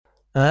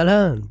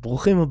אהלן,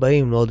 ברוכים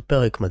הבאים לעוד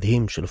פרק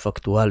מדהים של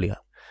פקטואליה.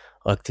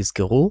 רק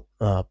תזכרו,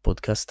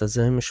 הפודקאסט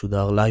הזה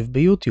משודר לייב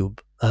ביוטיוב,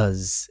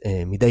 אז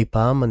מדי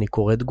פעם אני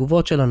קורא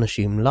תגובות של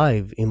אנשים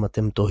לייב, אם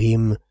אתם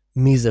תוהים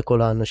מי זה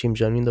כל האנשים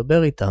שאני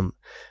מדבר איתם,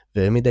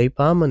 ומדי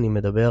פעם אני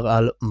מדבר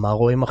על מה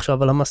רואים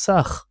עכשיו על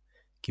המסך,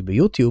 כי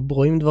ביוטיוב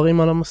רואים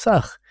דברים על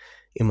המסך.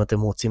 אם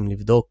אתם רוצים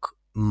לבדוק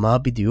מה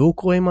בדיוק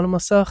רואים על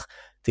המסך,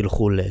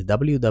 תלכו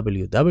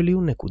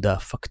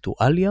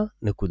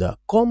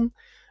ל-www.factualia.com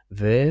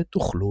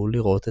ותוכלו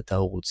לראות את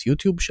הערוץ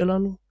יוטיוב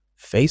שלנו,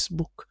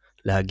 פייסבוק,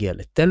 להגיע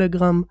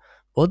לטלגרם,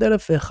 עוד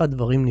 1,001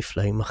 דברים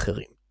נפלאים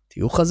אחרים.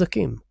 תהיו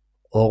חזקים,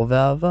 אור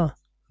ואהבה,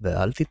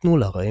 ואל תיתנו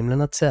לרעים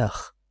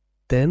לנצח.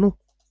 תהנו.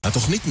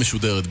 התוכנית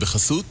משודרת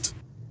בחסות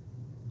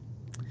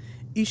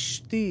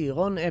אשתי,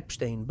 רון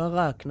אפשטיין,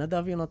 ברק,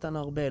 נדב יונתן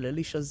ארבל,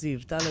 אלישה זיו,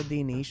 טל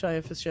עדיני,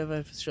 אישה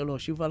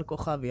 0703, יובל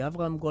כוכבי,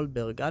 אברהם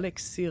גולדברג,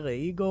 אלכס סירה,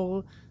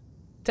 איגור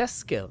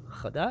טסקר,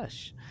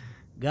 חדש,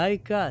 גיא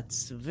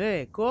קץ,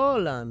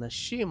 וכל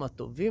האנשים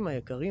הטובים,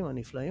 היקרים,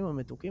 הנפלאים,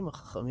 המתוקים,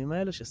 החכמים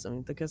האלה,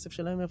 ששמים את הכסף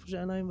שלהם איפה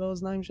שהעיניים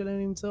והאוזניים שלהם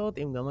נמצאות.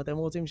 אם גם אתם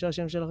רוצים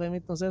שהשם שלכם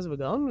יתנוסס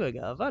בגאון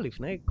וגאווה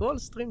לפני כל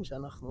סטרים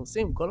שאנחנו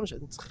עושים, כל מה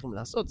שאתם צריכים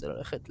לעשות זה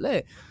ללכת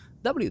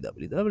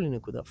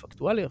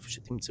www.factualia, איפה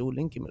שתמצאו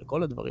לינקים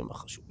לכל הדברים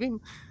החשובים,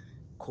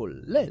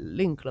 כולל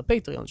לינק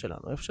לפטריון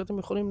שלנו, איפה שאתם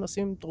יכולים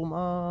לשים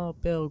תרומה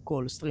פר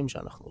כל סטרים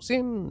שאנחנו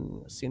עושים.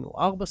 עשינו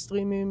 4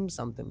 סטרימים,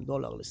 שמתם $1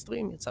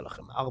 לסטרים, יצא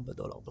לכם $4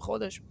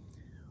 בחודש,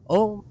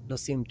 או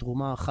לשים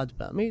תרומה חד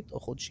פעמית או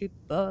חודשית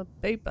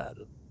בפייפל.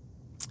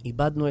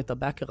 איבדנו את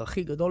הבאקר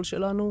הכי גדול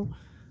שלנו,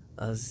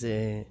 אז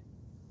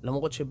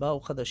למרות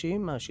שבאו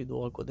חדשים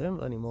מהשידור הקודם,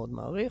 ואני מאוד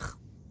מעריך,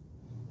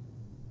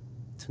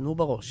 תנו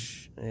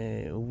בראש,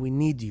 we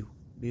need you.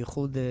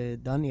 בייחוד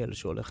דניאל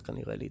שהולך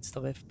כנראה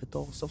להצטרף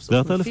בתור סוף סוף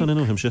ועתה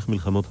לפנינו המשך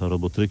מלחמות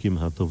הרובוטריקים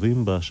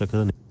הטובים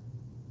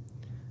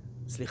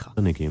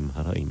בשקרניקים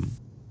הרעים.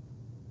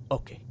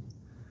 אוקיי.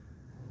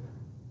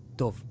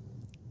 טוב.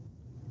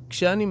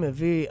 כשאני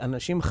מביא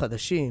אנשים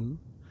חדשים,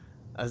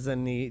 אז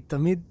אני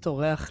תמיד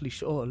טורח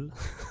לשאול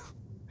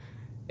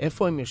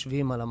איפה הם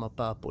יושבים על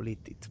המפה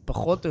הפוליטית.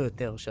 פחות או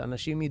יותר,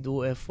 שאנשים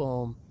ידעו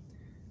איפה,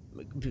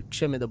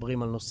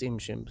 כשמדברים על נושאים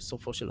שהם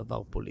בסופו של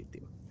דבר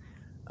פוליטיים.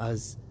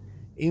 אז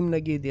אם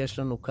נגיד יש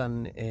לנו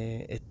כאן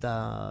את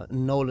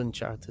הנולן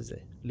צ'ארט הזה,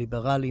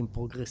 ליברלים,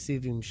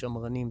 פרוגרסיביים,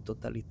 שמרנים,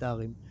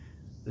 טוטליטריים,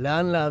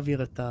 לאן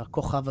להעביר את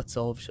הכוכב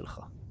הצהוב שלך?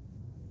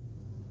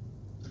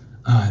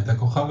 את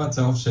הכוכב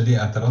הצהוב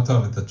שלי, אתה לא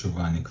תאהב את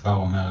התשובה, אני כבר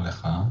אומר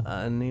לך.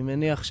 אני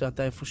מניח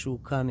שאתה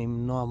איפשהו כאן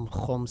עם נועם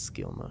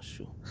חומסקי או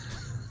משהו.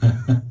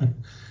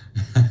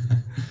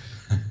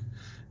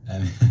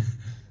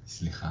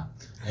 סליחה.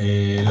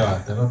 לא,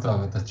 אתה לא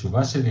תאהב את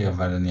התשובה שלי,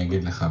 אבל אני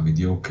אגיד לך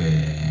בדיוק,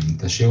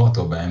 תשאיר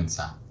אותו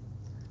באמצע.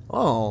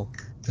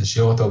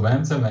 תשאיר אותו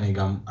באמצע ואני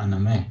גם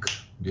אנמק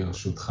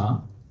ברשותך.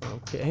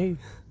 אוקיי.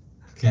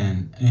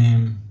 כן.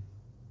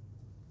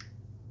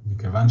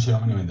 מכיוון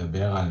שהיום אני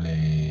מדבר על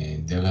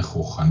דרך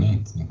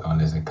רוחנית, נקרא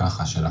לזה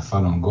ככה, של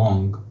הפאלון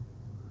גונג,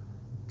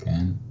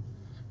 כן?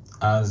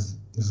 אז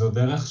זו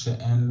דרך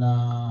שאין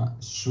לה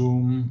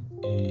שום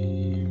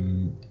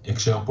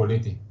הקשר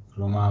פוליטי.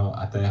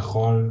 כלומר, אתה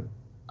יכול,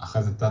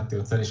 אחרי זה אתה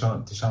תרצה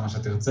תשאל מה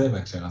שתרצה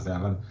בהקשר הזה,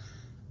 אבל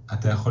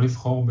אתה יכול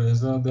לבחור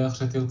באיזו דרך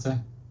שתרצה.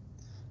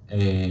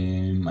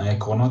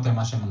 העקרונות הם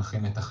מה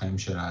שמנחים את החיים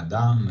של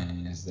האדם,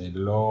 זה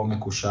לא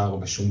מקושר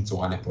בשום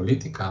צורה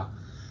לפוליטיקה,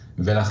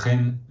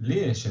 ולכן לי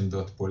יש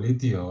עמדות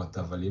פוליטיות,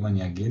 אבל אם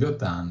אני אגיד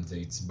אותן, זה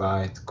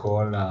יצבע את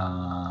כל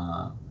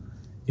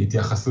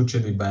ההתייחסות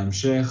שלי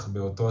בהמשך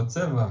באותו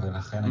הצבע,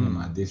 ולכן אני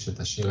מעדיף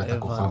שתשאיר את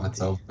הכוכב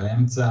הצהוב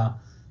באמצע,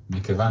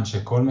 מכיוון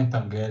שכל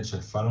מתרגל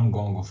של פאלון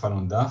גונג או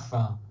פאלון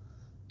דאפה,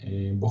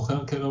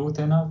 בוחר כראות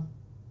עיניו.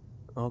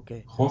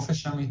 אוקיי.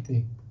 חופש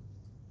אמיתי.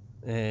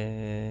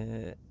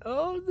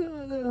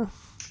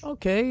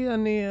 אוקיי,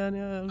 אני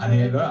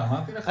לא,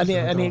 אמרתי לך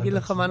אני אגיד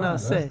לך מה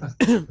נעשה.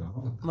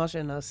 מה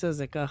שנעשה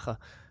זה ככה,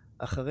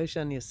 אחרי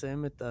שאני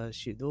אסיים את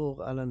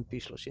השידור, אלן פי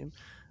 30,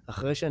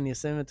 אחרי שאני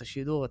אסיים את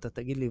השידור, אתה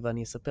תגיד לי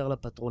ואני אספר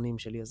לפטרונים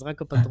שלי, אז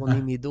רק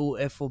הפטרונים ידעו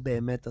איפה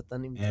באמת אתה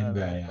נמצא. אין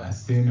בעיה,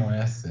 עשינו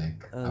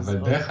עסק. אבל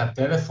דרך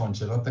הטלפון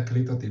שלא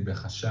תקליט אותי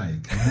בחשאי,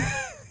 כן?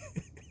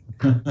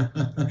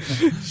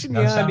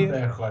 גם שם אתה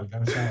יכול,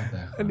 גם שם אתה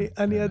יכול.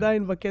 אני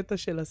עדיין בקטע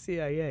של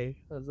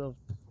ה-CIA, עזוב.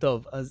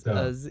 טוב,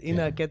 אז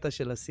הנה הקטע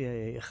של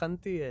ה-CIA.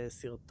 הכנתי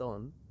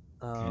סרטון,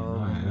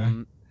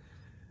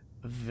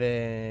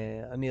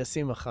 ואני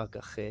אשים אחר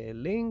כך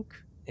לינק.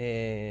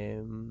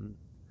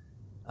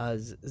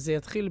 אז זה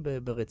יתחיל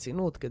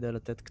ברצינות כדי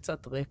לתת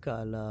קצת רקע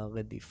על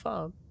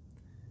הרדיפה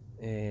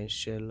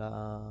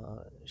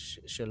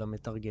של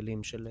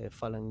המתרגלים של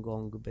פאלון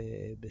גונג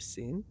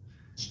בסין.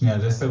 שנייה,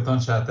 זה סרטון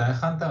שאתה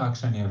הכנת רק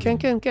שאני אבין.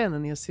 כן,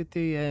 אני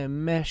עשיתי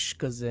מש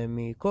כזה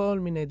מכל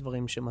מיני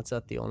דברים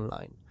שמצאתי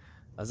אונליין.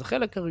 אז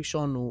החלק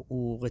הראשון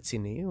הוא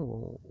רציני,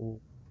 הוא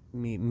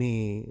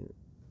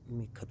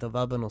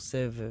מכתבה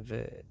בנושא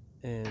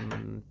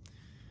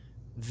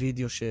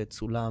ווידאו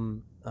שצולם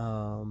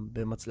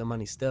במצלמה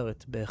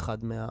נסתרת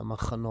באחד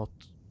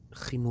מהמחנות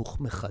חינוך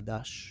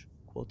מחדש,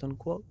 quote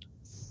unquote.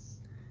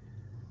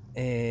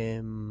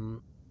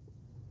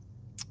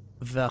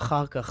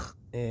 ואחר כך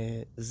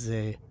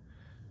זה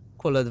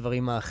כל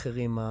הדברים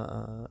האחרים.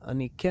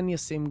 אני כן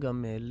אשים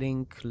גם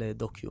לינק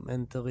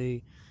לדוקיומנטרי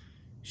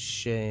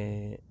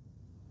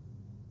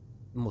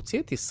שמוציא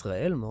את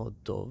ישראל מאוד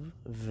טוב,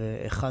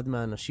 ואחד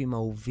מהאנשים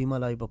האהובים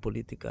עליי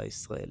בפוליטיקה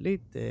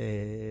הישראלית,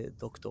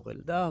 דוקטור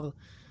אלדר,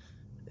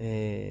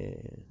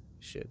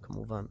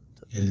 שכמובן...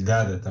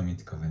 אלדד אתה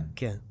מתכוון.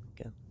 כן,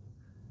 כן.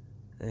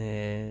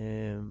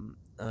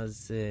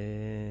 אז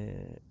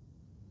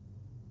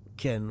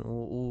כן,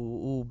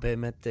 הוא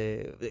באמת,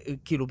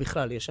 כאילו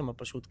בכלל, יש שם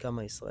פשוט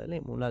כמה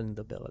ישראלים, אולי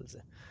נדבר על זה.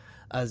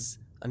 אז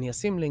אני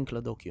אשים לינק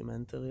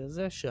לדוקיומנטרי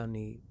הזה,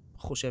 שאני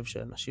חושב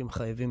שאנשים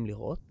חייבים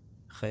לראות,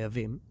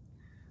 חייבים,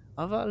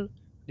 אבל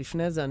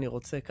לפני זה אני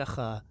רוצה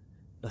ככה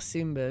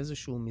לשים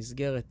באיזשהו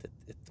מסגרת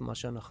את מה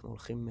שאנחנו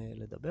הולכים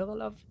לדבר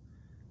עליו,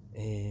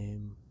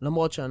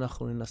 למרות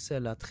שאנחנו ננסה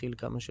להתחיל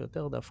כמה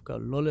שיותר, דווקא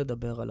לא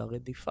לדבר על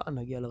הרדיפה,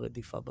 נגיע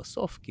לרדיפה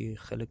בסוף, כי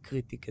חלק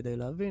קריטי כדי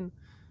להבין,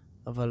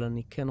 אבל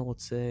אני כן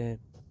רוצה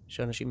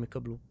שאנשים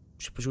יקבלו,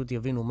 שפשוט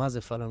יבינו מה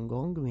זה פאלון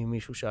גונג,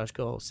 ממישהו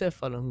שאשכרה עושה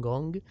פאלון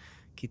גונג,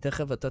 כי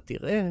תכף אתה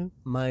תראה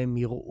מה הם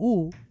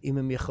יראו אם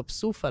הם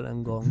יחפשו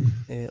פאלון גונג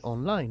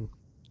אונליין.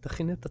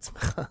 תכין את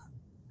עצמך.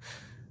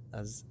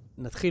 אז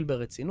נתחיל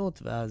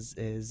ברצינות, ואז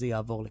זה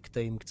יעבור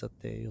לקטעים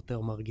קצת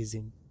יותר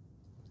מרגיזים.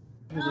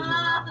 A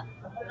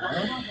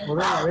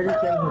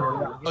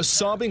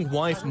sobbing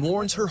wife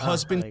mourns her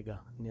husband. רגע,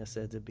 אני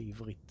אעשה את זה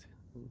בעברית.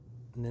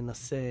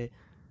 ננסה...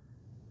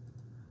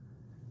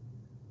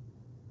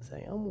 זה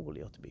היה אמור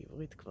להיות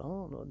בעברית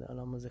כבר, לא יודע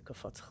למה זה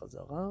קפץ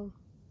חזרה.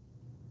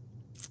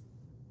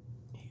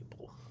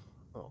 היברו,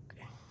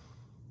 אוקיי.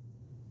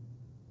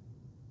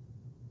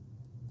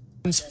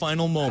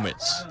 Final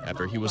moments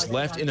after he was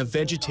left in a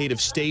vegetative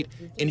state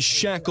and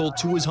shackled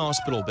to his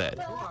hospital bed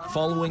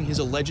following his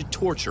alleged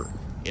torture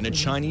in a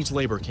Chinese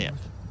labor camp.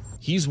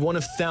 He's one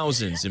of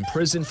thousands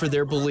imprisoned for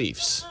their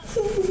beliefs.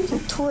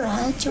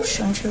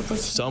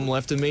 Some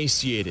left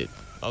emaciated,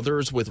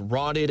 others with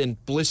rotted and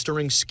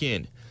blistering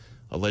skin,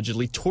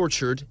 allegedly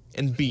tortured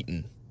and beaten.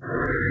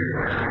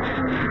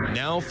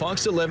 Now, Fox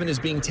 11 is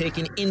being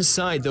taken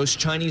inside those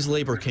Chinese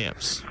labor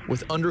camps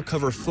with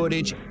undercover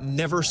footage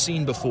never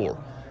seen before,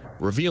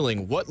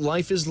 revealing what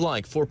life is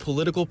like for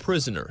political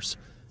prisoners,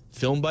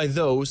 filmed by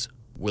those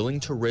willing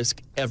to risk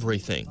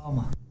everything.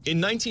 In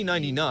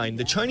 1999,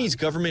 the Chinese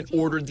government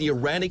ordered the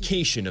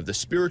eradication of the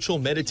spiritual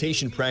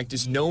meditation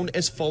practice known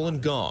as Falun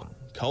Gong,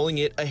 calling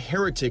it a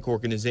heretic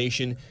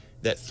organization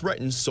that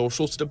threatens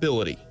social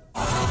stability.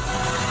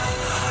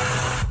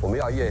 我们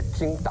要也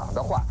听党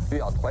的话，又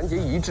要团结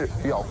一致，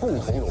又要共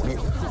同努力。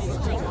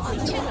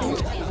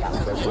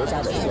国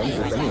家的原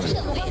则命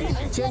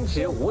令，坚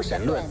持无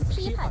神论，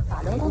批判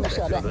法轮功的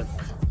社论，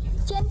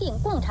坚定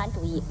共产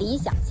主义理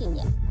想信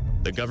念。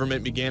 The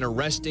government began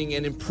arresting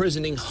and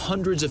imprisoning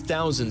hundreds of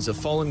thousands of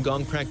Falun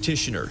Gong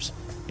practitioners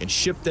and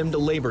shipped them to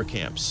labor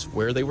camps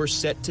where they were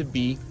set to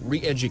be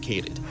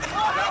re-educated.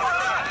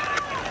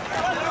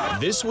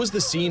 This was the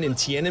scene in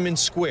Tiananmen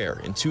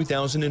Square in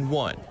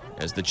 2001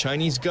 as the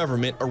Chinese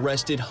government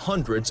arrested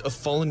hundreds of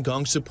Falun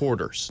Gong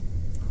supporters.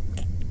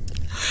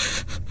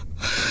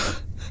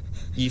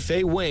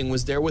 Yifei Wang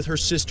was there with her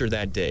sister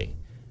that day.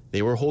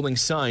 They were holding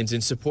signs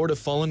in support of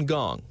Falun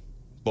Gong.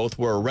 Both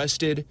were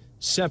arrested,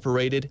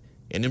 separated,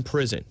 and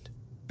imprisoned.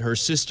 Her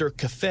sister,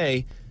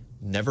 Kafei,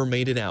 never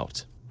made it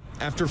out.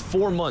 After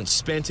 4 months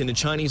spent in a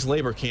Chinese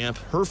labor camp,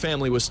 her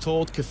family was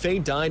told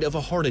Kafei died of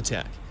a heart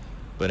attack.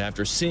 But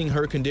after seeing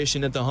her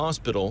condition at the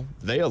hospital,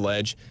 they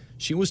allege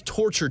she was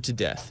tortured to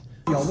death.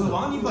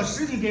 王，你把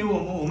尸体给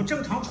我们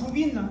正常出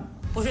殡呢。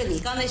 不是你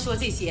刚才说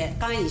这些，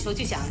刚才你说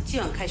就想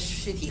开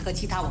尸体和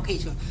其他，我可以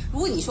说，如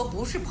果你说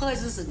不是迫害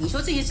致死，你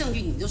说这些证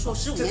据，你就说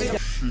15年。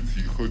尸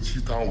体和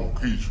其他我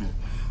可以说，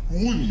如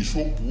果你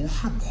说不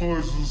是迫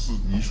害致死，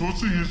你说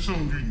这些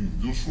证据，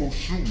你就说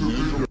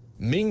15年。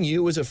 Ming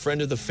Yu is a friend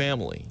of the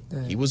family.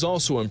 He was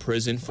also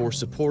imprisoned for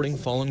supporting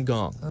Falun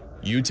Gong.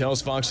 Yu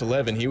tells Fox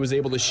 11 he was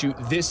able to shoot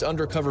this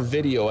undercover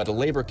video at a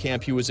labor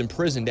camp he was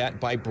imprisoned at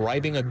by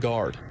bribing a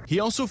guard.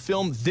 He also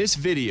filmed this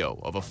video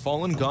of a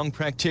Falun Gong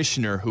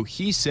practitioner who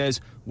he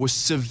says was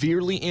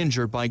severely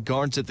injured by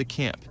guards at the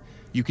camp.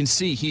 You can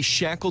see he's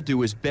shackled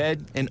to his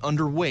bed and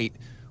underweight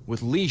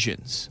with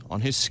lesions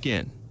on his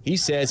skin. He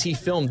says he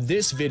filmed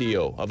this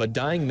video of a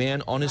dying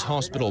man on his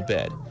hospital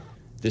bed.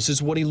 This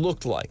is what he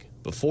looked like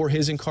before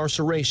his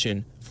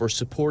incarceration for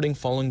supporting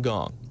Falun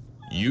Gong.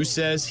 Yu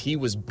says he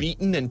was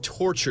beaten and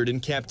tortured in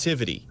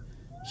captivity.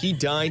 He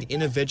died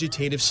in a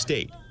vegetative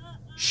state,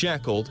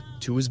 shackled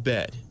to his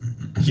bed.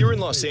 Here in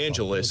Los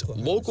Angeles,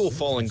 local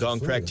Falun Gong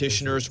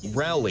practitioners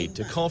rallied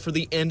to call for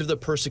the end of the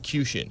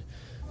persecution,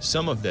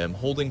 some of them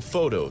holding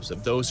photos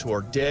of those who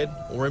are dead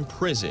or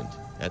imprisoned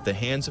at the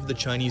hands of the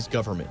Chinese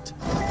government.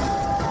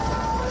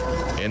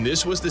 And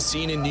this was the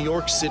scene in New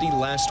York City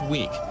last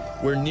week,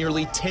 where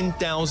nearly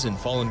 10,000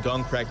 Falun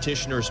Gong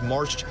practitioners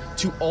marched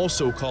to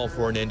also call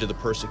for an end to the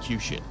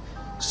persecution,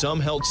 Some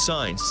held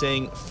signs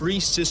saying "Free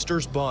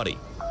Sister's Body,"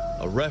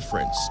 a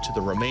reference to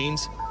the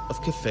remains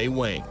of Cafe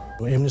Wang.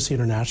 Amnesty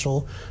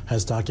International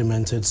has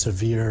documented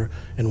severe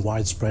and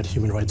widespread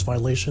human rights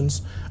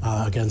violations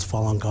against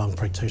Falun Gong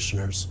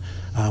practitioners.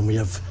 We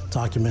have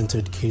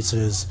documented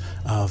cases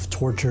of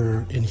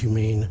torture,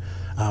 inhumane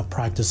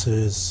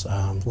practices,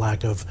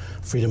 lack of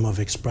freedom of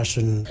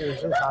expression.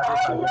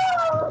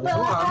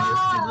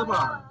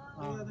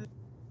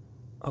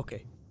 אוקיי,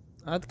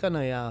 עד כאן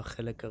היה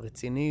החלק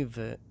הרציני,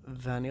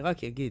 ואני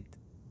רק אגיד,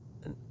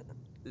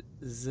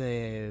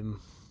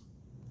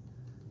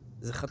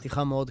 זה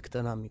חתיכה מאוד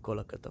קטנה מכל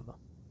הכתבה.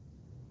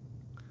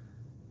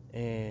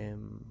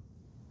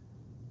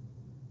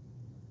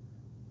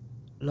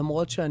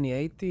 למרות שאני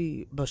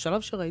הייתי,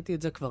 בשלב שראיתי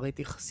את זה כבר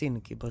הייתי חסין,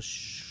 כי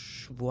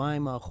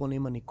בשבועיים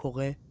האחרונים אני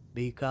קורא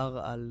בעיקר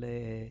על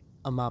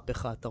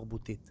המהפכה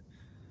התרבותית.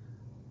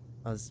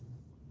 אז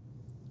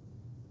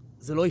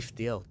זה לא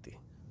הפתיע אותי.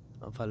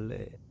 אבל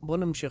בואו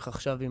נמשיך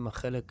עכשיו עם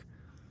החלק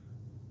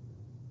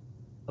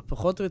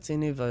הפחות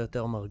רציני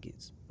והיותר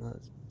מרגיז.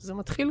 זה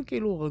מתחיל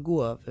כאילו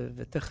רגוע,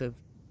 ותכף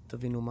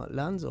תבינו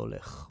לאן זה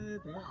הולך.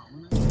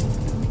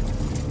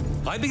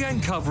 I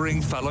began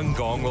covering Falun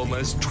Gong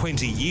almost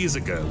 20 years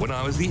ago when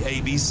I was the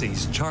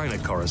ABC's China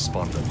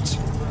correspondent.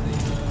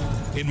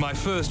 In my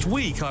first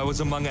week, I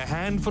was among a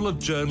handful of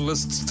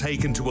journalists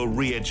taken to a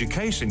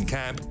re-education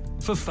camp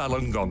for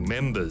Falun Gong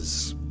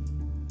members.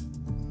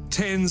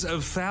 Tens of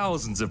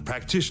thousands of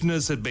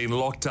practitioners had been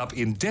locked up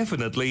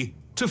indefinitely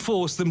to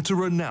force them to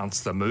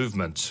renounce the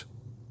movement.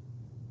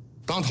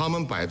 当他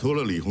们摆脱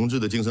了李洪志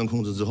的精神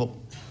控制之后，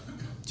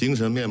精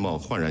神面貌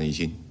焕然一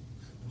新，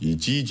以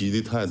积极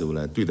的态度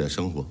来对待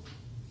生活，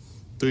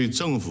对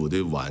政府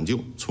的挽救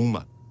充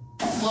满。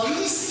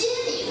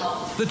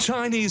The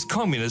Chinese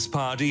Communist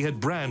Party had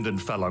branded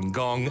Falun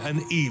Gong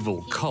an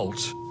evil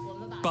cult,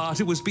 but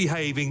it was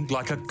behaving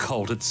like a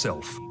cult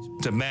itself,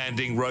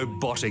 demanding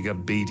robotic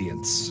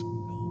obedience.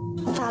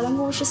 法轮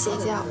功是邪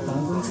教。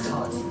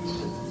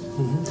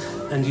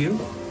And you?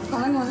 法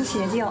轮功是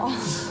邪教。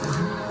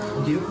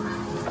You?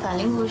 法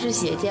轮功是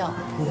邪教。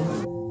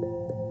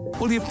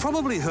 Well, you've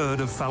probably heard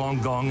of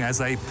Falun Gong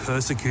as a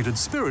persecuted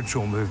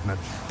spiritual movement,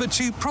 but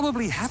you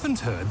probably haven't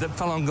heard that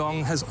Falun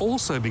Gong has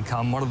also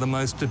become one of the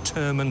most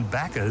determined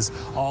backers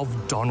of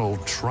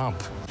Donald Trump.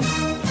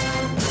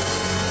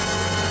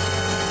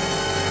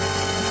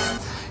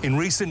 In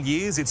recent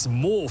years, it's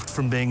morphed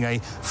from being a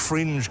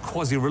fringe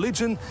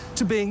quasi-religion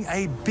to being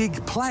a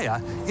big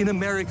player in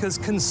America's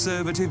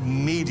conservative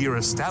media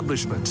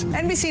establishment.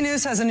 NBC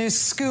News has a new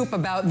scoop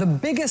about the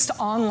biggest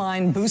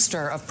online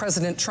booster of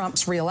President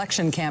Trump's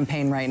re-election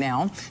campaign right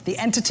now, the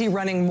entity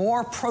running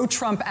more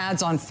pro-Trump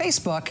ads on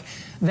Facebook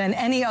than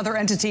any other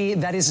entity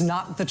that is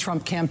not the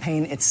Trump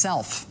campaign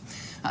itself.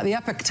 The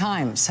Epoch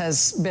Times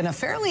has been a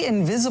fairly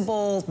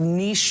invisible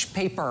niche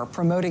paper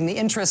promoting the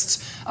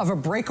interests of a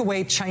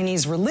breakaway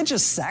Chinese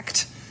religious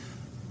sect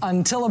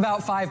until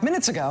about 5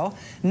 minutes ago.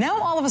 Now,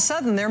 all of a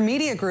sudden, their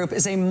media group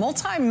is a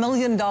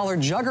multi-million-dollar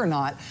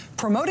juggernaut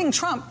promoting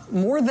Trump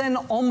more than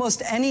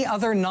almost any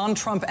other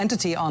non-Trump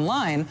entity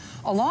online,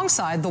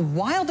 alongside the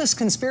wildest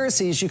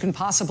conspiracies you can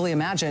possibly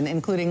imagine,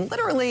 including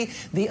literally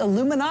the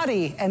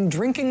Illuminati and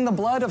drinking the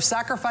blood of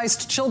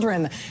sacrificed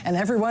children, and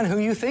everyone who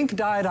you think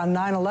died on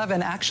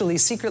 9/11 actually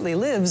secretly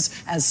lives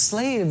as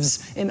slaves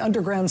in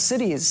underground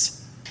cities.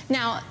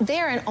 Now,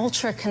 they're an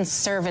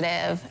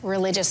ultra-conservative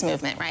religious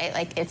movement, right?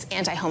 Like, it's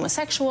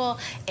anti-homosexual,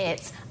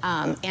 it's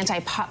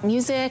anti-pop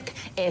music,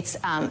 it's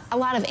a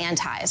lot of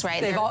antis,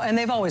 right? They've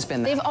always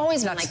been that. They've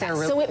always been That's like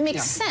that. So it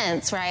makes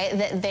sense, right,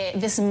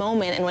 that this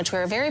moment in which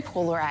we're very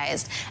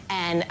polarized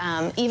and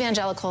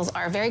evangelicals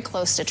are very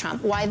close to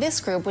Trump, why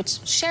this group, which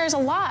shares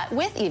a lot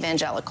with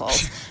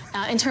evangelicals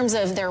in terms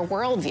of their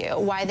worldview,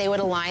 why they would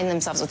align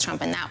themselves with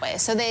Trump in that way.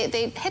 So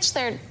they hitched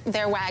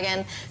their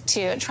wagon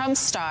to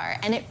Trump's star,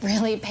 and it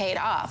really paid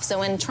off. So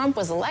when Trump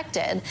was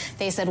elected,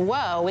 they said,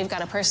 whoa, we've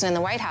got a person in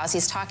the White House,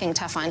 he's talking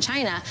tough on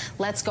China,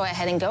 let's go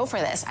ahead and go for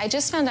this. I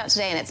just found out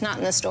today, and it's not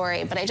in the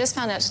story, but I just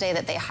found out today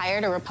that they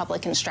hired a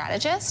Republican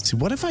strategist. So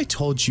what if I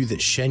told you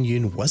that Shen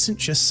Yun wasn't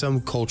just some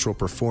cultural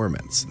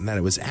performance, and that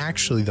it was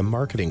actually the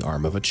marketing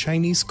arm of a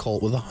Chinese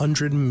cult with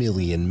 100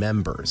 million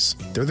members?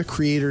 They're the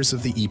creators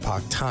of the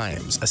Epoch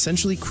Times,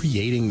 essentially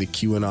creating the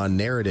QAnon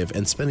narrative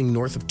and spending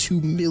north of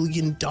 $2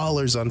 million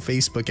on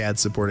Facebook ads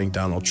supporting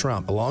Donald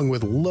Trump, along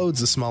with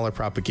loads of smaller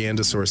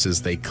propaganda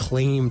sources they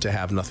claim to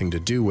have nothing to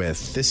do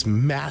with. This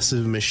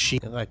massive machine.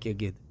 רק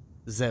יגיד,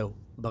 זהו,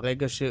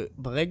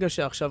 ברגע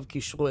שעכשיו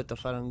קישרו את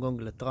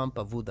הפלנגונג לטראמפ,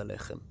 אבוד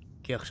עליכם.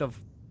 כי עכשיו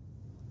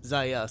זה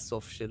היה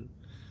הסוף של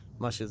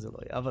מה שזה לא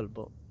היה. אבל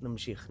בוא,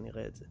 נמשיך,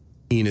 נראה את זה.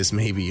 Is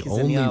maybe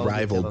only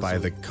rivaled by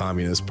the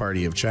Communist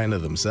Party of China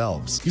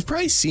themselves. You've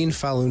probably seen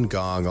Falun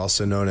Gong,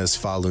 also known as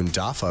Falun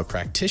Dafa,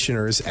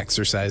 practitioners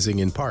exercising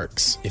in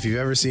parks. If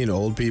you've ever seen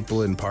old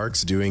people in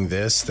parks doing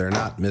this, they're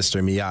not Mr.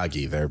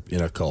 Miyagi, they're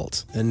in a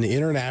cult. An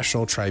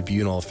international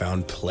tribunal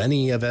found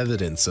plenty of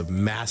evidence of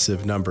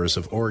massive numbers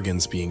of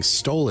organs being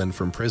stolen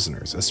from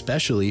prisoners,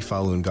 especially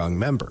Falun Gong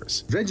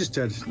members.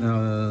 Registered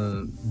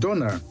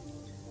donor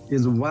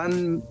is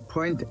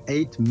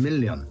 1.8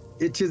 million.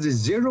 It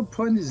is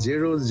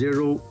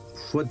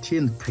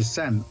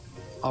 0.0014%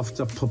 of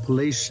the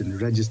population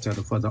registered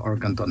for the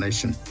organ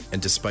donation.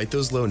 And despite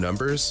those low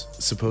numbers,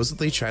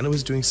 supposedly China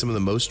was doing some of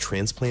the most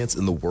transplants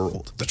in the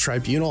world. The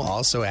tribunal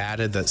also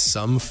added that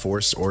some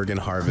forced organ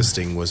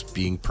harvesting was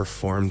being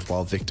performed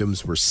while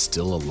victims were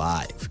still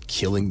alive,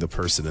 killing the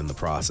person in the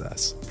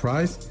process.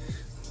 Price,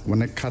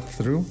 when it cut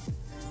through,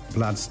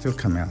 blood still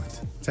come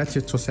out. That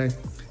is to say,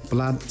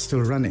 blood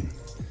still running.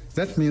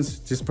 That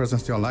means this person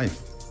is still alive.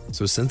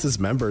 So since its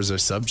members are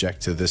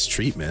subject to this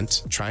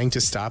treatment, trying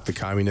to stop the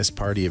Communist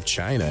Party of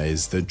China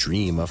is the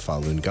dream of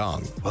Falun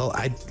Gong. Well,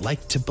 I'd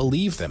like to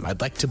believe them.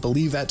 I'd like to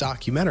believe that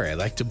documentary. I'd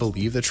like to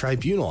believe the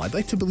tribunal. I'd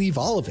like to believe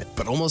all of it.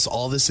 But almost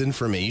all this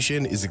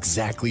information is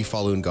exactly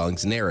Falun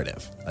Gong's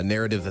narrative, a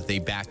narrative that they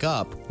back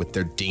up with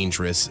their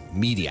dangerous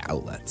media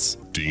outlets.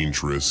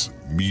 Dangerous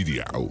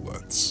media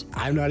outlets.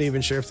 I'm not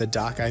even sure if the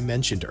doc I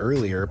mentioned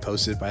earlier,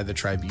 posted by the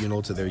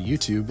tribunal to their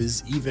YouTube,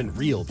 is even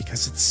real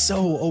because it's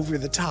so over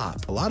the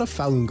top. A lot of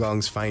Falun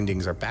Gong's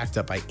findings are backed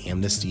up by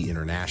Amnesty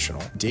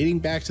International. Dating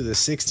back to the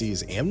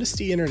 60s,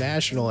 Amnesty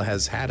International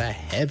has had a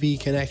heavy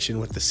connection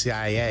with the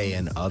CIA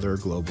and other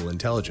global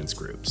intelligence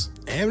groups.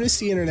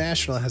 Amnesty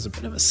International has a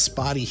bit of a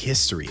spotty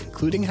history,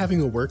 including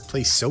having a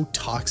workplace so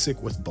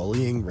toxic with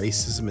bullying,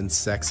 racism, and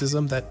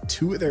sexism that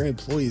 2 of their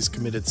employees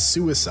committed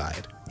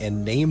suicide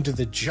and named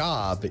the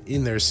job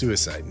in their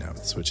suicide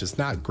notes, which is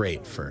not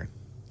great for,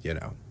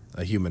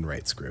 a human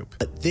rights group.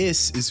 But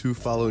this is who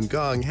Falun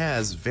Gong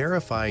has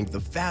verifying the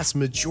vast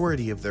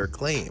majority of their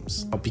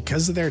claims.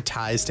 Because of their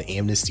ties to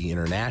Amnesty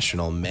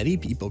International, many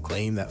people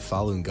claim that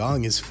Falun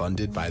Gong is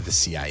funded by the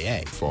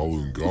CIA.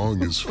 Falun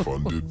Gong is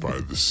funded by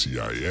the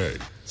CIA.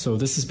 So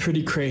this is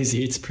pretty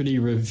crazy. It's pretty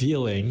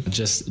revealing,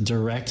 just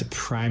direct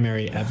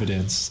primary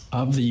evidence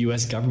of the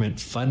US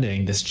government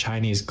funding this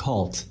Chinese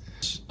cult.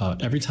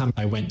 Every time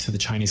I went to the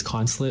Chinese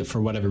consulate for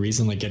whatever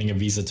reason, like getting a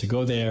visa to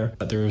go there,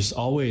 there's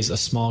always a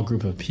small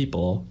group of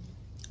people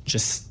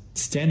just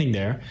standing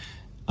there,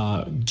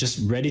 just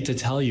ready to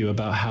tell you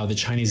about how the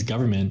Chinese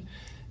government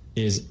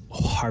is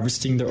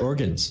harvesting their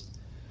organs.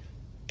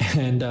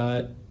 And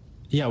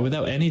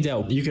without any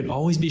doubt, you could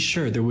always be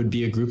sure there would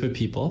be a group of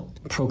people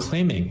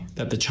proclaiming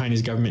that the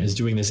Chinese government is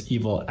doing this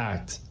evil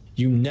act.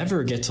 You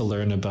never get to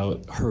learn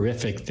about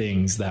horrific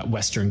things that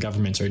Western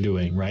governments are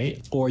doing, right?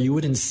 Or you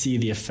wouldn't see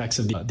the effects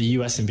of the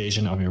US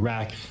invasion of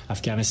Iraq,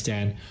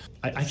 Afghanistan.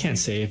 I can't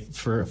say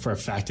for a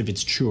fact if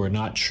it's true or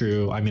not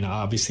true. I mean, I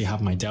obviously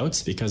have my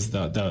doubts because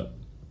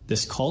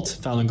this cult,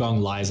 Falun Gong,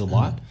 lies a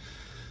lot.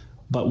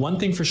 But one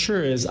thing for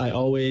sure is I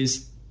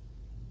always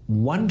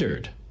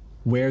wondered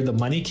where the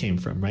money came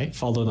from, right?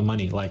 Follow the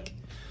money. Like,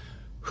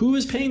 who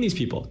is paying these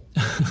people?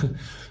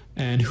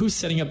 And who's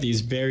setting up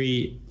these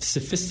very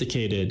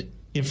sophisticated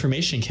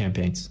information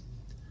campaigns?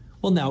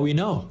 Well, now we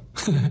know.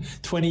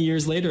 20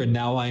 years later,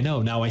 now I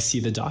know. Now I see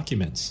the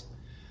documents.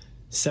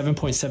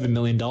 $7.7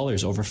 million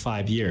over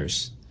 5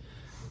 years.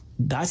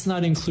 That's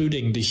not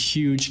including the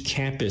huge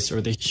campus or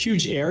the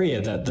huge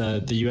area that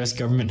the US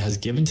government has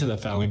given to the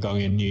Falun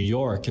Gong in New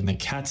York and the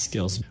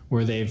Catskills,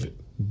 where they've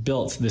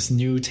built this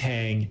new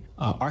Tang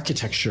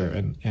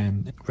architecture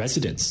and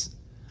residence.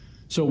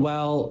 So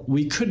while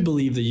we could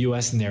believe the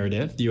US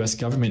narrative, the US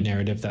government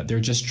narrative, that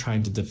they're just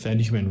trying to defend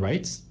human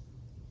rights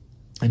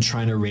and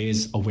trying to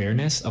raise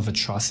awareness of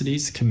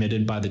atrocities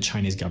committed by the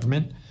Chinese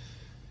government,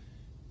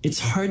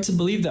 it's hard to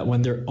believe that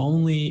when they're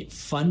only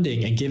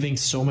funding and giving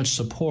so much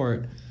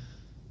support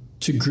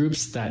to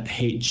groups that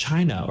hate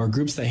China or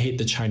groups that hate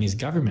the Chinese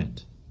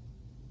government.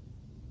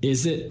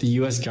 Is it the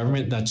US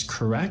government that's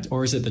correct,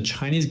 or is it the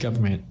Chinese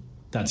government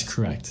that's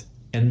correct?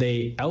 And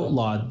they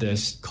outlawed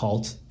this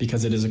cult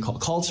because it is a cult.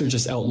 Cults are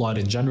just outlawed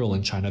in general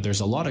in China. There's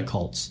a lot of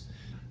cults.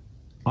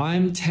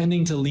 I'm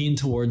tending to lean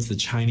towards the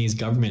Chinese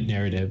government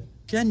narrative.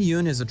 Shen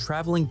Yun is a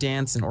traveling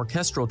dance and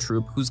orchestral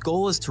troupe whose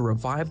goal is to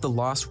revive the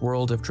lost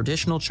world of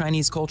traditional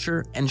Chinese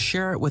culture and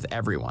share it with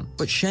everyone.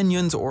 But Shen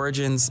Yun's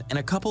origins and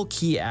a couple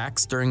key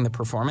acts during the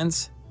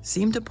performance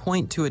seem to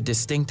point to a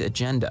distinct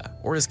agenda.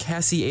 Or as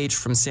Cassie H.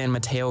 from San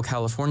Mateo,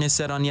 California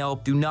said on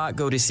Yelp, do not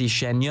go to see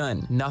Shen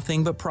Yun,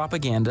 nothing but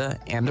propaganda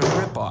and a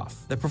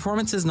ripoff. The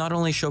performances not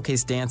only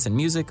showcase dance and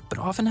music, but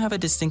often have a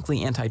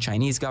distinctly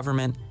anti-Chinese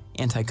government,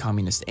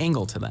 anti-communist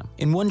angle to them.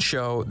 In one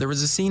show, there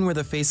was a scene where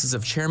the faces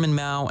of Chairman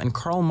Mao and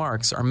Karl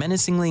Marx are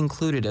menacingly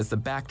included as the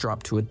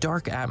backdrop to a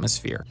dark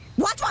atmosphere.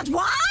 What?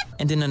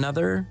 And in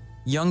another,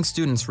 young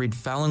students read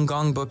Falun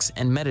Gong books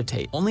and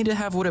meditate, only to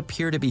have what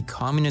appear to be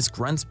communist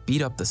grunts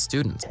beat up the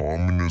students.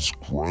 Communist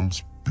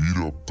grunts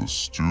beat up the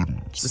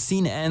students. The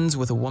scene ends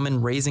with a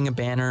woman raising a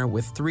banner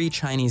with 3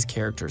 Chinese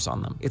characters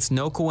on them. It's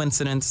no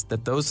coincidence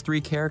that those 3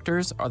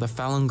 characters are the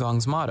Falun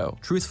Gong's motto: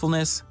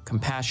 truthfulness,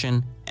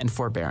 compassion, and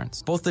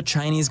forbearance. Both the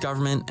Chinese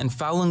government and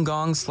Falun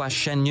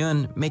Gong/Shen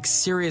Yun make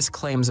serious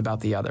claims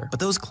about the other, but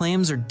those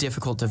claims are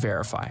difficult to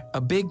verify.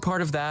 A big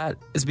part of that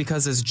is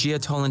because, as Gia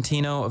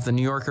Tolentino of The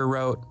New Yorker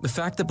wrote, the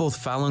fact that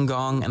both Falun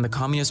Gong and the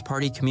Communist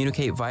Party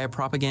communicate via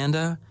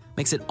propaganda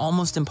makes it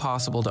almost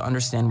impossible to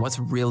understand what's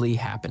really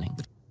happening.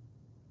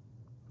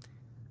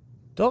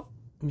 טוב,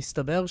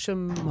 מסתבר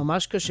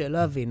שממש קשה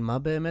להבין מה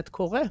באמת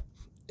קורה.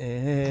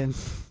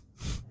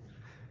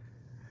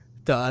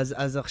 טוב,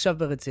 אז עכשיו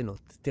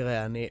ברצינות.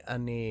 תראה,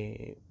 אני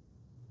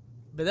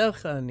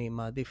בדרך כלל אני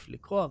מעדיף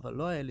לקרוא, אבל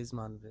לא היה לי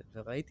זמן,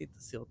 וראיתי את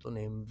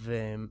הסרטונים,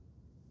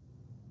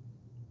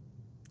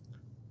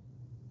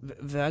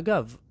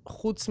 ואגב,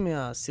 חוץ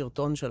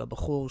מהסרטון של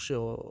הבחור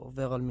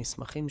שעובר על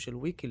מסמכים של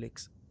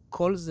ויקיליקס,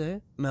 כל זה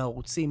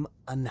מערוצים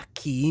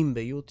ענקיים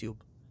ביוטיוב,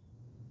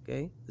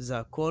 אוקיי? זה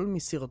הכל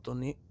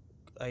מסרטונים,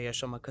 יש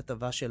שם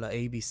כתבה של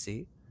ה-ABC,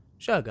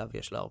 שאגב,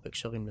 יש לה הרבה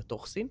קשרים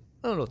לתוך סין,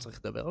 אני לא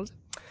צריך לדבר על זה.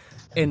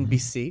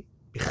 NBC,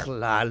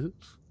 בכלל.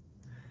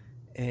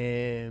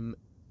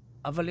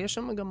 אבל יש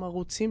שם גם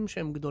ערוצים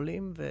שהם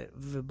גדולים,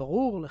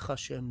 וברור לך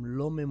שהם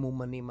לא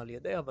ממומנים על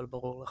ידי, אבל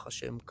ברור לך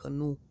שהם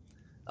קנו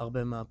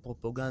הרבה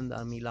מהפרופוגנדה,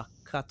 המילה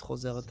קאט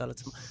חוזרת על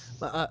עצמה.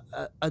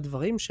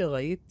 הדברים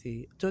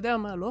שראיתי, אתה יודע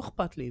מה, לא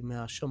אכפת לי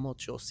מהאשמות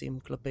שעושים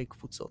כלפי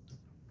קבוצות.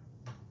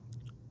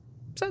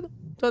 בסדר,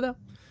 אתה יודע.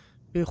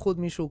 בייחוד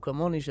מישהו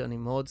כמוני, שאני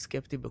מאוד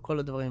סקפטי בכל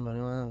הדברים, ואני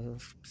אומר,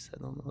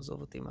 בסדר,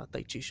 נעזוב אותי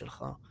מהטייצ'י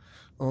שלך,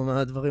 או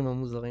מהדברים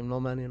המוזרים,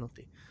 לא מעניין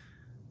אותי.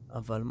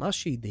 אבל מה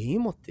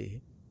שהדהים אותי,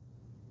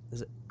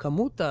 זה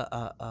כמות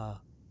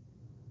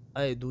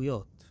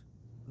העדויות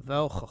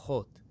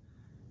וההוכחות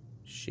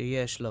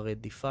שיש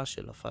לרדיפה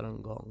של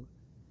הפאלון גונג,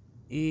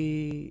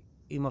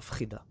 היא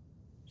מפחידה.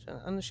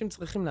 אנשים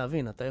צריכים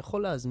להבין, אתה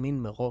יכול להזמין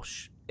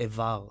מראש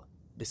איבר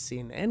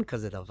בסין, אין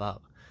כזה דבר.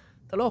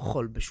 אתה לא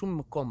יכול בשום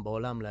מקום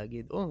בעולם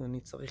להגיד, אני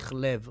צריך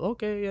לב,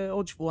 אוקיי,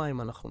 עוד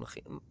שבועיים אנחנו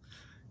נכין.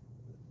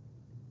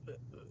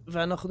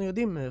 ואנחנו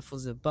יודעים מאיפה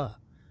זה בא.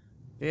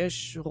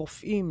 ויש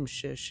רופאים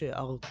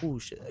שערכו,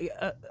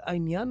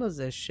 העניין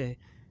הזה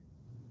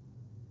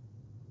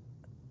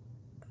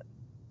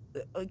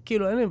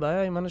כאילו אין לי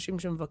בעיה עם אנשים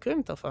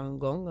שמבקרים את הפאלון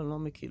גונג,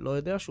 אני לא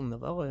יודע שום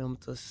דבר, היום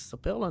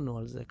תספר לנו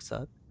על זה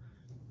קצת,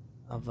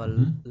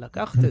 אבל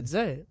לקחת את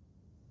זה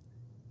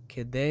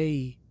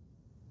כדי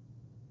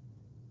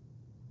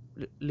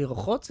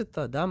לרחוץ את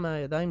הדם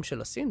מהידיים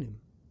של הסינים,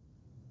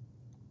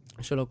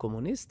 של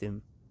הקומוניסטים.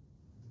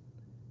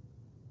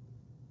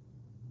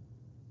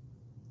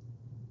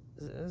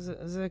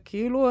 זה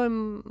כאילו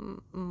הם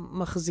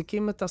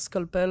מחזיקים את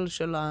הסקלפל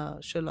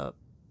של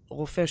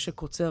הרופא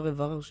שקוצר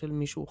איבר של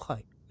מישהו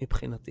חי,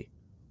 מבחינתי.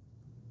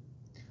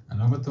 אני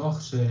לא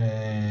בטוח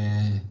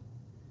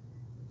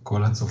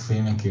שכל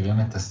הצופים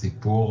מכירים את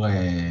הסיפור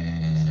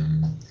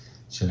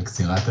של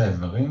קצירת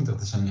האיברים. אתה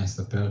רוצה שאני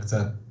אספר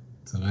קצת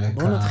רקע?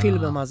 בואו נתחיל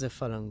במה זה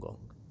פאלון גונג.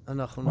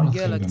 אנחנו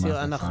נגיע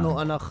לקציר,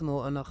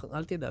 אנחנו,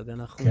 אל תדאג,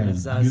 אנחנו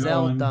נזעזע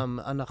אותם,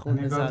 אנחנו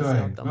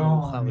נזעזע אותם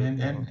מאוחר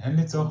יותר. אין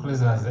לי צורך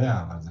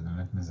לזעזע, אבל זה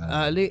באמת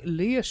מזעזע.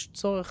 לי יש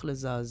צורך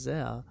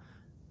לזעזע,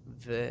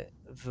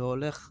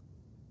 והולך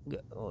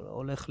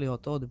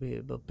להיות עוד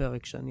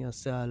בפרק שאני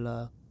אעשה על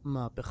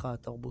המהפכה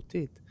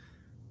התרבותית.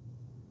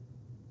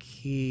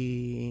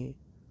 כי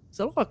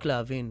זה לא רק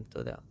להבין, אתה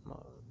יודע,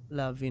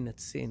 להבין את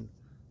סין.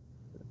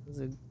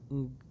 זה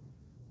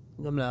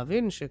גם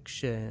להבין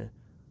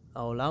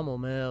העולם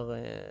אומר,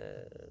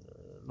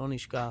 לא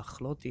נשכח,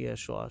 לא תהיה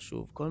שואה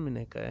שוב, כל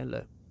מיני כאלה.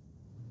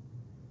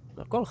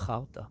 הכל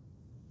חרטה.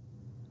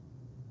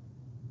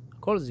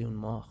 הכל זיון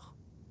מוח.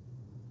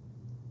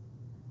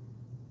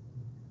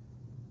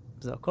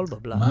 זה הכל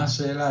בבלע. מה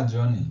השאלה,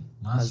 ג'וני?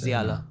 אז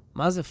יאללה,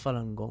 מה זה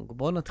פאלון גונג?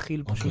 בואו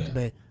נתחיל פשוט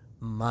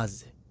במה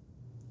זה.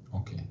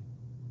 אוקיי.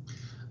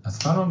 אז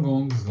פאלון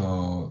גונג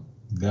זו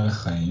דרך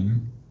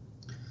חיים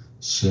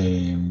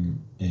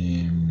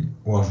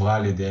שהוא עברה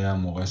על ידי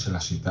המורה של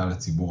השיטה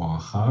לציבור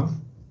הרחב.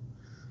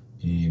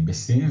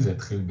 בסין, זה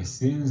התחיל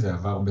בסין, זה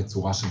עבר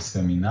בצורה של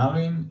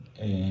סמינרים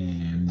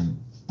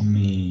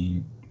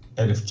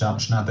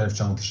משנת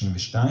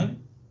 1992.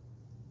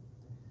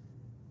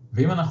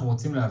 ואם אנחנו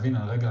רוצים להבין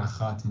על רגל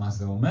אחת מה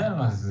זה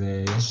אומר, אז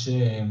יש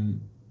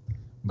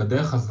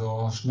בדרך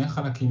הזו שני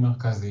חלקים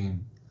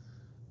מרכזיים.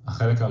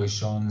 החלק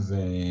הראשון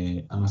זה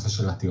הנושא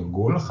של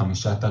התרגול,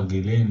 5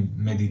 תרגילים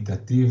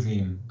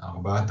מדיטטיביים,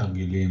 4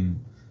 תרגילים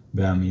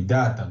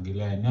בעמידה,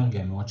 תרגילי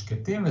אנרגיה מאוד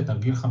שקטים,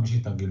 ותרגיל 5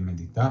 תרגיל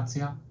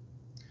מדיטציה.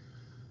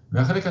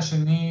 והחלק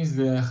השני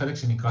זה החלק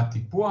שנקרא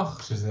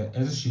טיפוח, שזה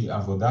איזושהי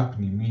עבודה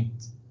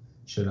פנימית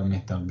של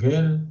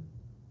המתרגל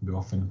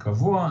באופן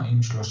קבוע,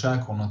 עם 3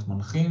 עקרונות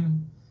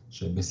מנחים,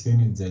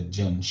 שבסינית זה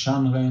ג'ן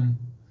שנרן,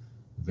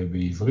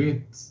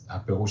 ובעברית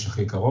הפירוש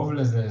הכי קרוב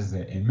לזה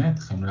זה אמת,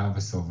 חמלה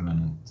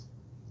וסובלנות.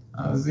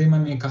 אז אם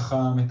אני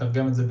ככה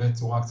מתרגם את זה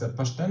בצורה קצת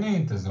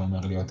פשטנית, אז זה אומר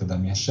להיות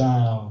אדם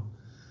ישר,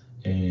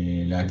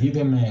 להגיד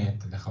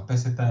אמת,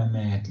 לחפש את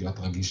האמת, להיות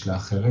רגיש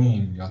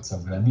לאחרים, להיות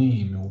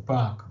סבלני,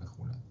 מאופק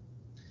וכו'.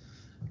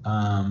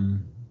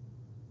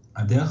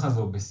 הדרך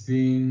הזו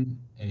בסין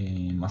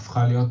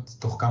הפכה להיות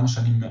תוך כמה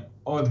שנים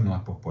מאוד מאוד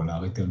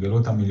פופולרית, תרגלו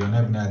אותה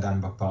מיליוני בני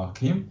אדם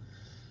בפארקים,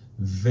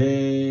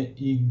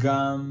 והיא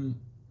גם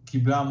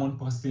קיבלה המון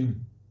פרסים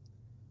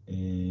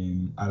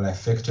על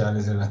האפקט שהיה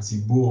לזה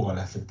לציבור, על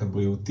האפקט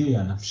הבריאותי,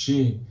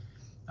 הנפשי,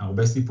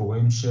 הרבה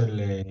סיפורים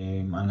של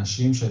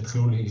אנשים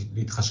שהתחילו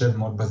להתחשב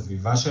מאוד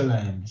בסביבה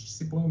שלהם, יש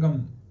סיפורים גם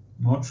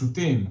מאוד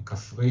פשוטים,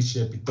 כפרי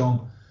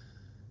שפתאום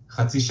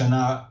חצי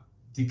שנה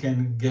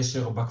תיקן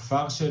גשר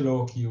בכפר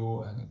שלו, כי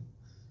הוא...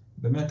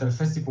 באמת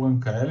אלפי סיפורים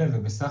כאלה,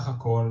 ובסך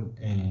הכל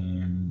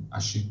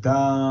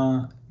השיטה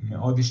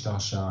מאוד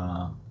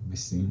השתרשה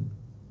בסין.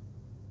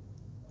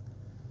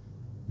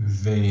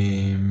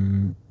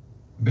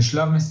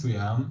 ובשלב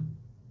מסוים,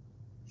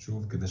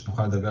 שוב, כדי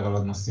שנוכל לדבר על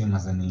עוד נושאים,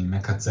 אז אני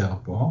מקצר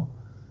פה,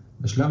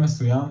 בשלב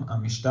מסוים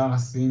המשטר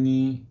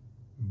הסיני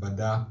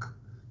בדק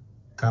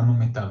כמה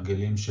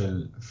מתרגלים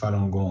של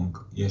פאלון גונג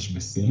יש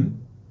בסין,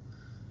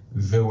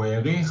 והוא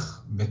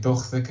העריך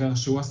בתוך סקר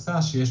שהוא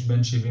עשה שיש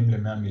בין 70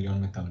 ל-100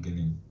 מיליון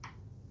מתרגלים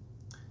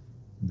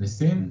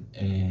בסין,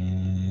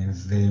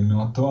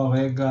 ומאותו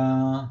הרגע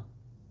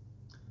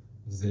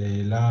זה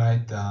העלה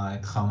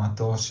את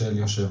חמתו של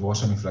יושב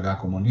ראש המפלגה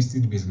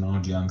הקומוניסטית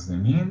בזמנו ג'יאנג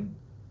זמין,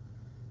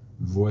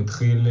 והוא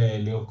התחיל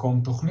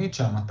לרקום תוכנית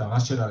שהמטרה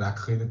שלה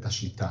להכחיד את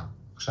השיטה.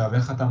 עכשיו,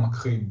 איך אתה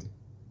מכחיד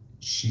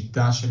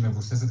שיטה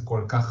שמבוססת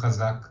כל כך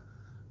חזק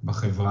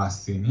בחברה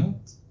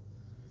הסינית?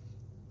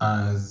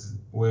 אז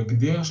הוא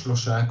הגדיר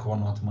 3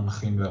 עקרונות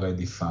מנחים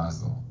לרדיפה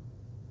הזו.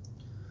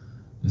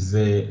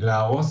 זה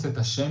להרוס את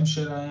השם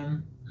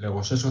שלהם,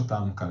 לרושש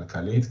אותם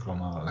כלכלית,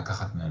 כלומר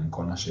לקחת מהם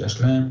כל מה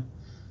שיש להם,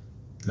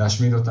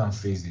 להשמיד אותם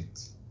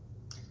פיזית.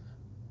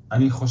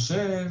 אני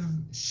חושב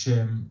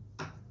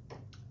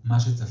שמה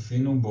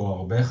שצפינו בו,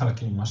 הרבה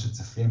חלקים ממה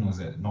שצפינו,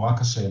 זה נורא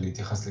קשה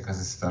להתייחס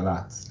לכזה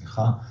סטלט,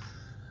 סליחה,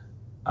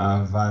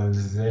 אבל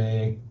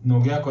זה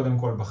נוגע קודם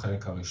כל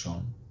בחלק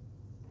הראשון.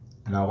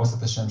 להרוס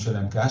את השם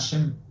שלהם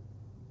כשם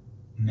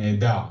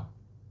נהדר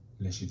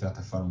לשיטת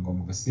הפאלון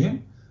גונג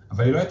בסין,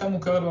 אבל היא לא הייתה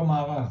מוכרת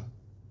במערב.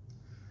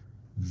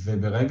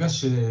 וברגע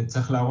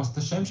שצריך להרוס את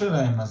השם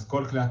שלהם, אז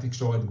כל כלי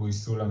התקשורת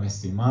גויסו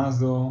למשימה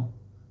הזו,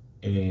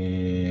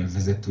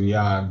 וזה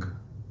תויג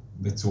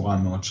בצורה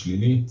מאוד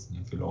שלילית, אני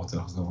אפילו לא רוצה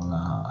לחזור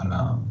על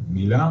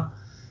המילה.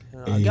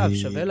 אגב,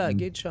 שווה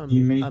להגיד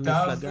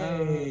שהמפלגה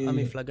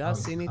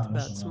הסינית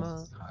בעצמה,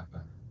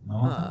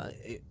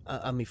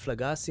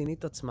 המפלגה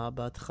הסינית עצמה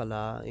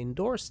בהתחלה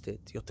endorsed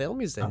it, יותר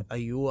מזה,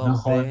 היו הרבה...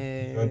 נכון,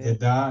 היא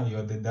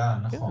עודדה,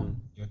 נכון,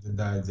 היא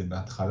עודדה את זה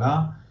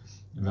בהתחלה,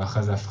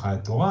 ואחרי זה הפכה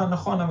את תורה,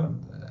 נכון, אבל...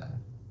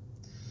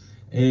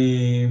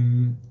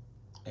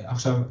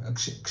 עכשיו,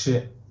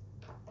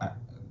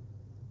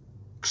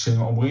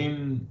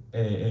 כשאומרים,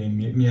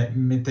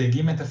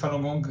 מתייגים את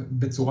הפאלון גונג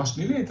בצורה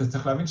שלילית, אז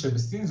צריך להבין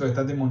שבסין זו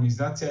הייתה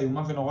דמוניזציה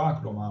איומה ונוראה,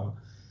 כלומר,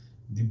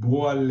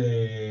 דיברו על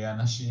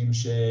אנשים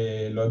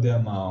שלא יודע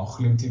מה,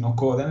 אוכלים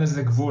תינוקות, אין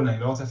לזה גבול, אני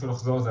לא רוצה אפילו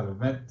לחזור על זה, אבל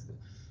באמת,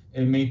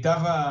 מיטב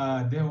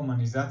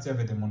הדה-הומניזציה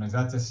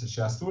ודמוניזציה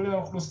שעשו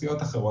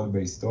לאוכלוסיות אחרות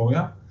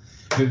בהיסטוריה,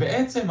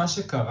 ובעצם מה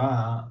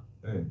שקרה,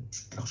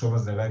 לחשוב על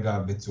זה רגע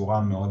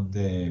בצורה מאוד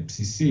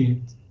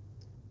בסיסית,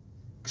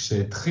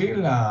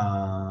 כשהתחיל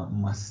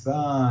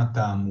המסע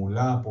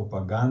תעמולה,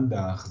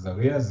 הפרופגנדה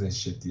האכזרי הזה,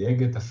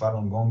 שתייג את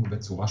הפאלון גונג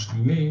בצורה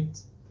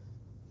שלילית,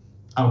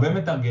 הרבה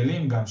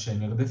מתרגלים גם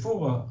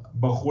שנרדפו,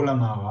 ברחו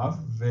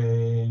למערב,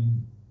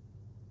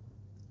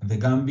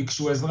 וגם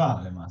ביקשו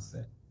עזרה למעשה.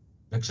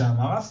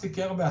 וכשהמערב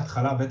סיקר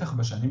בהתחלה, בטח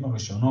בשנים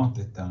הראשונות,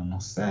 את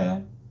הנושא,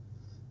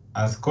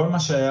 אז כל מה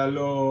שהיה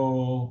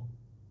לו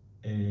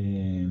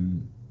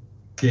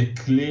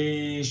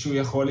ככלי שהוא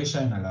יכול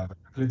להישען עליו,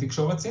 כלי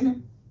תקשורת סיני.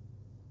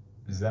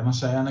 זה מה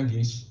שהיה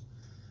נגיש,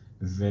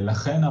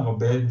 ולכן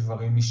הרבה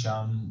דברים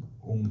משם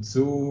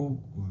אומצו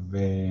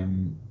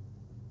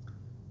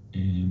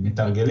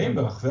ומתרגלים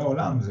ברחבי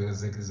העולם,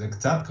 זה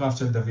קצת קרב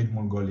של דוד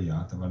מול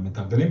גוליית, אבל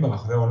מתרגלים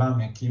ברחבי העולם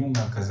הקימו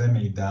מרכזי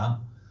מידע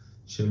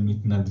של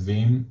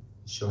מתנדבים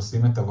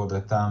שעושים את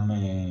עבודתם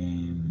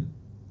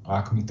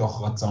רק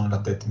מתוך רצון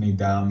לתת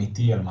מידע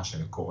אמיתי על מה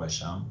שקורה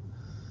שם,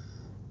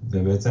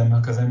 ובעצם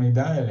מרכזי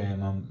מידע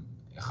האלה הם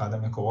אחד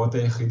המקורות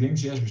היחידים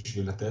שיש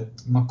בשביל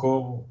לתת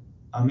מקור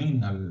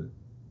אמין על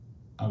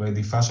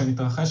הרדיפה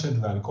שמתרחשת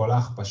ועל כל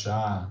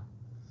ההכפשה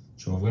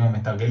שעוברים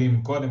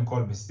המתרגלים קודם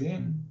כל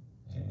בסין,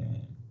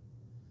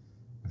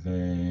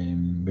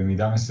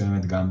 ובמידה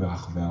מסוימת גם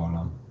ברחבי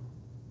העולם.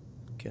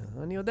 כן,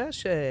 אני יודע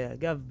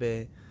שאגב,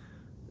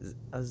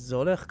 אז זה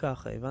הולך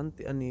ככה,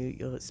 הבנתי, אני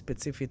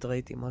ספציפית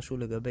ראיתי משהו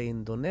לגבי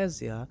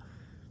אינדונזיה,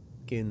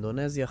 כי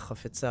אינדונזיה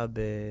חפצה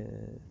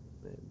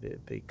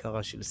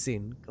בעיקרה של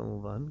סין,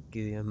 כמובן,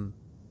 כי הם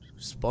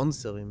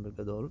ספונסרים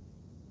בגדול,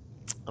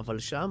 אבל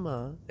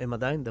שמה הם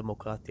עדיין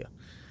דמוקרטיה.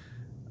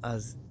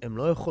 אז הם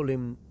לא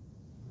יכולים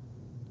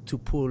to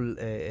pull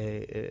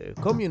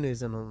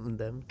communism on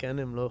them, כן?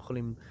 הם לא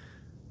יכולים...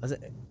 אז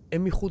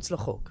הם מחוץ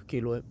לחוק,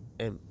 כאילו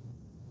הם...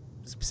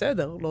 זה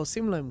בסדר, לא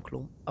עושים להם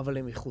כלום, אבל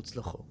הם מחוץ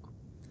לחוק.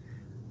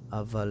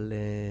 אבל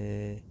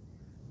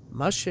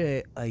מה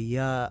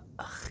שהיה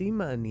הכי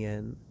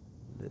מעניין,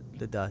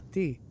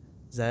 לדעתי,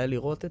 זה היה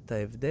לראות את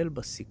ההבדל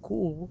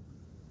בסיקור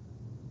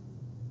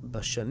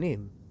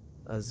בשנים.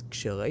 אז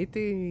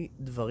כשראיתי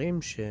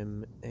דברים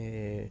שהם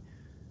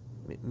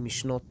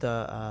משנות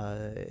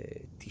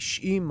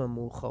ה-90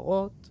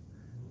 המאוחרות,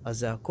 אז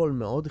זה הכל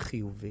מאוד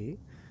חיובי.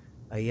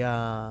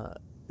 היה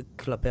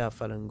כלפי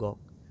הפאלון גונג.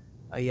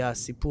 היה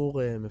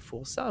סיפור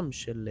מפורסם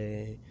של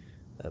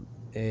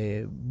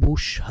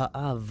בוש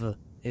האב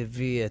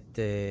הביא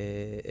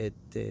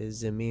את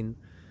זה מין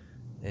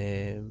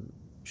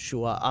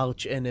שהוא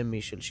הארץ'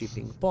 אנמי של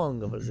שיפינג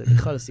פונג, אבל זה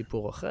בכלל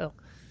סיפור אחר.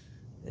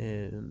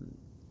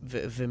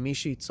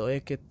 ומישהי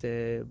צועקת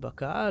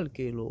בקהל,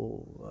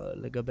 כאילו,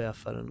 לגבי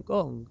הפאלון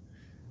גונג,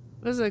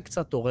 וזה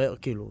קצת עורר,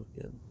 כאילו,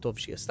 טוב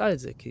שהיא עשתה את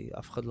זה, כי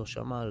אף אחד לא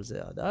שמע על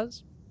זה עד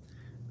אז,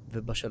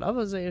 ובשלב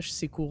הזה יש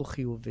סיקור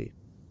חיובי.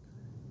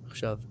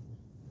 עכשיו,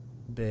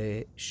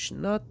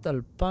 בשנת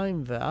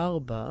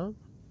 2004,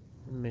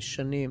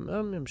 משנים,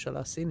 הממשלה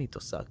הסינית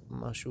עושה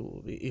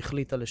משהו, היא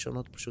החליטה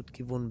לשנות פשוט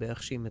כיוון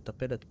באיך שהיא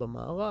מטפלת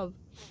במערב,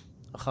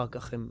 אחר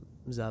כך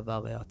זה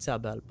עבר האצה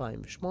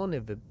ב-2008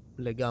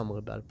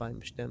 ולגמרי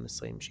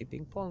ב-2012 עם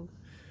שיפינג פונג,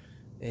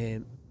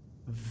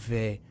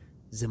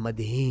 וזה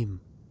מדהים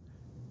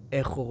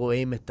איך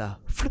רואים את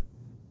הפליפ,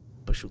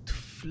 פשוט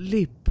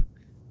פליפ,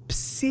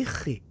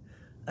 פסיכי.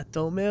 אתה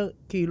אומר,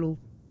 כאילו,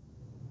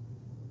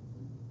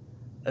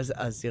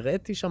 אז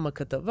הראיתי שם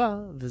כתבה,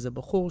 וזה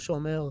בחור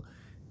שאומר,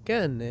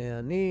 כן,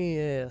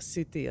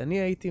 אני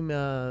הייתי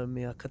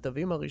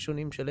מהכתבים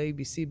הראשונים של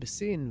ABC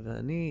בסין,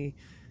 ואני,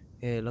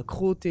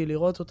 לקחו אותי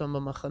לראות אותם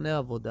במחנה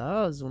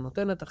העבודה, אז הוא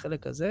נותן את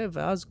החלק הזה,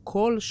 ואז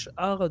כל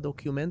שאר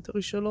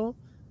הדוקיומנטרי שלו,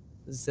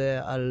 זה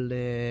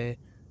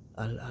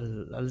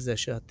על זה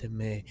שאתם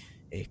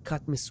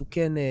כת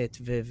מסוכנת,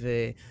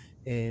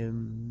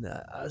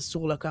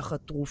 ואסור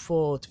לקחת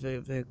תרופות,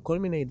 וכל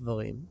מיני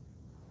דברים.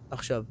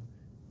 עכשיו,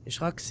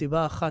 יש רק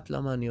סיבה אחת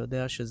למה אני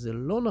יודע שזה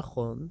לא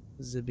נכון,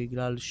 זה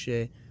בגלל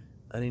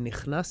שאני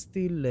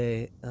נכנסתי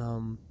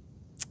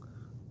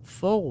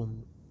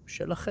לפורום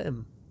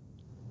שלכם,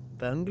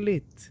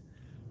 באנגלית,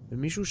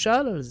 ומישהו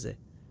שאל על זה,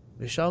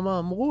 ושם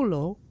אמרו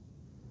לו,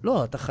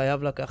 לא, אתה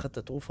חייב לקחת את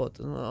התרופות.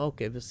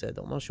 אוקיי,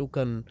 בסדר, משהו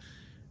כאן,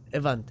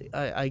 הבנתי,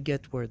 I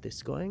get where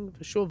this going,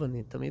 ושוב,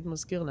 אני תמיד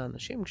מזכיר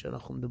לאנשים,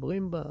 כשאנחנו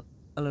מדברים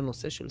על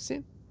הנושא של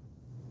סין,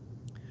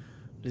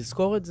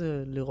 לזכור את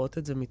זה, לראות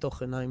את זה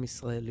מתוך עיניים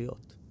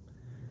ישראליות.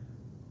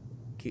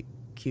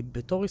 כי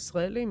בתור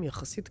ישראלים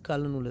יחסית קל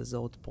לנו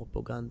לזהות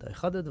פרופוגנדה.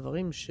 אחד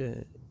הדברים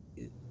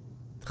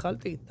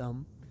שהתחלתי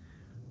איתם,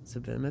 זה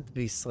באמת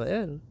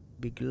בישראל,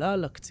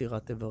 בגלל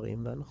הקצירת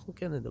איברים, ואנחנו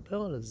כן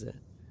נדבר על זה,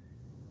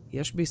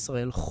 יש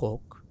בישראל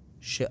חוק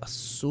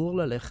שאסור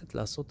ללכת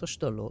לעשות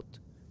השתלות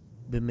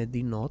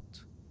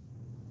במדינות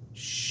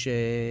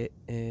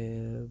שבהם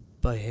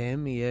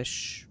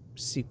יש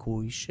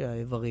סיכוי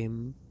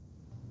שהאיברים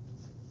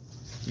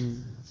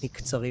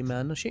נקצרים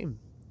מאנשים.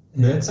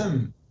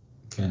 בעצם,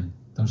 כן,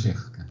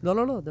 תמשיך. כן.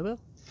 לא, דבר.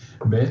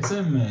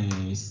 בעצם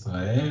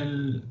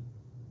ישראל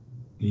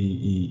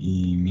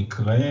היא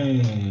מקרה,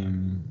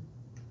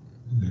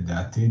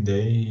 לדעתי,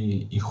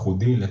 די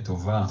ייחודי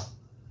לטובה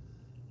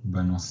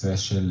בנושא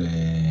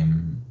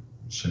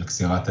של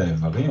קצירת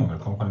האיברים, אבל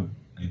קודם כל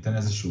אני אתן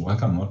איזשהו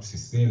רקע מאוד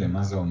בסיסי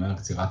למה זה אומר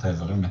קצירת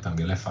האיברים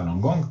מתרגלי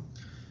פאלון גונג.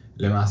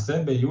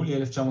 למעשה ביולי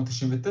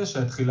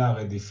 1999 התחילה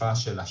הרדיפה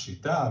של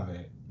השיטה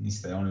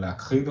וניסיון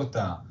להכחיד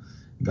אותה,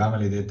 גם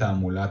על ידי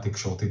תעמולה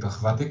תקשורתית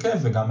רחבת היקף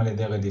וגם על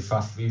ידי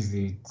רדיפה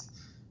פיזית,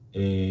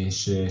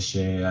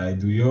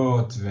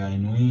 שהעדויות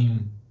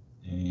והעינויים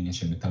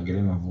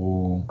שמתרגלים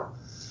עברו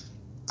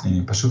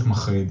פשוט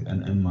מחריד,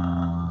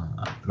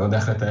 לא יודע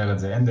איך לתאר את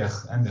זה, אין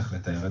דרך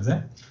לתאר את זה.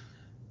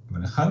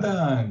 אבל אחד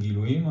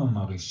הגילויים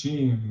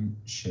המרעישים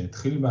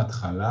שהתחיל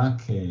בהתחלה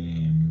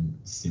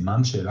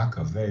כסימן שאלה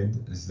כבד,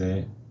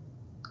 זה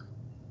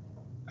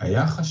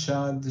היה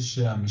חשד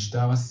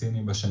שהמשטר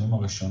הסיני בשנים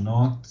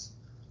הראשונות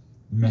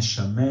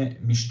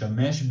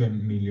משתמש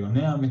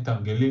במיליוני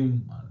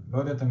המתרגלים, לא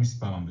יודע את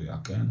המספר המדויק,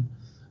 כן?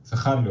 אף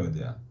אחד לא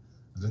יודע.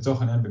 אז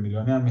לצורך העניין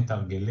במיליוני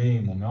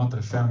המתרגלים, או מאות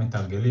אלפי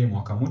המתרגלים, או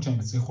הכמות שהם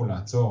הצליחו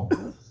לעצור,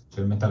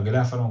 של מתרגלי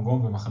הפאלון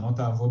גונג במחנות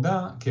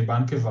העבודה,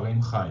 כבנק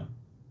איברים חי.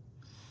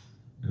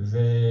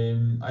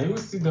 והיו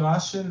סדרה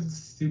של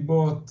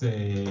סיבות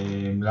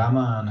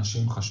למה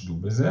אנשים חשדו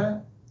בזה.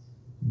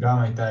 גם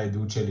הייתה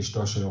עדות של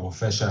אשתו של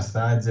רופא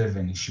שעשה את זה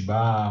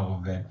ונשבר,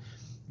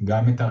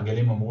 וגם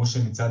מתרגלים אמרו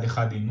שמצד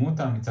אחד עינו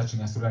אותם, מצד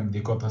שני עשו להם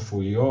בדיקות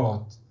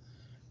רפואיות.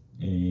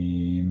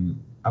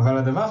 אבל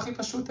הדבר הכי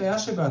פשוט היה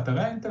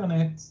שבאתרי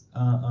האינטרנט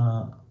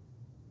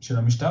של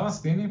המשטר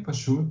הסיני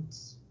פשוט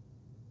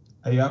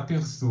היה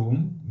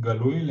פרסום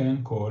גלוי לעין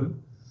כל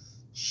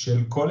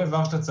של כל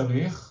איבר שאתה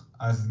צריך,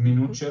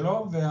 הזמינות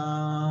שלו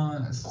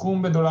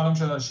והסכום בדולרים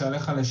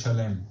שעליך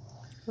לשלם.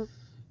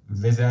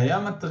 וזה היה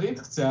מטריד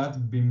קצת,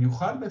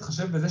 במיוחד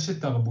בהתחשב בזה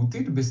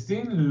שתרבותית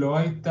בסין לא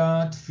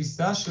הייתה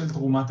תפיסה של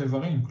תרומת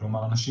איברים.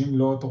 כלומר, אנשים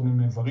לא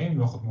תורמים איברים,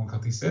 לא חותמים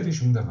כרטיס אדי,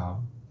 שום דבר.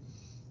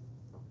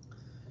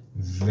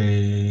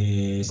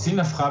 וסין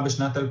הפכה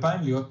בשנת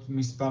 2000 להיות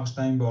מספר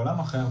 2 בעולם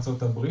אחרי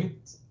ארצות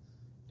הברית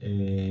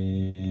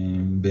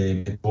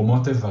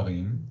בתרומות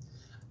איברים.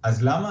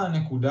 אז למה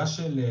הנקודה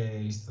של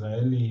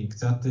ישראל היא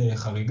קצת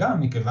חריגה?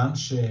 מכיוון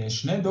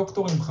ששני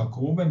דוקטורים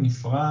חקרו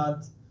בנפרד,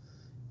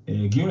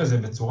 הגיעו לזה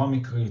בצורה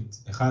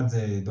מקרית. אחד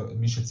זה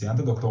מי שציינת,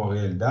 דוקטור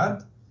אריה אלדד,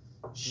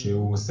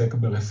 שהוא עוסק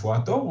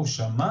ברפואת עור, הוא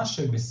שמע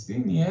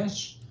שבסין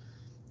יש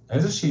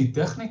איזושהי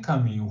טכניקה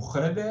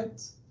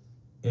מיוחדת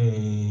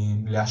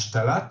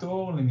להשתלת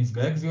עור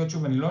לנפגעי כוויות,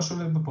 שוב, אני לא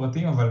שולט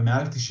בפרטים, אבל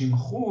מעל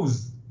 90%,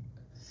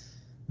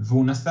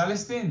 והוא נסע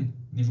לסין,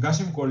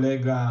 נפגש עם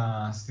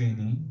קולגה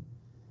סיני,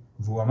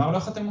 והוא אמר לו,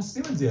 איך אתם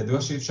עושים את זה?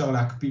 ידוע שאי אפשר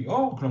להקפיא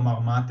עור, כלומר,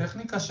 מה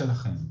הטכניקה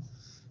שלכם?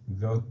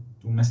 והוא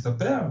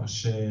מספר,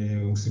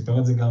 שהוא סיפר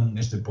את זה גם,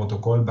 יש את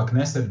פרוטוקול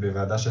בכנסת,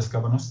 בוועדה שעסקה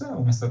בנושא,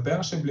 הוא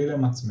מספר שבלי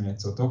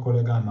למצמץ, אותו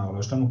קולגה אמר לו,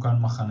 יש לנו כאן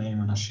מחנה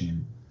עם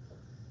אנשים,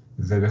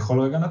 ובכל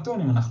רגע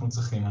נתון, אם אנחנו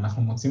צריכים,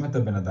 אנחנו מוצאים את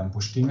הבן אדם,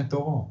 פושטים את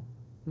עורו.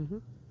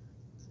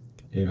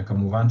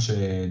 וכמובן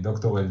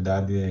שדוקטור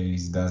אלדד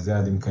הזדעזע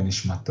עד עמקי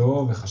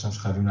נשמתו, וחשב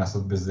שחייבים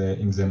לעשות בזה,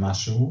 עם זה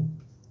משהו.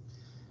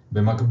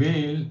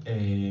 במקביל,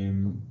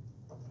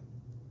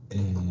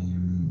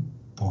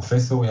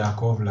 פרופסור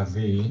יעקב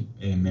לוי,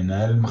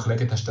 מנהל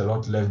מחלקת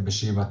השתלות לב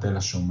בשיבא תל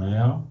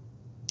השומר,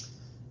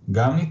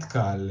 גם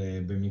נתקל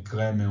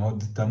במקרה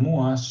מאוד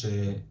תמוה,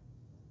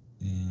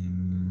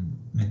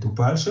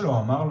 שמטופל שלו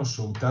אמר לו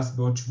שהוא טס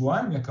בעוד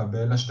שבועיים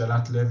לקבל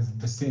השתלת לב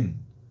בסין.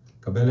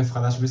 לקבל לב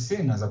חדש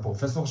בסין, אז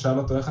הפרופסור שאל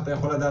אותו, איך אתה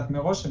יכול לדעת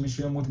מראש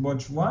שמישהו ימות בעוד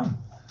שבועיים?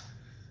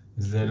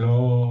 זה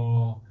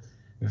לא...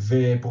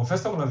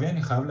 ופרופסור לוי,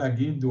 אני חייב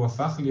להגיד, הוא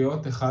הפך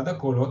להיות אחד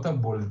הקולות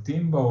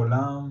הבולטים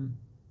בעולם,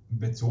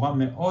 בצורה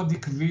מאוד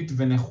עקבית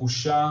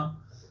ונחושה,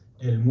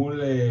 אל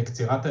מול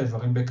קצירת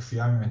האיברים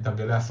בכפייה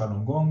ממתרגלי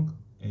הפאלון גונג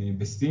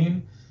בסין,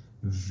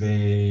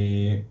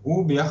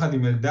 והוא ביחד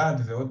עם אלדד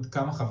ועוד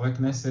כמה חברי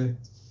כנסת,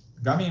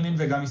 גם מימין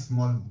וגם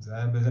משמאל,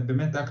 זה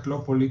באמת אקט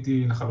לא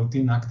פוליטי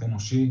לחלוטין, אקט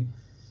אנושי,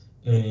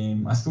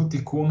 עשו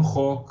תיקון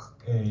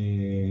חוק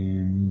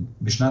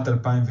בשנת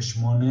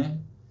 2008,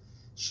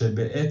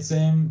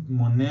 שבעצם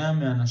מונע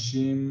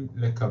מאנשים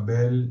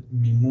לקבל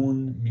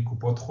מימון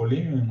מקופות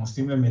חולים, אם הם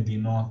עושים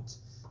למדינות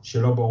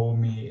שלא ברור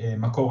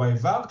ממקור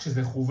האיבר,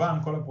 כשזה חובן,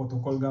 כל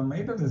הפרוטוקול גם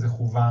מעיד על זה, זה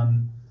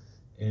חובן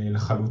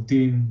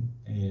לחלוטין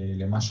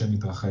למה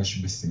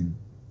שמתרחש בסין.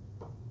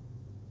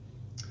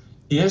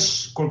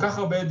 יש כל כך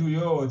הרבה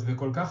עדויות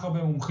וכל כך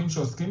הרבה מומחים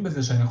שעוסקים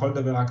בזה, שאני יכול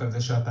לדבר רק על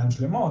זה שעתיים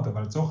שלמות,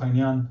 אבל לצורך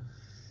העניין,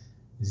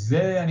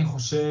 זה אני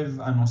חושב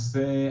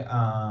הנושא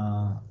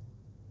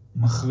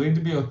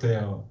המחריד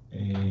ביותר,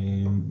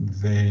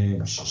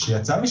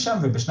 שיצא משם,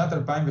 ובשנת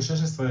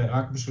 2016,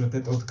 רק בשביל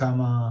לתת עוד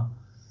כמה,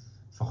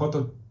 לפחות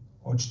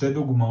עוד שתי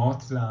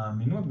דוגמאות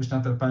לאמינות,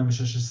 בשנת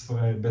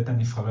 2016 בית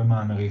הנבחרים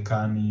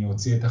האמריקני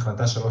הוציא את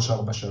החלטה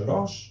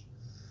 343,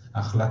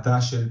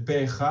 החלטה של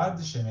פה אחד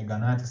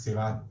שמגנה את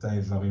קצירת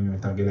האיברים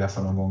ממתרגלי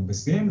הפאלון גונג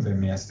בסין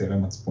ומייסרי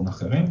מצפון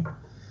אחרים.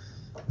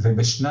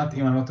 ובשנת,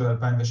 אם אני לא טועה,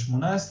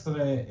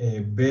 2018,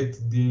 בית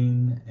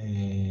דין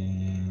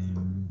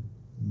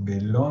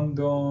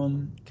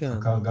בלונדון,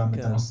 חקר גם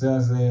את הנושא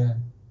הזה,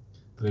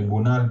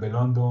 טריבונל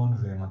בלונדון,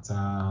 ומצא,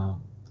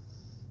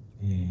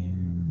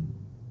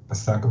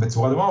 פסק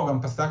בצורה דומה, הוא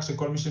גם פסק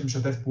שכל מי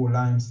שמשתף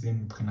פעולה עם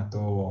סין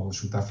מבחינתו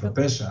שותף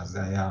לפשע,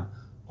 זה היה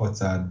עוד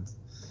צעד.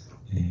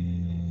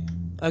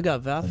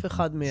 אגב, ואף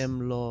אחד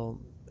מהם לא,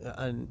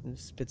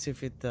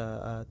 ספציפית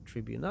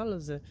הטריבונל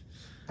הזה,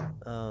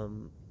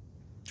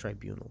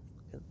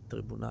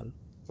 טריבונל,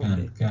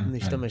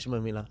 נשתמש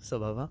במילה,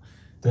 סבבה.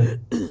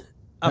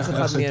 אף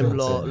אחד מהם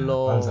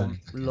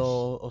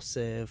לא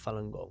עושה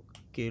פאלון גונג,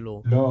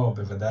 כאילו... לא,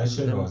 בוודאי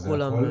שלא,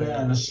 זה הכל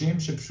אנשים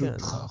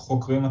שפשוט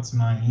חוקרים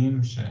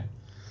עצמאיים,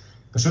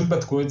 שפשוט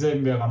בדקו את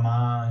זה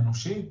ברמה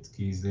אנושית,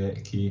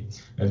 כי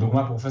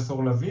לדוגמה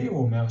פרופסור לוי,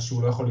 הוא אומר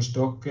שהוא לא יכול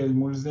לשתוק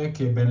מול זה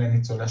כבן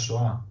לניצולי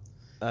שואה.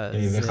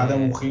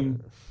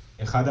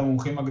 ואחד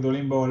המומחים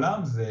הגדולים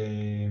בעולם זה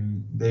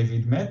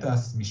דיוויד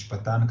מטס,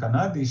 משפטן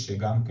קנדי,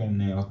 שגם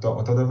כן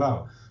אותו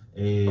דבר.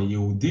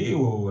 יהודי,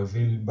 הוא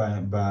הביא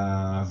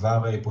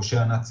בעבר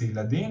פושע נאצי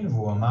לדין,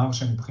 והוא אמר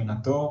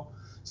שמבחינתו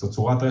זו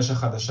צורת רשע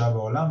חדשה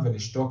בעולם,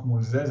 ולשתוק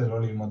מול זה, זה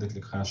לא ללמוד את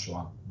לקחי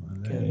השואה.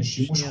 זה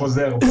שימוש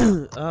חוזר.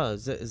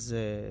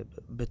 זה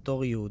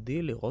בתור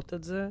יהודי לראות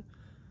את זה?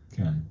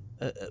 כן.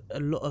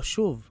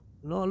 שוב,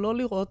 לא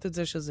לראות את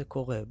זה שזה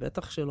קורה,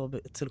 בטח שלא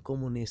אצל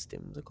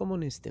קומוניסטים, זה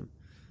קומוניסטים.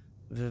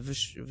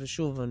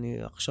 ושוב,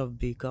 אני עכשיו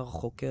בעיקר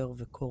חוקר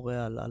וקורא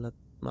על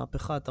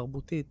המהפכה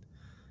התרבותית.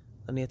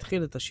 אני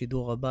אתחיל את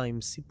השידור הבא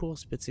עם סיפור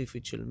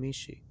ספציפית של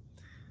מישהי.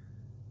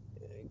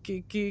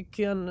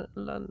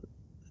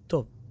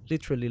 טוב,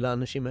 ליטרלי,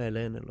 לאנשים האלה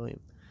אין אלוהים.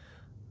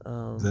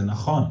 זה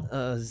נכון.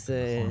 אז,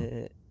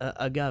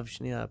 אגב,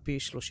 שנייה, פי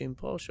 30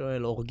 פה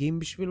שואל, הורגים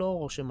בשבילו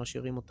או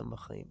שמשאירים אותם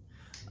בחיים?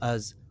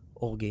 אז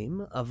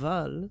הורגים,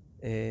 אבל,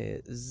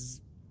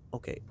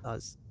 אוקיי,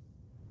 אז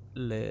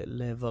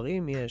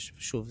לאיברים יש,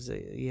 ושוב, זה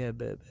יהיה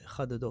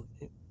באחד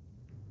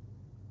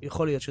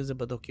יכול להיות שזה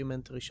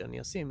בדוקיומנטרי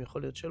שאני אשים,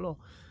 יכול להיות שלא,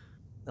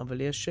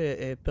 אבל יש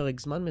פרק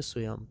זמן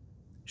מסוים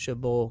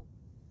שבו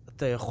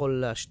אתה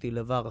יכול להשתיל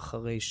איבר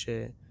אחרי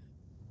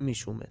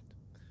שמישהו מת,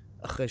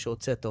 אחרי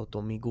שהוצאת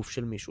אותו מגוף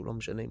של מישהו, לא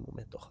משנה אם הוא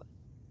מת או חי.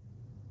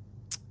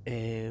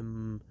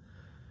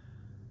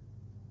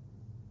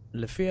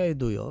 לפי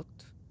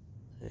העדויות,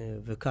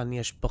 וכאן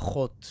יש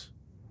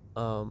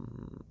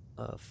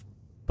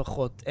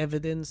פחות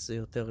evidence, זה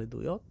יותר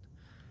עדויות,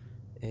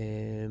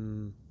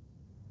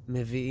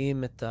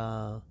 מביאים את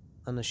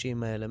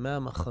האנשים האלה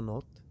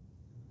מהמחנות,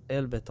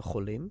 אל בית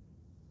החולים.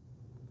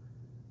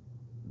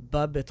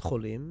 בבית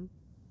חולים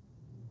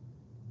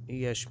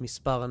יש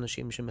מספר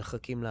אנשים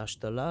שמחכים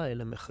להשתלה,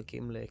 אלה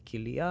מחכים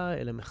לכליה,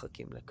 אלה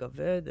מחכים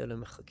לכבד, אלה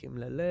מחכים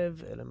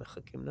ללב, אלה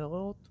מחכים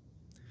לריאות.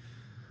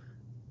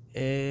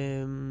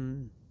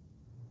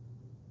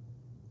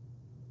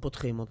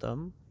 פותחים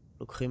אותם,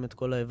 לוקחים את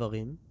כל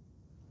האיברים,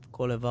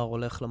 כל איבר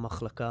הולך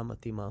למחלקה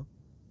המתאימה,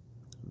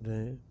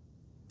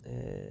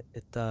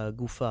 ואת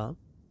הגופה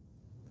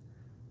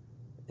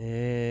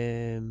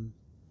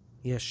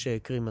יש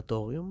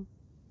קרימטוריום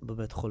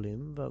בבית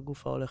חולים,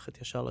 והגופה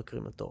הולכת ישר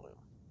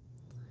לקרימטוריום.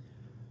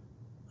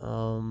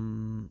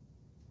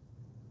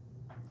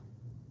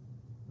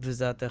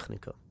 וזה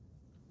הטכניקה.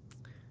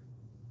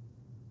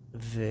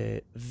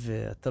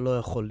 ואתה לא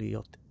יכול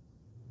להיות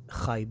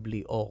חי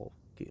בלי אור,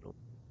 כאילו.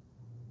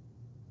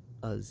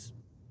 אז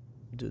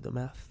do the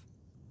math.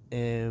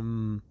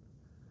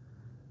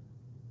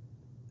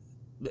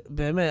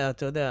 באמת,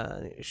 אתה יודע,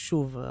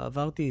 שוב,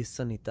 עברתי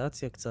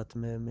סניטציה קצת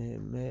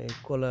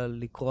מכל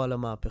לקרוא על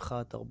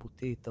המהפכה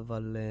התרבותית,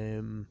 אבל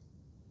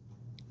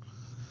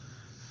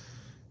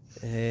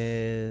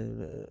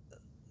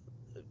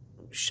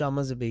שם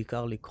זה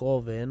בעיקר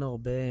לקרוא, ואין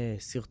הרבה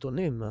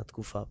סרטונים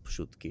מהתקופה,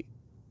 פשוט כי,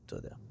 אתה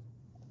יודע.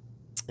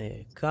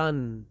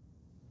 כאן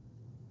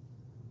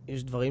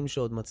יש דברים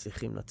שעוד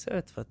מצליחים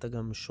לצאת, ואתה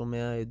גם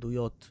שומע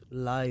עדויות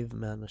לייב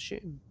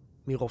מאנשים,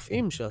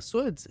 מרופאים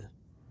שעשו את זה.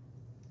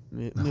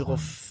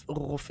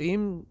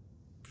 מרופאים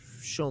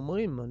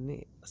שאומרים,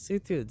 אני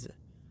עשיתי את זה.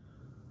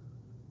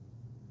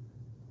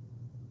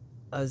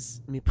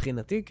 אז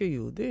מבחינתי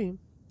כיהודי,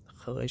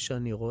 אחרי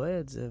שאני רואה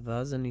את זה,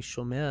 ואז אני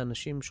שומע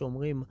אנשים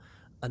שאומרים,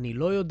 אני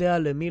לא יודע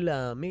למי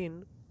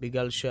להאמין,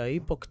 בגלל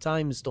שהאיפוק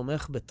טיימס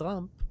תומך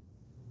בטראמפ,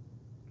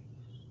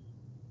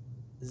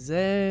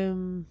 זה...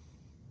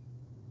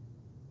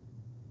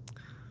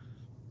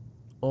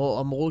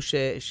 או אמרו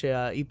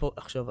שהאיפוק...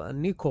 עכשיו,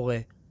 אני קורא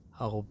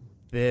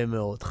הרבה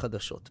מאוד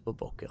חדשות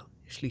בבוקר.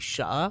 יש לי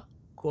שעה,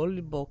 כל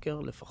בוקר,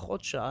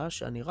 לפחות שעה,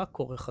 שאני רק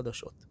קורא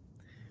חדשות.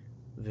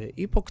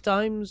 ואיפוק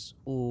טיימס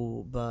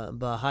הוא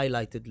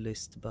ב-highlighted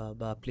list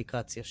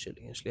באפליקציה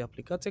שלי. יש לי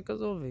אפליקציה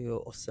כזו והיא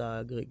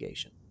עושה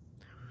aggregation.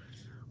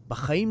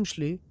 בחיים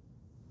שלי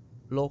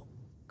לא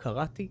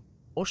קראתי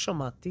או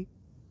שמעתי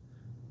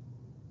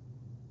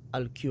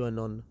על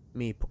QAnon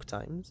מאיפוק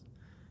טיימס.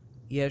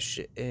 יש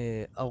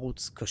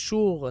ערוץ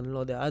קשור, אני לא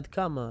יודע עד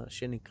כמה,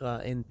 שנקרא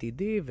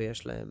NTD,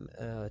 ויש להם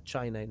China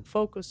in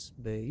Focus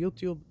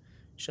ביוטיוב,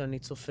 שאני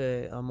צופה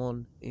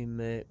המון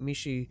עם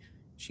מישהי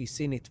שהיא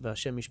סינית,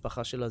 והשם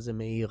משפחה שלה זה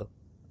מאיר.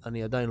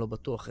 אני עדיין לא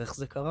בטוח איך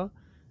זה קרה.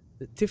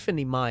 זה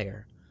טיפני מאייר.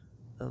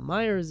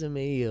 מאייר זה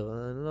מאיר,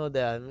 אני לא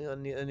יודע,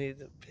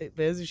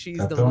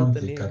 באיזושהי הזדמנות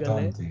אני אגלה.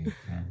 קטונתי,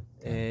 כן.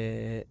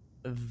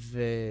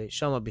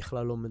 ושם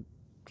בכלל לא...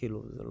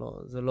 כאילו,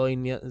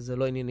 זה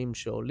לא עניינים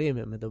שעולים,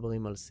 הם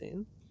מדברים על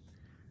סין.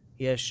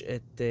 יש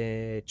את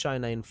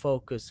China in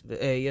Focus,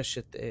 יש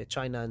את China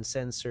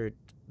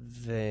Uncensored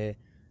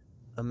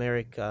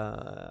ו-America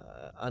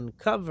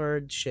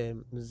Uncovered,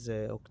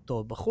 שזה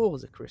אותו בחור,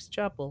 זה קריס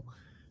צ'אפל,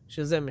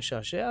 שזה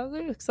משעשע, זה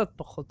קצת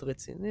פחות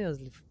רציני,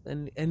 אז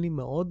אין לי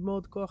מאוד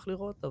מאוד כוח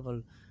לראות,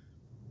 אבל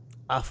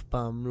אף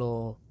פעם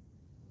לא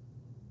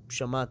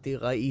שמעתי,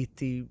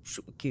 ראיתי,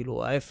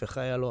 כאילו ההפך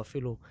היה לו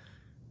אפילו...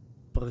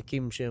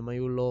 פרקים שהם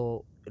היו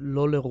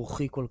לא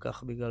לרוחי כל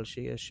כך, בגלל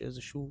שיש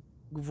איזשהו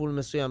גבול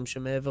מסוים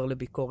שמעבר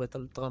לביקורת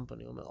על טראמפ,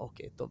 אני אומר,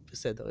 אוקיי, טוב,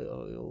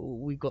 בסדר,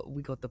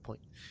 we got the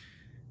point.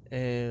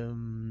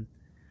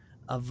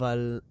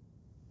 אבל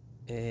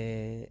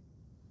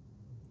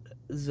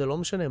זה לא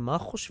משנה מה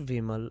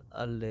חושבים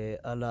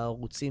על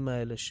הערוצים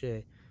האלה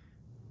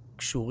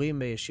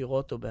שקשורים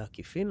ישירות או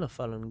בעקיפין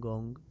לפאלון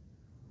גונג,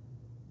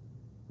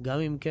 גם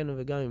אם כן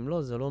וגם אם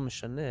לא, זה לא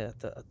משנה,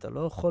 אתה לא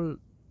יכול...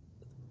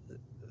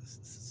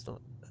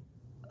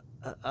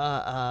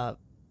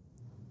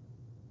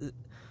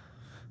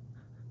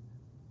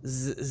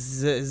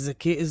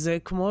 זה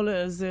כמו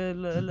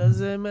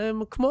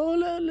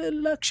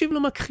להקשיב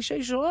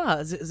למכחישי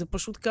שואה, זה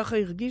פשוט ככה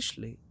הרגיש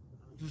לי,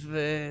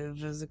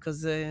 וזה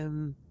כזה,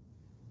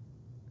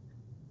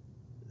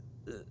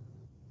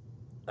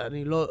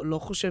 אני לא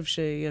חושב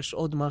שיש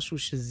עוד משהו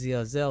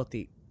שזעזע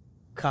אותי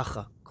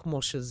ככה,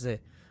 כמו שזה,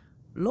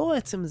 לא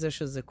עצם זה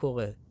שזה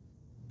קורה,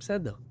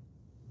 בסדר.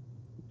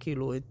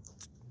 כאילו,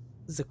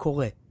 זה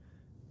קורה.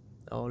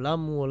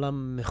 העולם הוא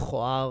עולם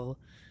מכוער,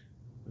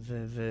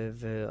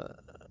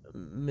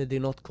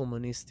 ומדינות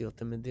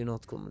קומוניסטיות הן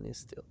מדינות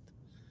קומוניסטיות.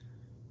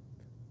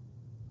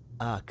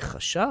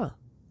 ההכחשה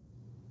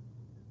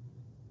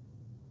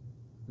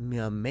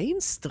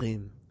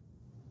מהמיינסטרים,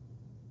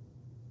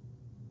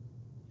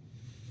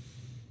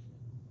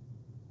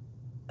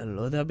 אני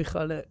לא יודע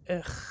בכלל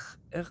איך...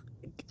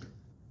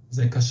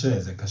 זה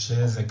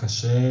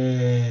קשה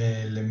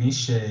למי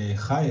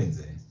שחי את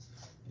זה.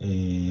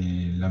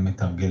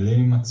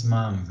 למתרגלים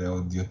עצמם,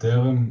 ועוד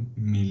יותר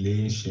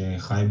מילי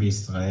שחי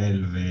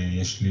בישראל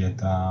ויש לי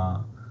את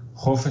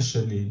החופש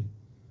שלי,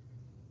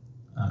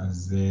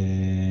 אז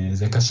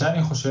זה קשה,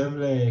 אני חושב,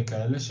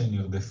 לכאלה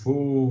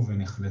שנרדפו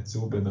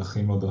ונחלצו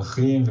בדרכים לא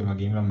דרכים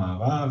ומגיעים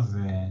למערב.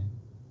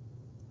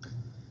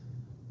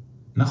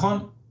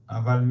 נכון,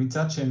 אבל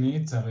מצד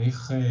שני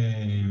צריך...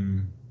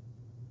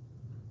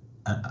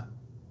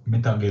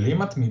 מתרגלים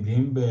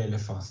מתמידים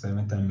בלפרסם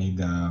את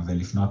המידע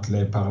ולפנות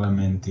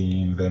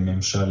לפרלמנטים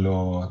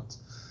וממשלות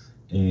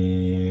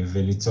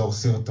וליצור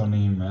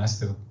סרטונים.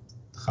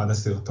 אחד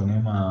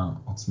הסרטונים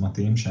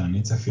העוצמתיים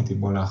שאני צפיתי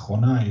בו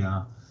לאחרונה היה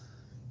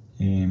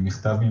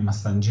מכתב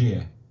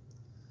ממסנג'יה,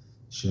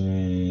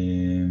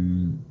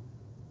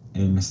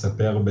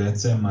 שמספר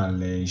בעצם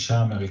על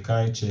אישה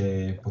אמריקאית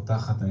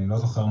שפותחת, אני לא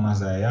זוכר מה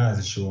זה היה,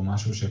 איזשהו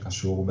משהו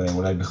שקשור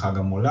אולי בחג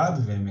המולד,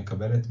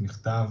 ומקבלת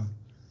מכתב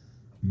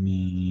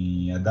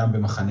מאדם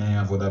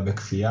במחנה עבודה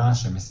בכפייה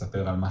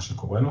שמספר על מה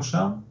שקורה לו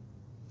שם,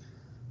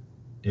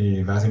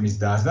 ואז היא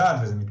מזדעזעת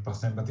וזה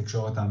מתפרסם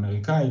בתקשורת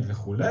האמריקאית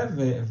וכו',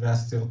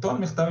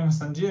 והסרטון מכתב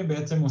ממסנג'יה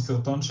בעצם הוא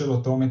סרטון של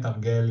אותו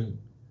מתרגל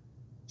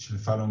של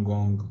פאלון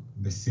גונג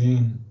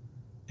בסין,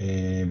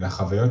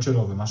 והחוויות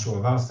שלו ומה שהוא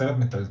עבר, סרט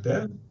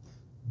מטלטל,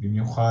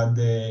 במיוחד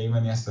אם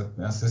אני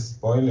אעשה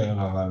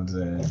ספוילר, אבל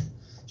זה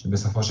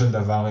שבסופו של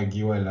דבר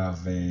הגיעו אליו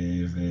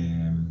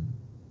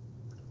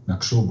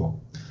ונקשו בו.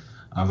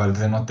 אבל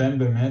זה נותן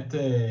באמת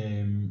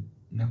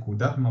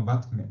נקודת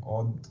מבט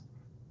מאוד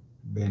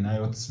בעיניי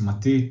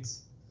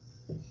עוצמתית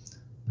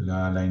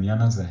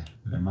לעניין הזה,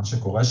 למה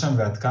שקורה שם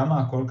ועד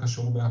כמה הכל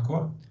קשור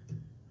בהכל.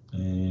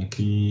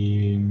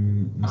 כי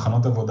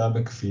מחנות עבודה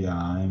בכפייה,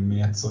 הם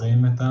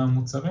מייצרים את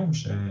המוצרים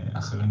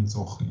שאחרים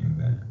צורכים.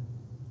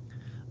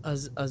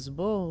 אז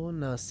בואו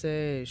נעשה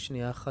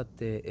שנייה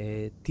אחת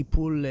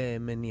טיפול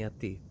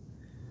מניעתי.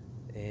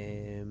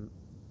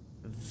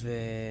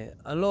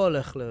 ואני לא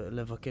הולך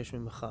לבקש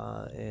ממך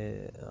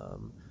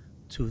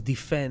to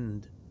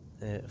defend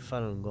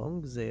פאלון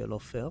גונג, זה יהיה לא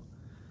פייר.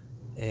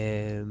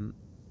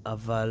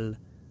 אבל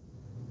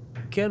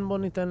כן, בוא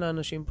ניתן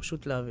לאנשים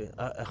פשוט להבין.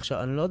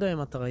 עכשיו, אני לא יודע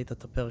אם אתה ראית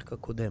את הפרק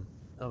הקודם,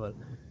 אבל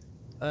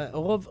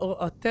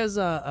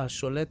התזה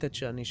השולטת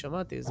שאני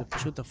שמעתי, זה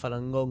פשוט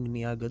הפאלון גונג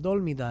נהיה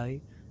גדול מדי,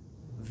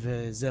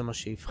 וזה מה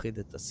שהפחיד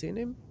את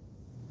הסינים.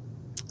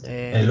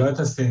 לא את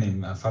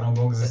הסינים, הפאלון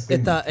גונג זה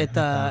סינים.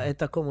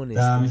 את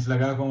הקומוניסטים. את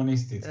המפלגה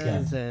הקומוניסטית,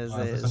 כן.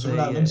 זה חשוב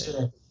להבין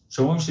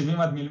שאומרים 70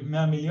 עד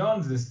 100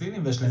 מיליון זה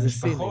סינים, ויש להם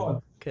משפחות.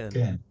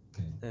 כן.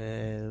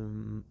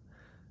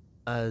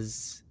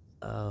 אז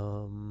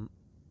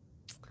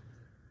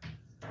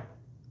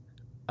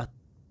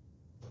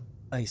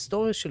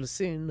ההיסטוריה של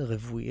סין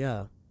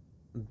רבויה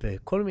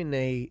בכל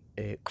מיני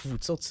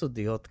קבוצות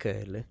סודיות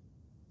כאלה,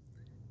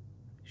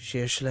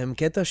 שיש להם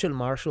קטע של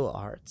מרשל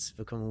ארטס,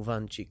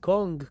 וכמובן צ'י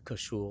קונג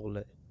קשור,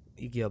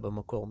 הגיע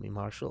במקור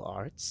ממרשל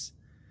ארטס,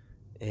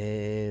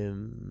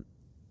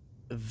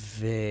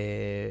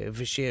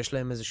 ושיש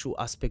להם איזשהו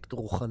אספקט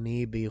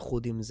רוחני,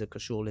 בייחוד אם זה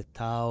קשור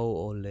לטאו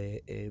או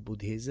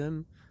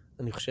לבודהיזם.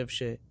 אני חושב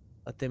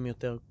שאתם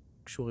יותר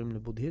קשורים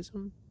לבודהיזם?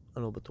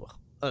 אני לא בטוח.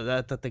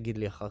 אתה תגיד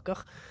לי אחר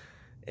כך.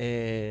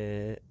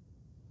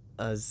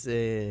 אז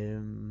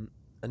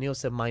אני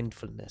עושה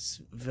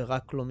מיינדפולנס,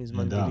 ורק לא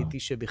מזמן גיליתי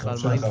שבכלל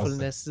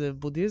מיינדפולנס זה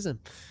בודהיזם.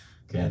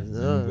 כן,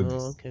 זה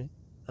בודהיזם. אוקיי.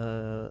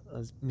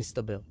 אז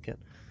מסתבר, כן.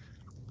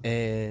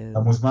 אתה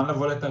מוזמן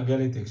לבוא לתרגל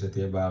איתי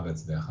כשתהיה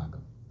בארץ, דרך אגב.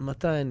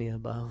 מתי אני אהיה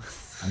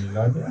בארץ? אני לא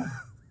יודע.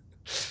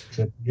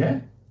 כשתהיה?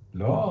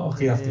 לא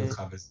חייבתי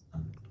אותך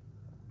בזמן.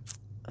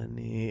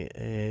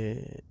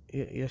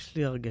 יש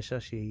לי הרגשה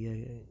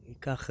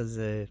שייקח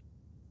איזה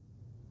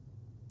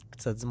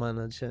קצת זמן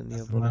עד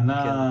שאני אבוא.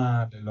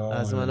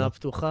 הזמנה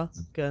פתוחה?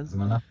 כן.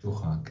 הזמנה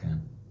פתוחה, כן.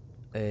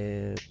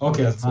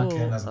 אוקיי, אז מה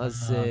כן?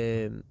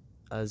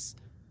 אז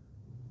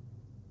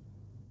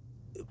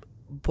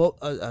פה,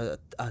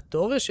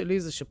 התיאוריה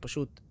שלי זה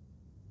שפשוט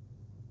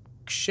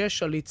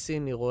כששליט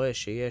סיני רואה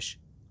שיש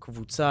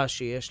קבוצה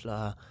שיש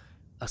לה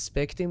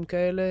אספקטים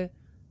כאלה,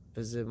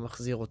 וזה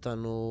מחזיר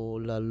אותנו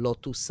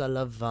ללוטוס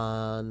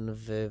הלבן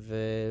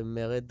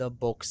ומרד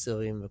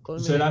הבוקסרים וכל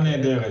מיני... שאלה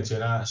נהדרת,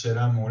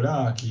 שאלה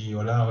מעולה, כי היא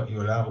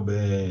עולה הרבה...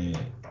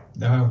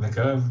 דרך אגב,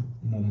 בקרב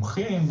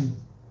מומחים,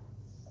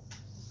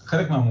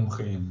 חלק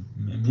מהמומחים,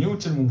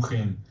 מיעוט של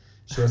מומחים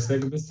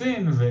שעוסק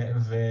בסין,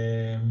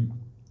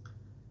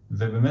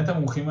 ובאמת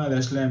המומחים האלה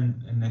יש להם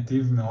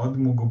נתיב מאוד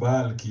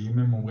מוגבל, כי אם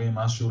הם אומרים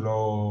משהו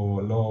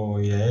לא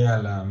יהיה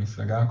על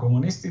המפלגה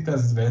הקומוניסטית,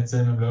 אז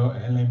בעצם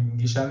אין להם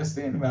גישה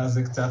לסין, ואז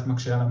זה קצת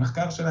מקשה על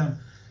המחקר שלהם.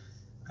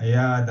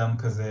 היה אדם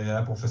כזה,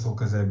 היה פרופסור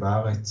כזה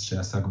בארץ,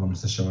 שעסק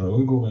בנושא של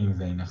האויגורים,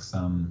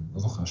 ונחסם, לא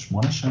זוכר,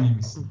 8 שנים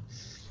מסין.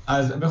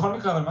 אז בכל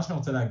מקרה, אבל מה שאני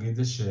רוצה להגיד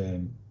זה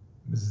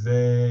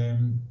שזה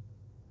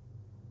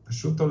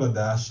פשוט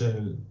תולדה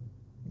של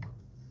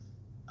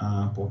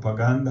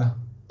הפרופגנדה.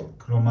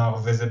 כלומר,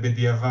 וזה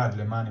בדיעבד,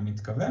 למה אני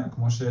מתכוון?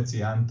 כמו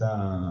שציינת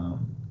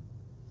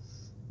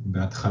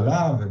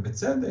בהתחלה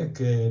ובצדק,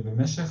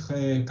 במשך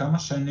כמה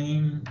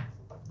שנים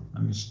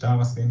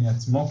המשטר הסיני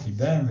עצמו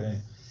קידם,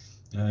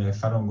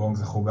 ופאלון גונג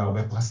זכו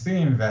בהרבה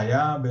פרסים,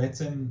 והיה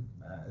בעצם,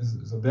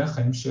 זו דרך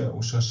חיים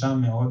שהושרשה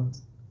מאוד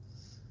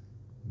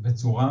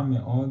בצורה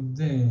מאוד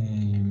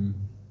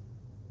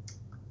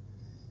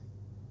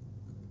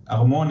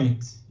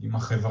הרמונית עם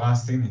החברה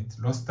הסינית.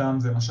 לא סתם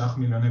זה משך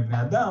מיליוני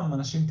בני אדם,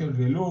 אנשים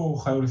תרגלו,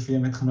 חיו לפי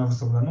אמת, חמלה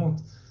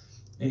וסובלנות,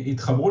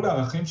 התחברו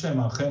לערכים שהם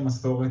ערכי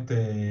מסורת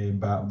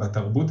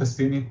בתרבות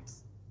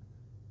הסינית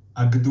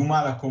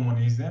הקדומה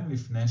לקומוניזם,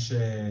 לפני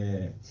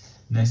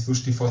שנעשו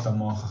שטיפות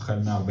המוח החל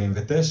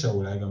מ-49,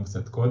 אולי גם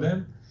קצת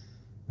קודם,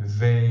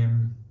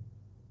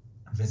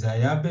 וזה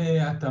היה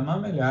בהתאמה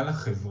מלאה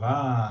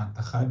לחברה,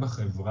 אתה חי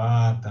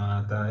בחברה,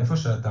 אתה איפה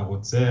שאתה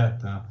רוצה,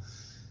 אתה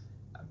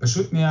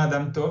פשוט נהיה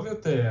אדם טוב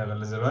יותר,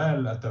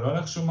 אתה לא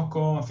הולך שום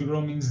מקום, אפילו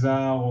לא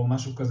מנזר או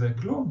משהו כזה,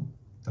 כלום.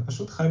 אתה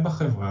פשוט חי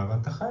בחברה,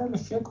 ואתה חי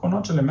לפי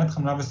עקרונות של אמת,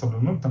 חמלה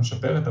וסובלנות, אתה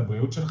משפר את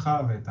הבריאות שלך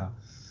ואת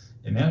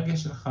האנרגיה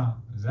שלך,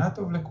 זה היה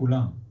טוב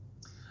לכולם.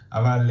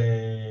 אבל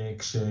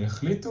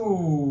כשהחליט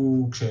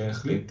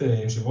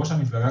יושב ראש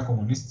המפלגה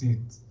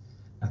הקומוניסטית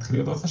להתחיל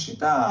לרדוף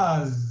השיטה,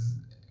 אז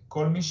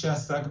כל מי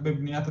שעסק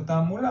בבניית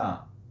התעמולה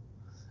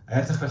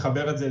היה צריך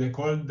לחבר את זה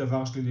לכל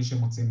דבר שלילי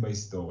שמוצאים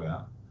בהיסטוריה.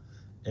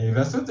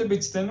 ועשו את זה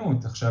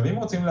בהצטיינות. עכשיו, אם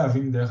רוצים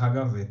להבין דרך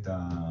אגב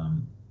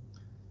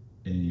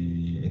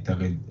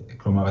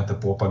כלומר, את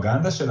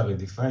הפרופגנדה של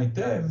הרדיפה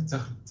היטב,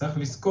 צריך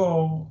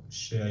לזכור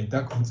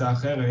שהייתה קבוצה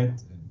אחרת,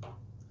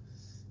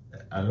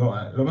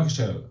 לא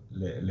בקשר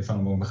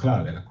לפאלון גונג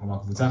בכלל, אלא כלומר,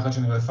 קבוצה אחרת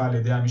שנרדפה על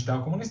ידי המשטר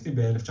הקומוניסטי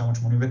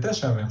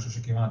ב-1989, ואני חושב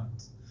שכמעט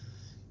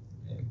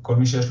כל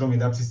מי שיש לו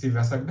מידע בסיסי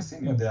ועסק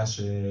בסין יודע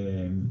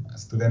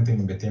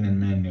שהסטודנטים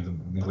בטיאננמן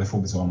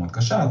נרדפו בצורה מאוד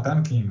קשה,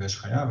 טנקים ויש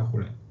חיה וכו'.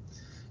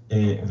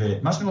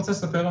 ומה שאני רוצה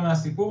לספר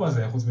מהסיפור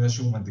הזה, חוץ מזה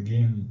שהוא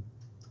מדגים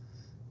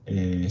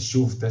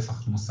שוב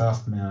טפח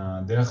נוסף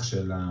מהדרך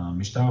של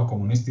המשטר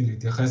הקומוניסטי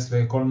להתייחס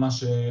לכל מה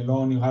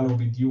שלא נראה לו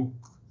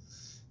בדיוק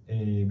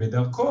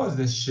בדרכו,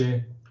 זה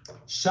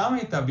ששם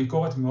הייתה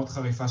ביקורת מאוד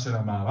חריפה של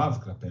המערב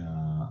כלפי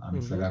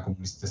המפלגה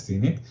הקומוניסטית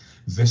הסינית,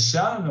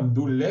 ושם הם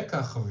למדו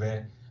לקח,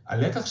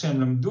 והלקח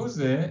שהם למדו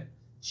זה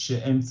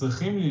שהם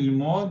צריכים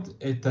ללמוד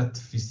את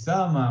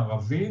התפיסה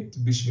המערבית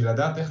בשביל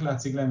לדעת איך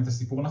להציג להם את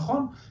הסיפור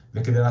נכון,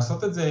 וכדי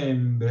לעשות את זה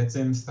הם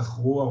בעצם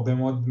שכרו הרבה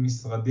מאוד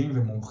משרדים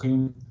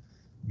ומומחים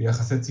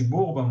ביחסי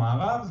ציבור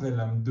במערב,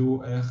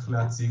 ולמדו איך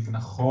להציג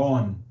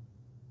נכון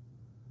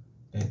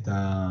את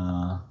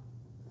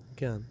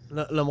כן,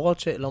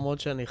 למרות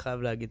שאני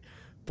חייב להגיד,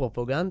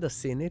 פרופגנדה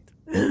סינית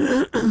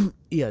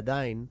היא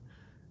עדיין,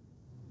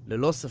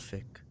 ללא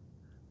ספק,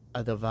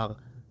 הדבר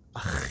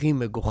הכי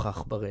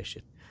מגוחך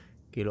ברשת.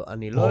 כאילו,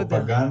 אני לא יודע...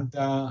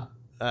 פרופגנדה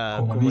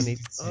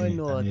קומוניסטית סינית,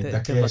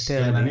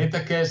 אני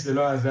אתעקש, זה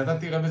לא, אז אתה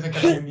תראה בזה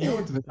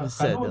קטניות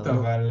ותחנות,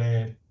 אבל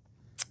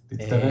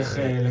תצטרך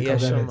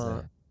לקבל את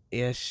זה.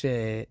 יש,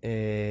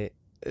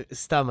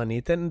 סתם, אני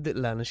אתן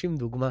לאנשים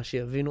דוגמה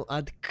שיבינו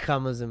עד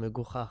כמה זה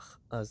מגוחך.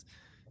 אז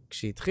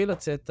כשהתחיל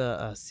לצאת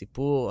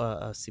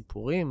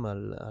הסיפורים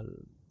על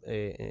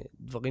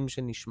דברים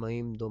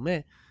שנשמעים דומה,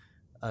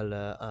 על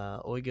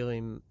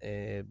האויגרים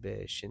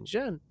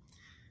בשינג'אן,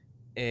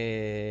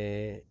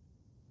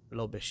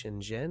 לא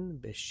בשינג'אן,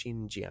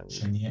 בשינג'יאנג.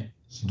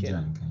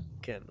 שינג'יאנג,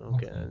 כן.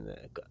 אוקיי.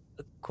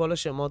 כל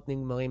השמות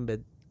נגמרים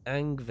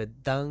אנג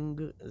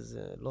ודנג,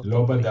 זה לא טוב לי.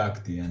 לא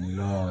בדקתי,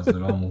 זה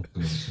לא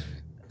המומחיות שלי.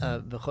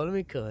 בכל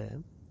מקרה,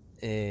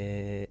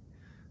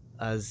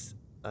 אז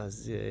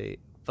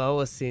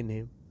באו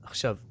הסינים.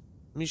 עכשיו,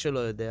 מי שלא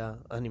יודע,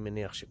 אני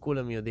מניח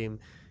שכולם יודעים,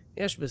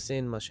 יש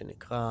בסין מה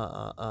שנקרא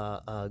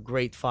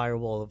ה-Great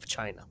Firewall of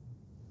China,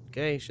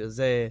 אוקיי?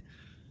 שזה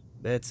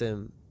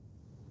בעצם,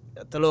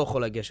 אתה לא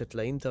יכול לגשת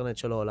לאינטרנט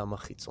של העולם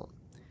החיצון.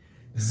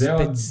 זה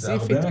עוד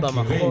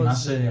הרבה מכירים, מה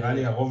שנראה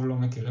לי הרוב לא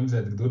מכירים זה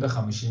את גדוד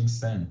ה-50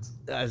 סנט.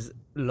 אז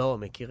לא,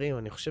 מכירים,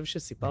 אני חושב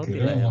שסיפרתי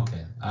להם.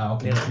 מכירים,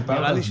 אוקיי.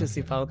 נראה לי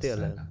שסיפרתי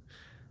עליהם.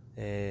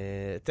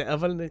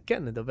 אבל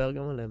כן, נדבר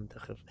גם עליהם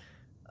תכף.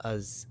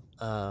 אז,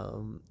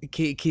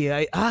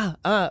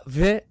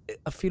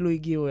 ואפילו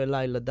הגיעו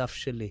אליי לדף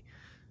שלי.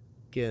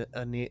 כי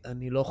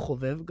אני לא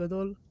חובב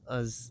גדול,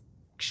 אז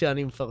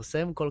כשאני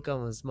מפרסם כל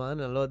כמה זמן,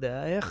 אני לא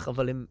יודע איך,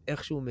 אבל הם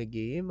איכשהו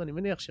מגיעים, אני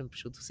מניח שהם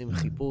פשוט עושים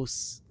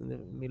חיפוש,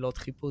 מילות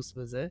חיפוש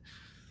וזה.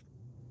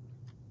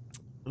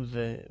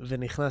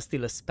 ונכנסתי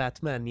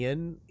לספאט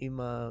מעניין עם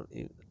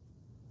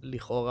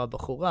לכאורה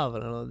בחורה,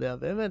 אבל אני לא יודע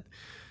באמת.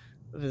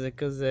 וזה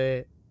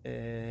כזה,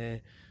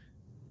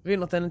 והיא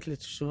נותנת לי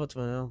תשובות,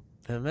 ואני אומר,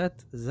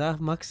 באמת, זה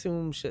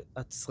המקסימום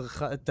שאת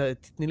צריכה,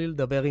 תתני לי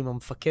לדבר עם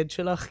המפקד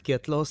שלך, כי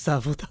את לא עושה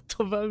עבודה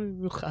טובה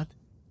במיוחד.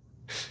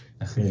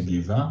 איך היא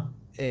הגיבה?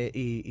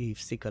 היא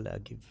הפסיקה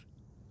להגיב.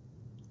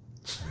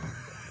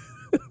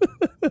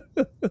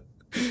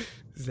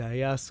 זה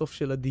היה הסוף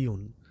של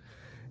הדיון.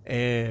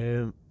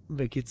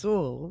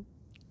 בקיצור,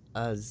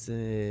 אז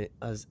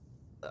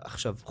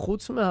עכשיו,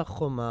 חוץ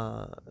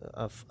מהחומה,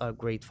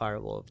 ה-Great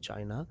Firewall of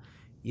China,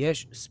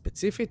 יש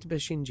ספציפית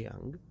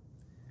בשינג'יאנג,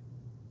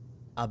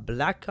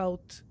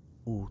 הבלאקאוט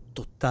הוא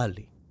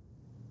טוטלי.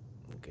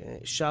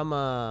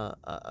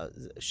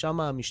 שם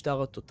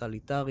המשטר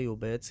הטוטליטרי הוא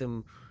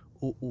בעצם,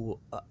 הוא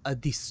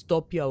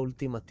הדיסטופיה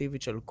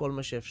האולטימטיבית של כל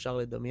מה שאפשר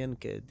לדמיין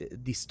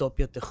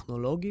כדיסטופיה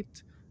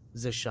טכנולוגית,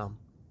 זה שם.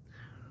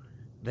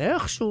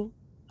 ואיכשהו,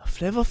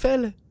 הפלא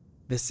ופלא,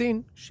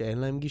 בסין, שאין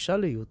להם גישה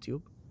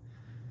ליוטיוב,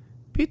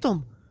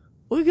 פתאום,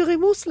 אויגרים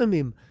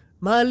מוסלמים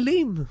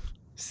מעלים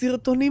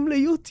סרטונים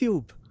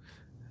ליוטיוב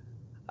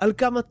על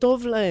כמה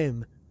טוב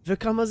להם,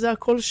 וכמה זה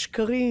הכל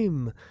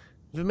שקרים,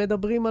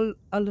 ומדברים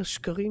על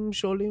השקרים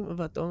שעולים,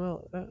 ואתה אומר,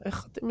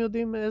 איך אתם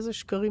יודעים איזה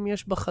שקרים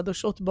יש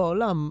בחדשות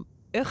בעולם?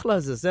 איך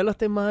לעזאזל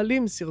אתם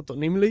מעלים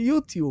סרטונים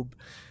ליוטיוב?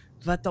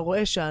 ואתה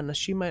רואה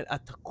שהאנשים האלה,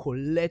 אתה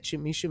קולט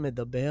שמי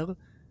שמדבר,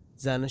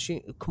 זה אנשים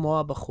כמו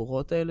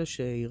הבחורות האלה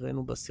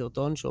שהראינו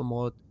בסרטון,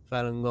 שאומרות,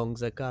 פאלון גונג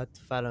זה קאט,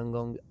 פאלון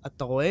גונג,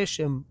 אתה רואה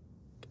שהם,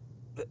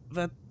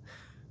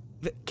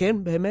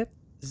 וכן, באמת,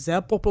 זה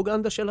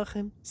הפרופוגנדה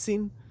שלכם,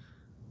 סין?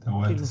 אתה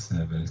רואה את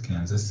הסבל,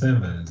 כן, זה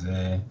סבל,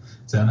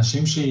 זה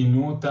אנשים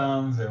שעינו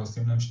אותם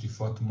ועושים להם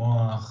שטיפות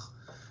מוח,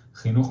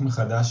 חינוך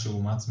מחדש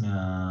שאומץ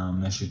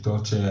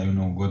מהשיטות שהיו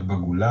נהוגות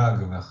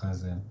בגולג, ואחרי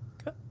זה,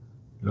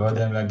 לא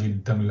יודע אם להגיד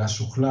את המילה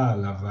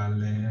שוכלל,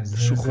 אבל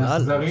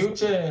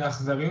זה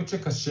אכזריות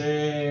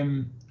שקשה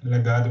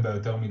לגעת בה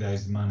יותר מדי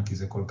זמן, כי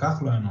זה כל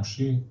כך לא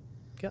אנושי,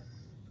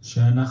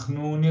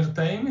 שאנחנו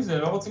נרתעים מזה,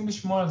 לא רוצים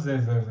לשמוע על זה,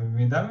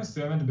 ובמידה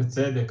מסוימת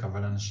בצדק,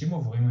 אבל אנשים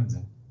עוברים את זה.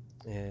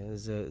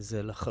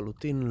 זה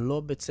לחלוטין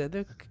לא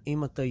בצדק.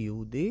 אם אתה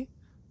יהודי,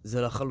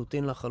 זה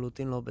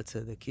לחלוטין לא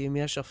בצדק. כי אם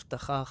יש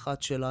הבטחה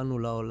אחת שלנו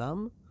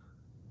לעולם,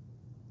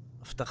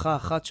 הבטחה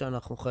אחת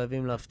שאנחנו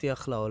חייבים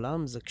להבטיח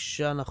לעולם, זה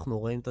כשאנחנו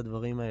רואים את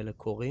הדברים האלה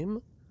קורים,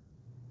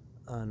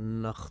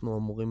 אנחנו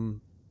אמורים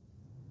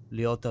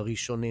להיות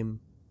הראשונים.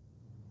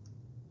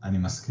 אני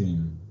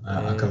מסכים.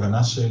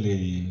 הכוונה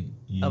שלי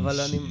היא אבל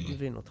אני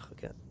מבין אותך,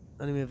 כן.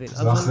 אני מבין.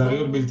 זו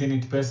אכזריות בלתי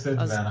נתפסת,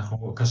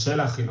 ואנחנו קשה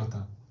להכיל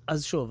אותה.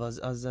 אז שוב,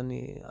 אז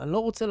אני לא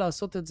רוצה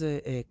לעשות את זה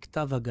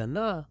כתב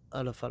הגנה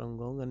על הפאלון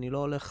גונג, אני לא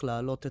הולך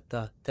להעלות את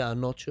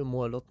הטענות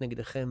שמועלות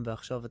נגדכם,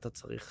 ועכשיו אתה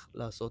צריך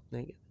לעשות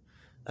נגד.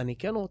 אני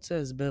כן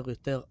רוצה הסבר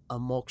יותר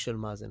עמוק של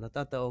מה זה.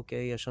 נתת,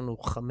 אוקיי, יש לנו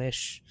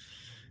 5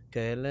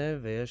 כאלה,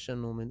 ויש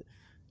לנו...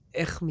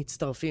 איך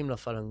מצטרפים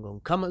לפאלון גונג?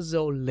 כמה זה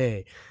עולה?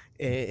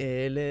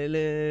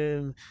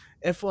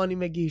 איפה אני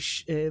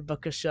מגיש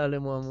בקשה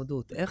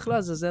למועמדות? איך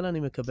לעזאזל אני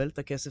מקבל את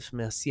הכסף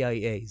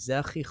מה-CIA? זה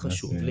הכי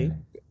חשוב לי.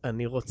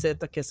 אני רוצה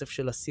את הכסף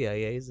של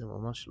ה-CIA, זה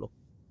ממש לא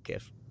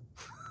כיף.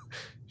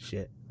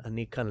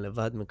 שאני כאן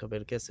לבד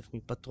מקבל כסף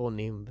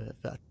מפטרונים,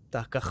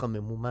 ואתה ככה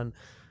ממומן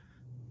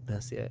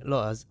מה-CIA.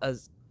 לא,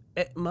 אז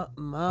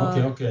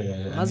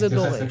מה זה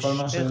דורש? אני מתייחס לכל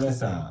מה שהעלית.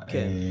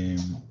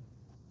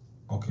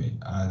 אוקיי,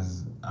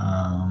 אז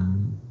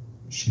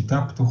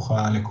שיטה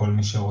פתוחה לכל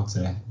מי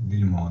שרוצה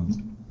ללמוד.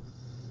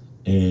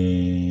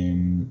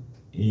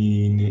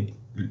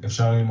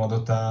 אפשר ללמוד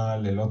אותה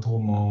ללא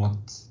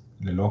תרומות,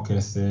 ללא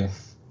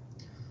כסף.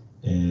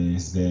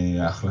 זה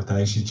החלטה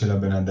אישית של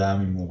הבן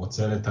אדם אם הוא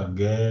רוצה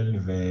לתרגל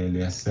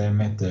וליישם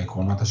את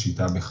עקרונות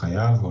השיטה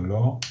בחייו או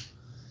לא.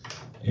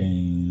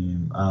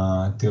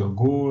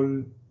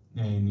 התרגול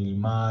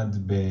נלמד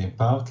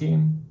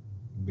בפארקים,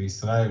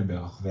 בישראל,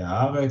 ברחבי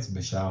הארץ,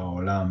 בשאר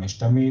העולם. יש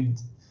תמיד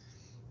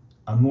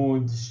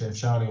עמוד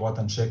שאפשר לראות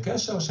אנשי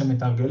קשר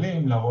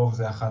שמתרגלים, לרוב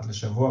זה אחת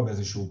לשבוע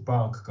באיזשהו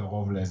פארק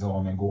קרוב לאזור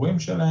המגורים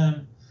שלהם,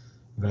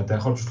 ואתה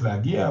יכול פשוט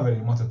להגיע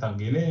וללמוד את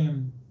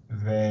התרגילים,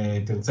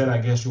 ותרצה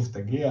להגיע שוב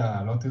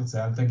תגיע, לא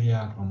תרצה אל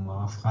תגיע,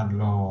 כלומר אף אחד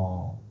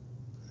לא...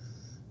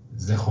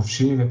 זה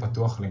חופשי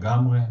ופתוח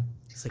לגמרי.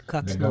 זה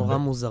קאט נורא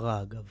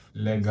מוזרה אגב.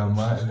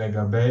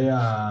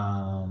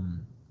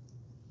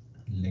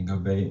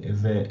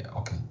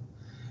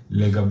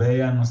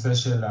 לגבי הנושא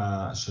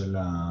של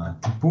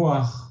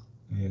הטיפוח,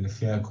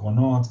 לפי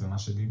העקרונות ומה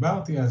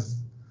שדיברתי,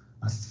 אז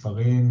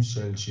הספרים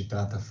של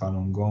שיטת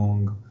הפאלון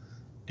גונג,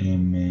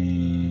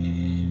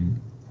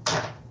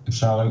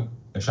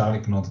 אפשר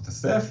לקנות את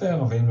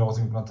הספר, ואם לא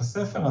רוצים לקנות את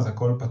הספר, אז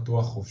הכל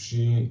פתוח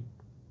חופשי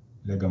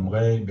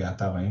לגמרי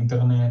באתר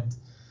האינטרנט,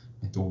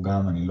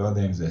 מתורגם, אני לא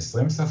יודע אם זה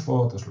 20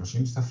 שפות או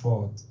 30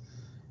 שפות,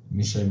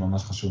 מי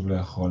שממש חשוב לו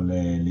יכול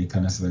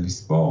להיכנס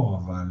ולספור,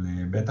 אבל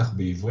בטח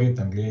בעברית,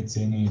 אנגלית,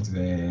 צינית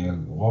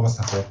ורוב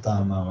השפות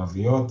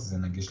המערביות זה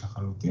נגיש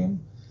לחלוטין.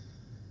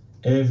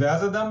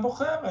 ואז אדם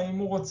בוחר האם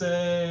הוא רוצה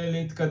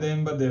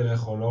להתקדם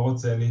בדרך או לא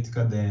רוצה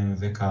להתקדם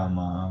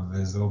וכמה,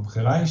 וזו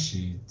בחירה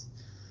אישית.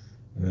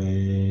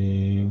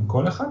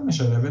 כל אחד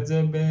משלב את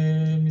זה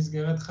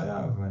במסגרת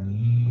חייו.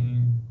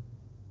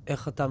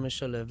 איך אתה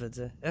משלב את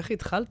זה? איך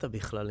התחלת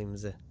בכלל עם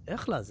זה?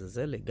 איך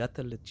לעזאזל הגעת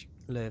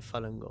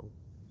לפאלון גונג?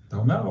 אתה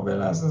אומר הרבה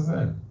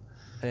לעזאזל.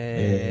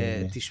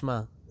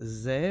 תשמע,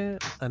 זה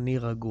אני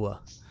רגוע.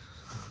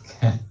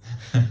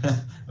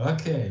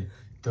 אוקיי,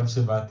 טוב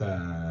שבאת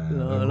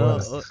רגוע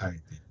לשיחה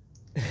איתי.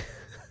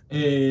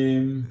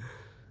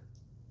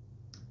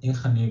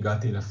 איך אני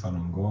הגעתי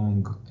לפאלון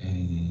גונג?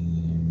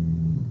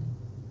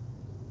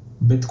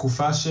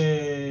 בתקופה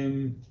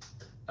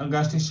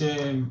שהרגשתי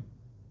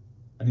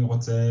שאני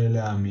רוצה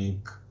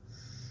להעמיק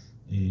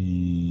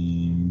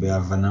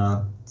בהבנת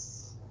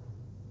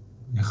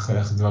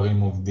איך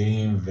דברים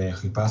עובדים,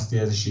 וחיפשתי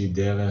איזושהי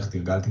דרך,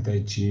 תרגלתי את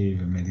האיצ'י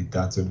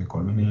ומדיטציות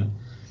וכל מיני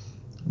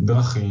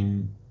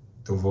דרכים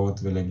טובות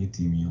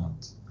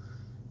ולגיטימיות.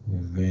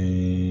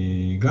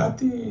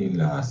 והגעתי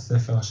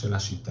לספר של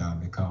השיטה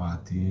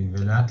וקראתי,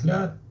 ולאט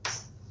לאט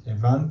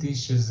הבנתי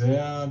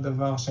שזה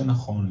הדבר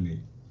שנכון לי.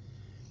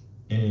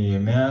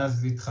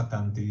 מאז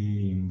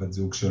התחתנתי עם בת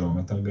זוג שלו,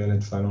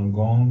 מתרגלת פאלון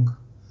גונג,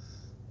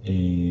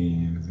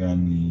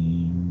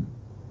 ואני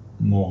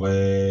מורה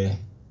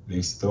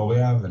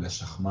להיסטוריה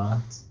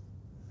ולשחמט.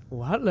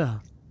 וואלה.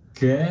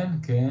 כן,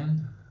 כן.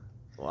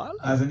 וואלה.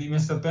 אז אני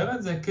מספר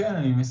את זה, כן,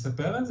 אני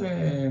מספר את זה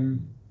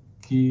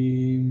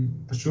כי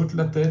פשוט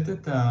לתת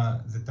את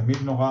זה תמיד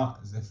נורא,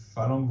 זה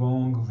פאלון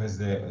גונג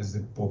וזה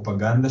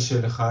פרופגנדה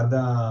של אחד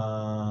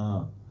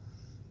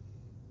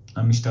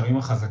המשטרים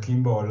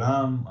החזקים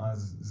בעולם,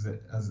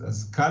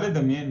 אז קל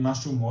לדמיין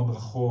משהו מאוד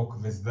רחוק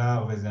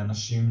וזר, וזה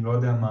אנשים, לא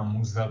יודע מה,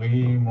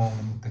 מוזרים או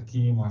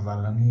מנותקים,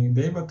 אבל אני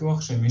די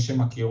בטוח שמי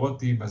שמכיר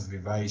אותי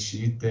בסביבה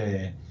האישית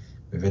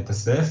בבית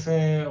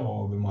הספר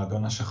או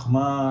במועדון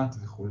השחמט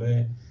וכו',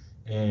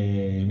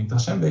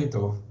 מתרשם די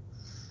טוב.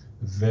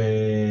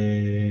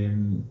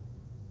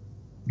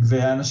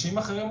 ואנשים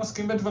אחרים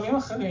עוסקים בדברים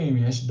אחרים.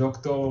 יש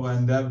דוקטור,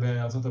 אני יודע,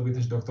 בארצות הברית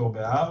יש דוקטור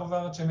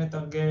בהרווארד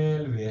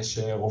שמתרגל, ויש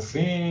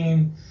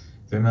רופאים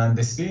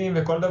ומהנדסים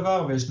וכל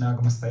דבר, ויש נהג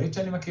משאית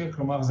שאני מכיר.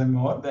 כלומר, זה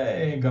מאוד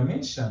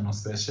גמיש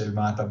הנושא של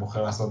מה אתה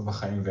בוחר לעשות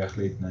בחיים ואיך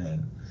להתנהל.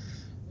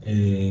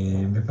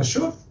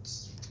 ופשוט,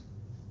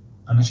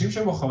 אנשים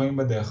שבוחרים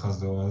בדרך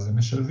הזו, אז הם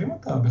משלבים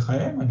אותה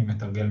בחיים. אני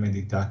מתרגל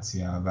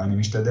מדיטציה, ואני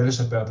משתדל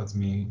לשפר את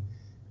עצמי.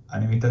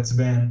 אני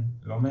מתעצבן,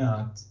 לא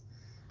מעט.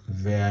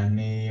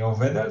 ואני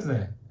עובד על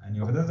זה, אני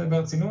עובד על זה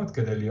ברצינות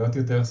כדי להיות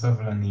יותר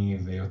סבלני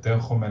ויותר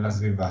חומל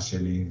לסביבה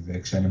שלי,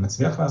 וכשאני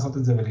מצליח לעשות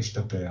את זה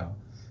ולהשתפר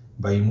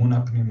באימון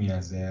הפנימי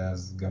הזה,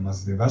 אז גם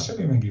הסביבה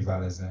שלי מגיבה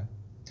לזה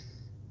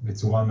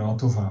בצורה מאוד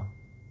טובה.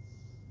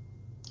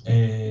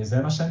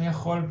 זה מה שאני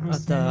יכול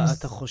פלוס מינוס.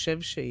 אתה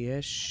חושב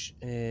שיש,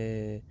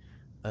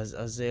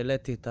 אז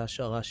העליתי את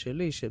ההשערה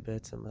שלי,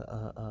 שבעצם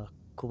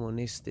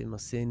הקומוניסטים,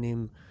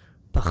 הסינים,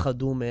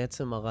 פחדו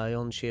מעצם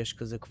הרעיון שיש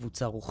כזה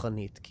קבוצה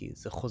רוחנית, כי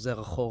זה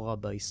חוזר אחורה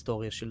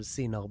בהיסטוריה של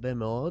סין הרבה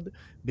מאוד,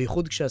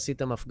 בייחוד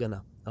כשעשיתם הפגנה.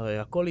 הרי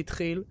הכל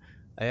התחיל,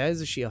 היה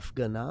איזושהי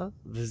הפגנה,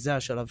 וזה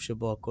השלב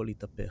שבו הכל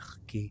התהפך,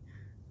 כי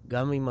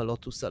גם עם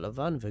הלוטוס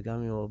הלבן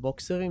וגם עם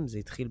הבוקסרים, זה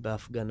התחיל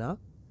בהפגנה,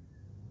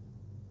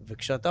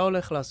 וכשאתה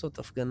הולך לעשות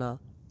הפגנה,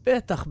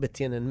 בטח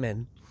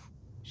בטיאננמן,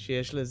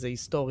 שיש לזה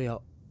היסטוריה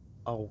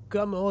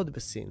ארוכה מאוד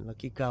בסין,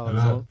 לכיכר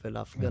הזו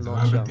ולהפגנות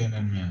שם. זה לא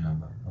בטיאננמן,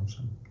 אבל לא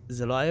משנה.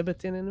 זה לא היה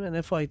בטיאננמן?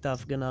 איפה הייתה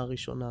ההפגנה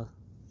הראשונה?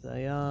 זה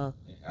היה...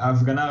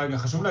 ההפגנה, רגע,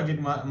 חשוב להגיד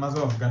מה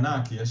זו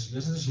הפגנה, כי יש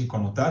איזושהי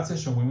קונוטציה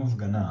שאומרים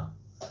הפגנה.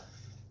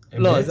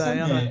 לא, זה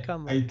היה רק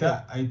כמה.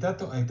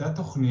 הייתה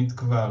תוכנית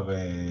כבר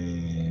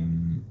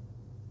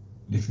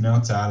לפני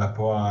הוצאה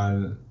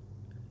לפועל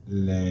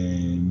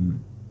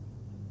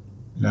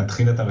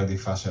להתחיל את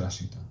הרדיפה של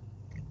השיטה.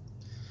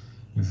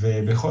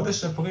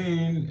 ובחודש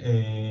אפריל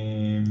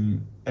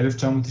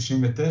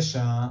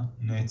 1999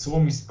 נעצרו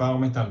מספר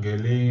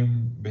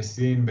מתרגלים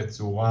בסין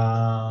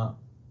בצורה,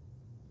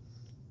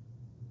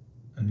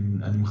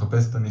 אני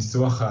מחפש את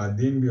הניסוח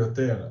העדין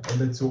ביותר,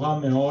 בצורה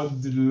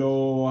מאוד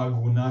לא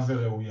הגונה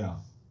וראויה.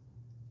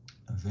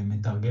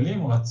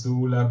 ומתרגלים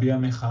רצו להביע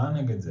מחאה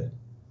נגד זה.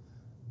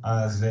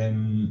 אז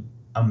הם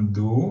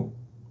עמדו,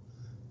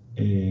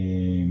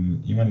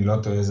 אם אני לא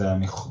טועה זה היה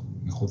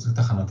מחוץ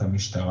לתחנת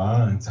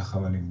המשטרה, אני צריך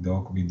אבל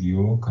לבדוק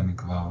בדיוק, אני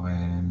כבר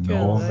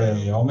מרוב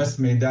עומס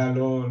מידע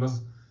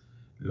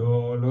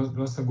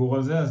לא סגור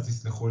על זה, אז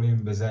תסלחו לי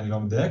אם בזה אני לא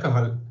מדייק,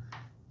 אבל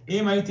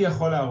אם הייתי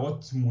יכול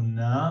להראות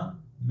תמונה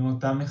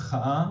מאותה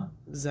מחאה,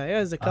 זה היה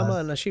איזה כמה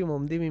אנשים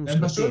עומדים עם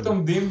שלטים. הם פשוט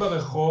עומדים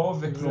ברחוב,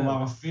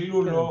 וכלומר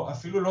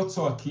אפילו לא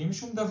צועקים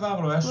שום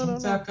דבר, לא היה שום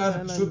צעקה, זה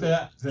פשוט היה,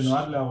 זה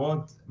נועד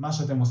להראות, מה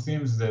שאתם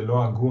עושים זה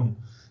לא הגון,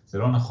 זה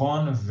לא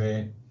נכון,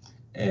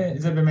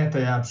 זה באמת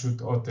היה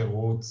פשוט עוד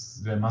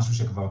תירוץ למשהו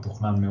שכבר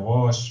תוכנן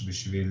מראש,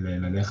 בשביל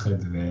ללכת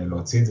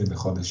ולהוציא את זה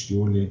בחודש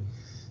יולי,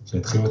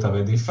 שהתחילו את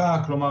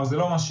הרדיפה, כלומר זה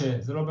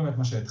לא באמת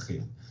מה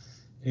שהתחיל.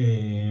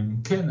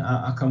 כן,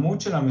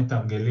 הכמות של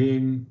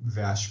המתרגלים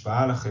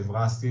וההשפעה על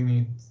החברה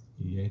הסינית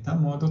היא הייתה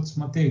מאוד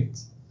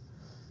עוצמתית.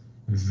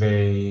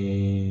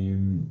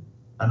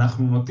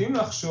 ואנחנו נוטים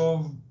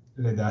לחשוב,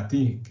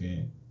 לדעתי,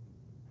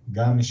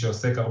 גם מי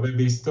שעוסק הרבה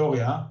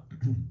בהיסטוריה,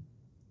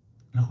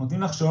 אנחנו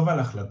נוטים לחשוב על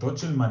החלטות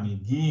של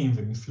מנהיגים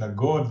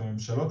ומפלגות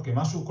וממשלות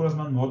כמשהו כל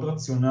הזמן מאוד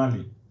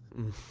רציונלי.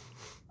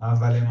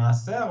 אבל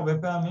למעשה הרבה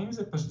פעמים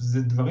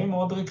זה דברים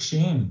מאוד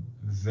רגשיים,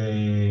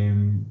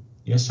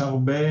 ויש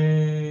הרבה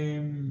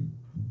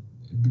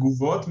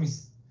תגובות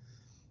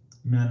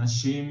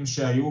מאנשים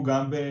שהיו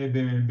גם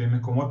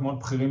במקומות מאוד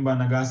בכירים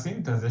בהנהגה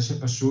הסינית, על זה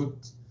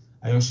שפשוט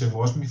יושב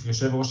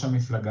ראש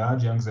המפלגה,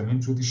 ג'יאנג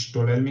זמין, פשוט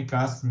השתולל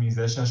מכעס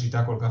מזה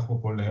שהשיטה כל כך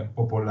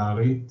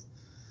פופולרית,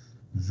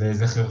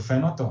 וזה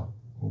חרפן אותו.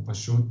 הוא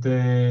פשוט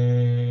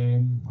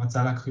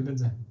רצה להכחיד את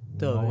זה.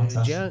 טוב,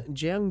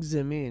 ג'יאנג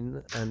זמין,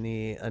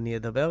 אני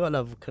אדבר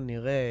עליו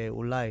כנראה,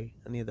 אולי,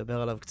 אני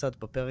אדבר עליו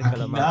קצת בפרק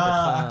על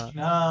המהפכה.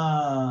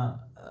 הקינה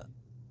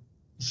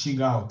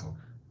שיגעה אותו.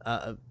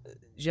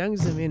 ז'אנג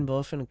זמין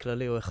באופן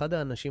כללי הוא אחד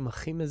האנשים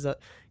הכי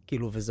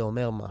כאילו, וזה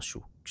אומר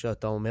משהו,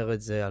 כשאתה אומר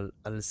את זה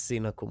על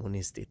סין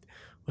הקומוניסטית.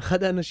 הוא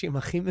אחד האנשים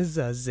הכי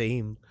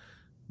מזעזעים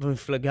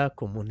במפלגה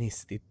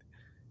הקומוניסטית.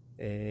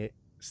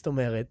 זאת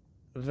אומרת,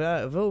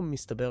 והוא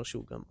מסתבר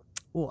שהוא גם,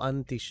 הוא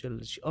אנטי של,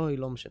 אוי,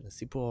 לא משנה,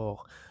 סיפור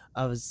ארוך.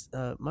 אז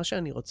מה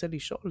שאני רוצה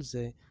לשאול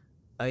זה,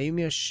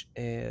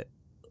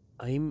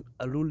 האם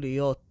עלול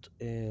להיות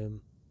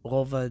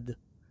רובד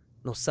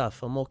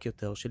נוסף, עמוק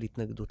יותר, של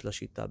התנגדות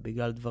לשיטה,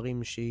 בגלל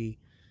דברים שהיא,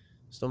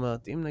 זאת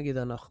אומרת, אם נגיד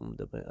אנחנו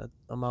מדבר,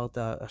 אמרת,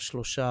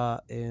 השלושה,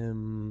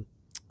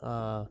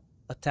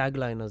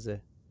 הטאגליין הזה,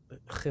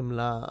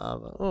 חמלה,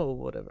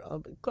 או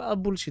whatever,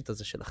 הבולשיט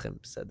הזה שלכם,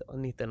 בסדר,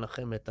 אני אתן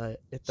לכם את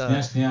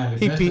שנייה,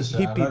 לפני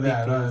שאתה, לא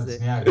יודע,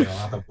 שנייה,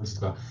 אמרת בולשיט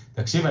כבר.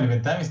 תקשיב, אני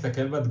בינתיים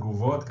מסתכל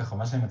בתגובות, ככה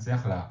מה שאני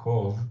מצליח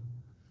לעקוב,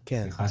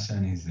 סליחה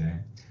שאני זה,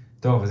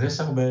 טוב, אז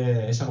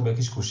יש הרבה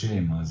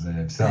קשקושים, אז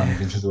בסדר, אני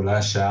מבין שזה אולי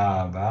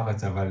השעה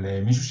בארץ,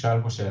 אבל מישהו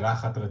שאל פה שאלה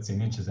אחת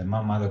רצינית, שזה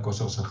מה מד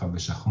הכושר שלך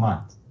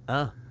בשחמט.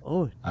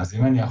 אוי. אז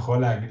אם אני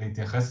יכול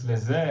להתייחס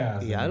לזה,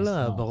 אז...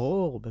 יאללה,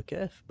 ברור,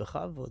 בכיף,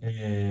 בכבוד.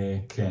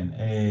 כן.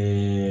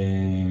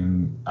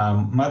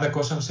 מד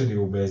הכושר שלי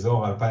הוא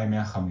באזור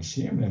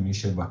 2150, למי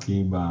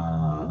שבקיא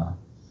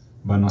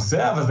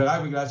בנושא, אבל זה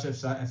רק בגלל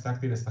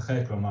שהפסקתי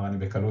לשחק, כלומר, אני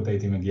בקלות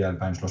הייתי מגיע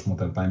 2300-2400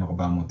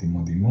 עם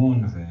עוד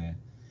אימון,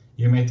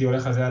 ואם הייתי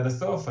הולך על זה עד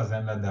הסוף, אז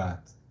אין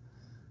לדעת.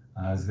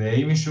 אז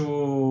אם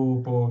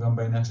מישהו פה גם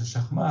בעניין של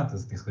שחמט,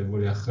 אז תכתבו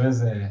לי אחרי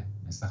זה,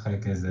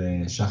 נשחק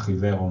איזה שח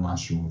עיוור או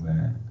משהו.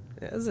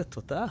 איזה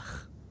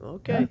תותח,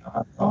 אוקיי.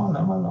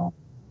 למה לא?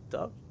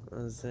 טוב,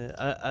 אז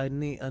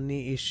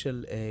אני איש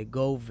של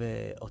גו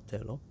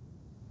ואוטלו.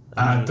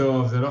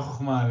 טוב, זה לא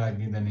חוכמה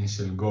להגיד אני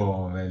של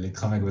גו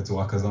ולהתחמק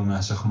בצורה כזו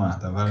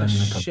מהשחמט, אבל אני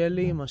מקבל. קשה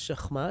לי עם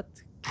השחמט,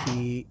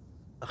 כי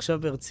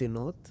עכשיו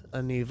ברצינות,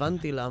 אני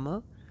הבנתי למה.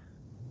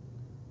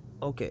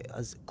 אוקיי,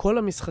 אז כל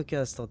המשחקי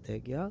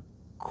האסטרטגיה,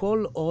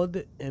 כל עוד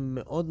הם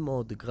מאוד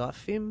מאוד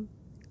גרפיים,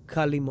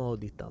 קל לי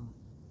מאוד איתם.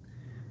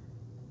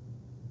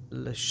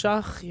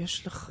 לשח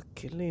יש לך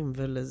כלים,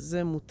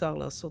 ולזה מותר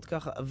לעשות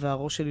ככה,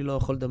 והראש שלי לא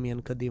יכול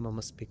לדמיין קדימה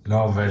מספיק.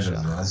 לא עובד על זה,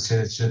 אז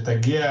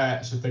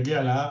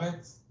שתגיע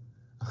לארץ,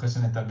 אחרי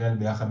שנתרגל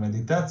ביחד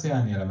מדיטציה,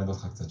 אני אלמד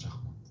אותך קצת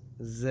שחמט.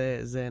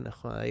 זה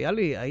נכון.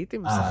 הייתי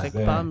משחק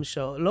פעם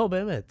שעות, לא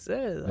באמת,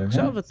 זה,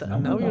 עכשיו אתה,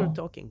 now you're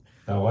talking.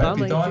 אתה רואה,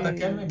 פתאום אתה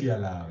כן מגיע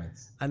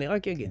לארץ. אני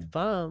רק אגיד,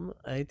 פעם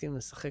הייתי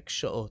משחק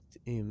שעות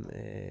עם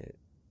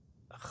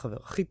החבר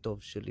הכי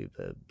טוב שלי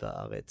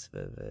בארץ,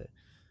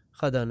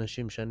 ואחד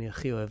האנשים שאני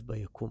הכי אוהב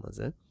ביקום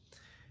הזה.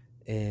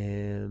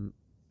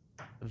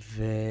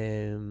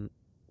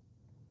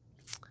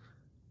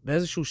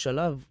 ובאיזשהו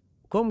שלב,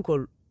 קודם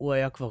כל, הוא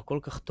היה כבר כל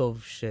כך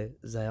טוב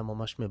שזה היה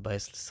ממש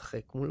מבאס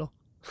לשחק מולו.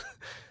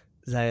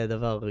 זה היה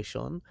הדבר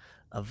הראשון.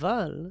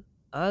 אבל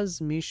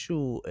אז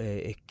מישהו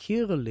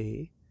הכיר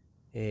לי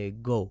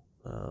גו.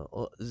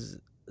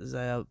 זה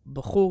היה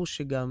בחור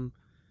שגם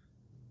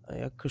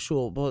היה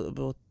קשור,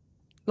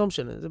 לא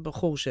משנה, זה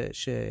בחור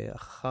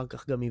שאחר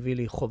כך גם הביא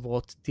לי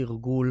חוברות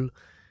תרגול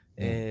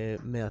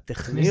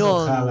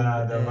מהטכניון. הכניס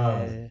אותך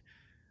לדבר הזה.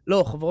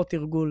 לא, חוברות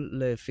תרגול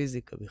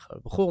לפיזיקה בכלל.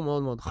 בחור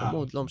מאוד מאוד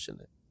חמוד, לא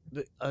משנה.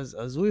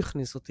 אז הוא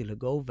הכניס אותי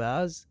לגו,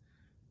 ואז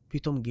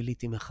פתאום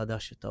גיליתי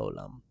מחדש את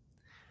העולם.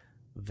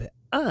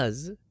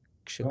 ואז,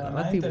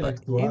 כשקראתי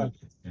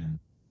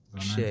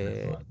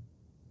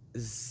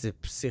זה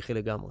פסיכי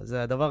לגמרי.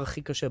 זה הדבר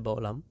הכי קשה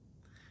בעולם.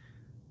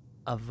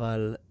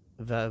 אבל,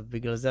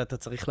 ובגלל זה אתה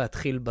צריך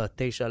להתחיל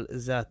ב9,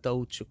 זה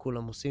הטעות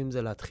שכולם עושים,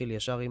 זה להתחיל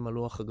ישר עם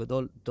הלוח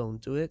הגדול,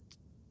 don't do it,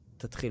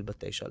 תתחיל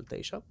ב9 על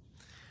 9.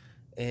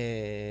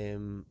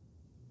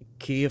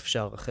 כי אי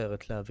אפשר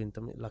אחרת להבין,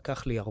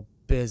 לקח לי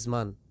הרבה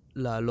זמן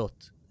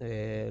לעלות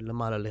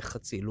למעלה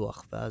לחצי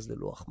לוח, ואז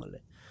ללוח מלא.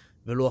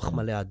 ולוח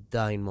מלא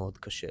עדיין מאוד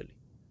קשה לי.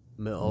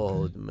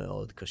 מאוד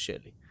מאוד קשה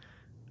לי.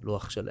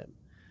 לוח שלם.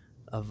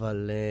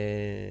 אבל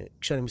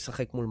כשאני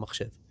משחק מול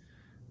מחשב.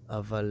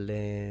 אבל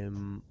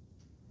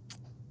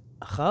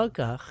אחר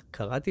כך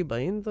קראתי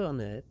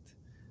באינטרנט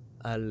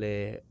על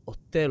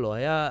אותלו.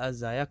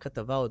 אז היה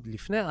כתבה עוד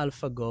לפני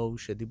אלפא גו,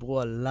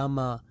 שדיברו על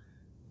למה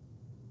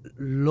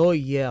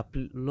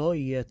לא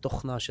יהיה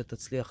תוכנה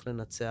שתצליח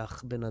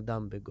לנצח בן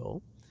אדם בגו.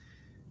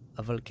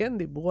 אבל כן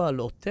דיברו על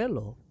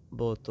אותלו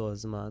באותו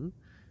הזמן,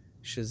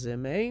 שזה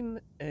מעין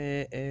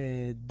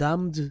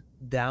dumbed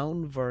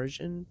down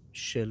version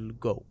של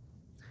גו.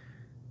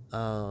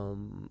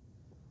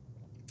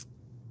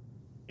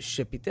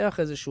 שפיתח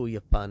איזשהו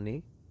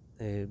יפני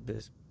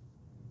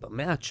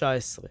במאה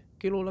ה-19.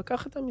 כאילו הוא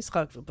לקח את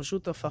המשחק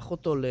ופשוט הפך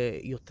אותו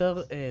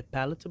ליותר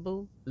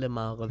palatable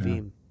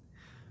למערביים.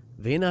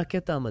 והנה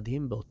הקטע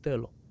המדהים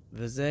באותלו.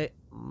 וזה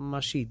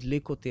מה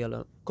שהדליק אותי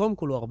על... קודם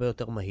כל הוא הרבה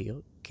יותר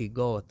מהיר, כי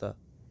גו אתה...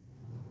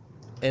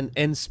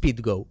 אין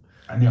ספיד גו.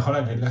 אני יכול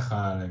להגיד לך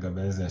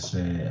לגבי זה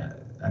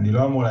שאני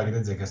לא אמור להגיד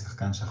את זה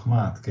כשחקן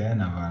שחמט,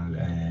 כן? אבל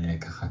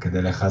ככה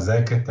כדי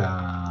לחזק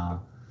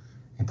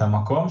את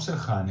המקום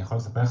שלך, אני יכול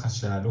לספר לך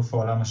שאלוף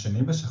העולם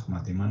השני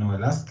בשחמט,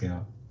 עמנואל לסקר,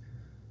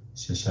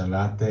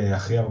 ששלט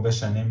הכי הרבה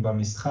שנים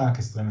במשחק,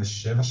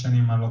 27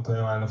 שנים, אני לא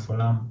טועה, אלוף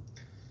עולם.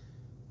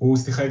 הוא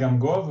שיחק גם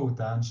גו, והוא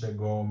טען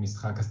שגו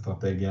משחק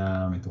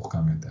אסטרטגיה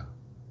מתוחכם יותר.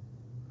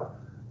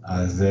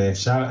 אז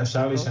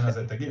אפשר לישון על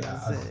זה, תגיד,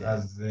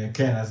 אז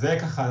כן, אז זה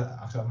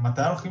ככה, עכשיו,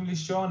 מתי הולכים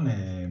לישון?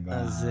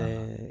 אז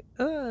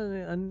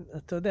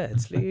אתה יודע,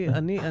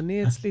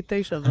 אני אצלי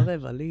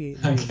 9:15, לי...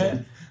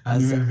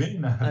 אני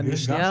מבין. אני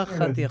שנייה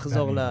אחת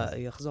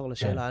יחזור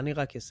לשאלה, אני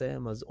רק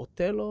אסיים. אז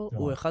אותלו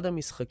הוא אחד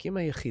המשחקים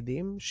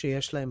היחידים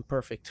שיש להם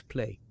perfect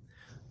play.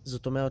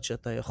 זאת אומרת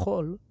שאתה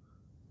יכול,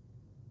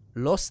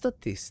 לא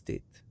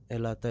סטטיסטית,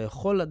 אלא אתה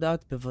יכול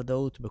לדעת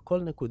בוודאות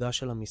בכל נקודה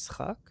של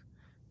המשחק,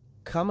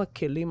 כמה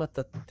כלים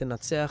אתה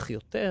תנצח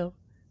יותר,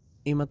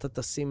 אם אתה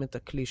תשים את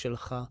הכלי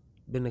שלך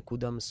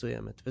בנקודה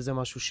מסוימת. וזה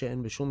משהו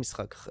שאין בשום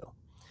משחק אחר.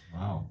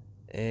 וואו.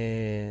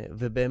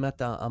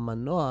 ובאמת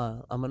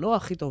המנוע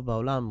הכי טוב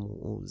בעולם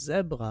הוא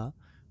זברה,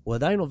 הוא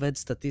עדיין עובד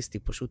סטטיסטי,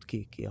 פשוט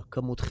כי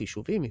הכמות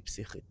חישובים היא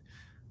פסיכית.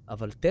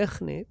 אבל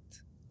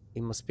טכנית,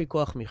 עם מספיק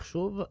כוח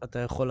מחשוב, אתה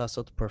יכול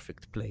לעשות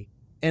perfect play.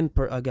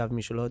 אגב,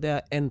 מי שלא יודע,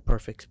 אין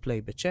perfect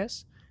play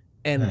בצ'ס,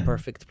 אין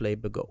perfect play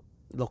בגו.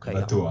 לא קיים.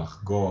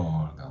 בטוח, גו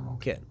גם.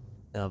 כן,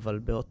 אבל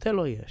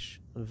באותלו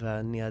יש.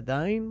 ואני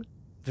עדיין,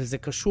 וזה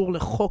קשור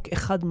לחוק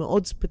אחד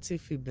מאוד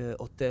ספציפי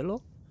באותלו,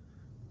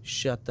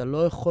 שאתה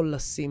לא יכול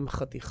לשים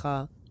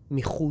חתיכה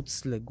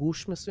מחוץ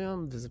לגוש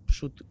מסוים, וזה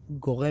פשוט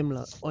גורם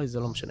לה... אוי, זה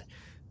לא משנה.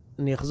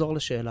 אני אחזור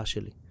לשאלה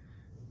שלי.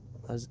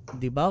 אז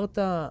דיברת,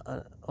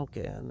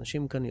 אוקיי,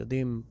 אנשים כאן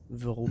יודעים,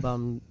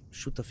 ורובם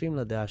שותפים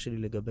לדעה שלי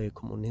לגבי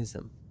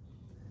קומוניזם.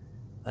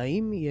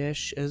 האם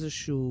יש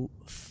איזשהו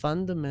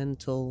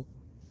fundamental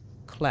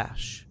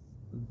clash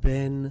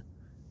בין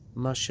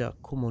מה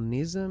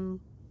שהקומוניזם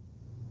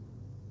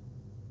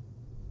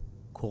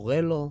קורא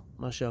לו,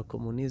 מה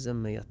שהקומוניזם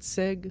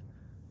מייצג,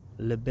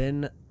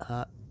 לבין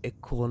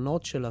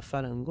העקרונות של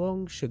הפאלון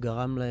גונג,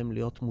 שגרם להם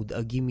להיות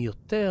מודאגים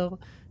יותר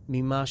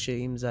ממה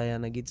שאם זה היה,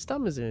 נגיד,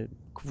 סתם איזה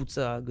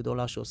קבוצה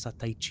גדולה שעושה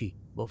טאי צ'י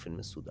באופן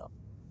מסודר,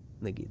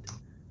 נגיד.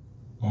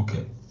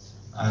 אוקיי,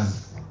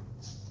 אז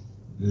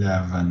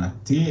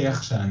להבנתי,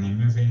 איך שאני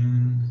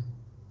מבין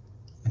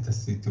את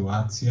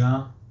הסיטואציה,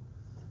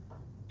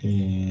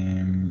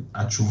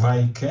 התשובה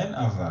היא כן,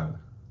 אבל.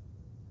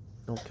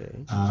 אוקיי.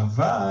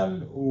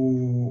 אבל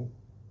הוא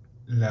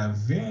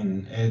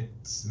להבין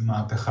את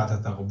מהפכת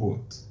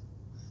התרבות,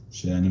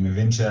 שאני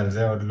מבין שעל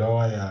זה עוד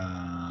לא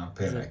היה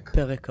פרק.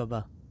 זה פרק הבא.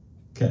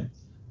 כן.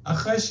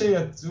 אחרי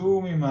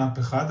שיצאו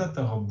ממהפכת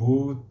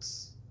התרבות,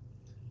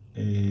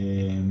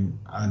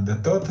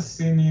 הדתות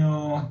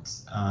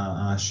הסיניות,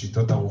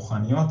 השיטות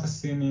הרוחניות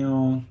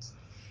הסיניות,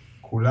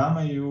 כולם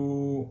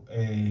היו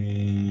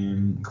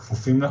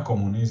כפופים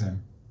לקומוניזם.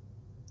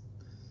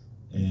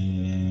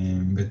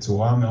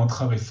 בצורה מאוד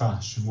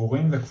חריפה,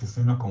 שבורים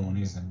וכפופים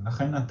לקומוניזם.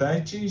 לכן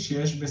הטאי צ'י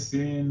שיש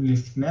בסין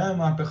לפני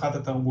מהפכת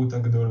התרבות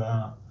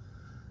הגדולה,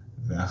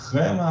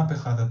 ואחרי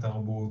מהפכת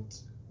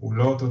התרבות, הוא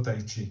לא אותו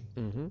טאי צ'י.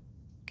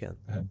 כן.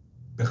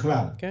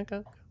 בכלל. כן,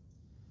 כן.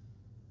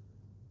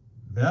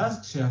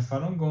 ואז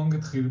כשהפאלון גונג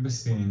התחיל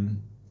בסין,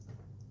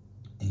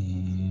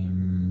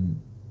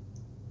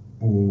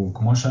 הוא,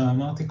 כמו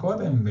שאמרתי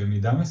קודם,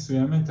 במידה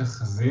מסוימת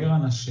החזיר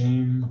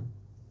אנשים,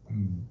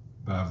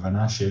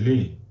 בהבנה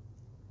שלי,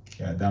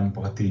 כאדם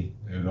פרטי,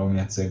 לא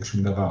מייצג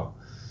שום דבר,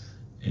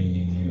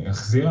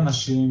 החזיר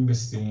אנשים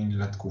בסין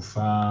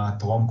לתקופה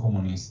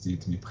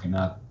טרום-קומוניסטית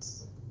מבחינת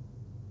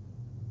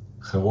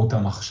חירות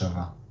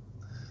המחשבה.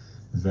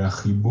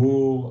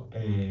 והחיבור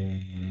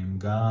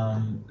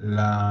גם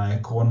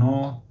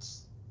לעקרונות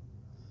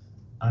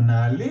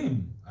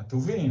הנעלים,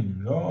 הטובים,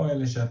 לא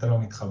אלה שאתה לא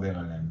מתחבר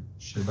עליהם,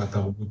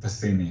 שבתרבות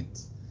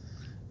הסינית.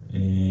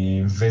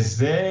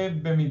 וזה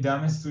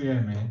במידה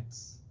מסוימת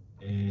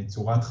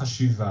צורת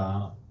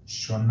חשיבה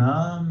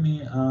שונה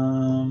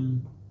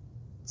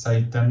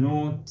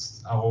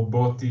מהצייתנות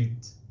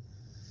הרובוטית,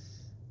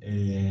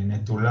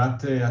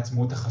 נטולת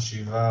עצמות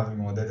החשיבה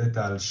ומעודדת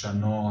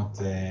ההלשנות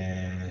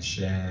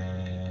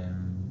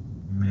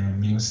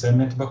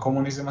שמיושמת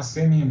בקומוניזם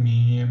הסיני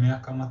מימי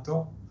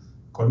הקמתו,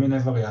 כל מיני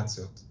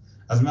וריאציות.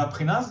 אז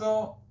מהבחינה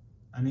הזו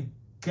אני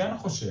כן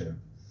חושב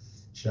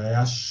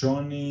שהיה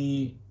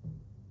שוני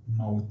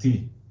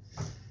מהותי,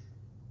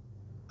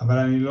 אבל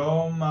אני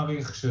לא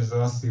מעריך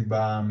שזו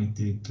הסיבה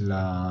האמיתית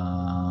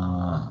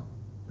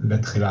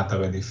לתחילת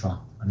הרדיפה.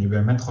 אני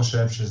באמת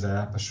חושב שזה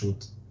היה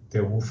פשוט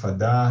טירוף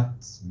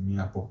הדעת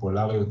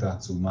מהפופולריות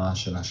העצומה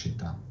של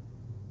השיטה.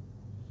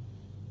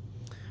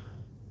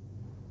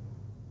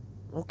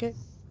 אוקיי.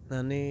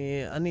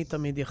 אני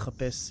תמיד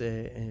יחפש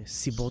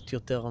סיבות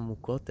יותר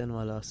עמוקות, אין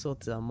מה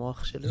לעשות, זה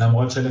המוח שלי.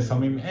 למרות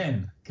שלפעמים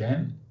אין,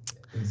 כן?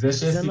 זה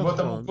שיש סיבות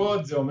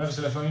עמוקות, זה אומר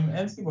שלפעמים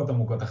אין סיבות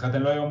עמוקות, אחרת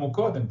הן לא היו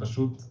עמוקות, הן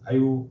פשוט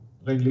היו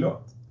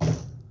רגילות.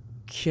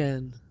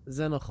 כן,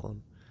 זה נכון.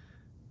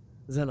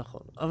 זה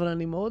נכון. אבל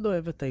אני מאוד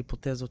אוהב את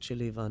ההיפותזות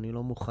שלי, ואני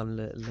לא מוכן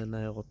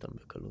לנער אותן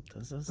בקלות.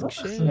 לא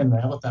צריך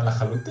לנער אותן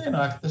לחלוטין,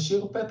 רק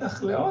תשאיר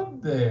פתח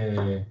לעוד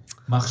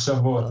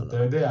מחשבות, אתה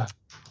יודע.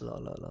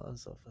 לא,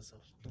 עזוב.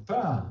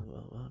 טיפה.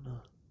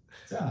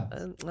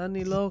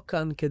 אני לא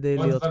כאן כדי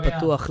להיות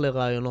פתוח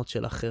לרעיונות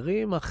של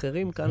אחרים,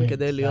 אחרים כאן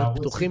כדי להיות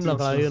פתוחים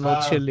לרעיונות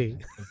שלי.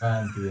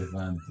 הבנתי.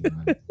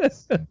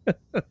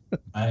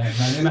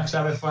 מעניין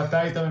עכשיו איפה אתה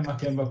היית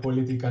ממקם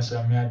בפוליטיקה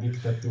שם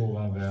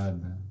מהדיקטטורה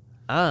ועד...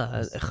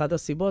 אחד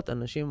הסיבות,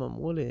 אנשים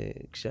אמרו לי,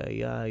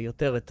 כשהיה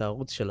יותר את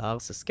הערוץ של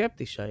הארס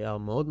הסקפטי, שהיה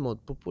מאוד מאוד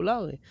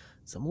פופולרי,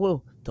 אז אמרו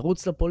לו,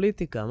 תרוץ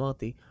לפוליטיקה.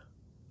 אמרתי,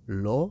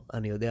 לא,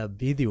 אני יודע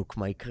בדיוק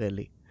מה יקרה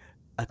לי.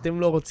 אתם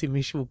לא רוצים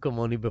מישהו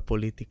כמוני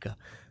בפוליטיקה.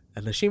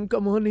 אנשים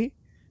כמוני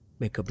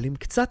מקבלים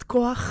קצת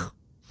כוח.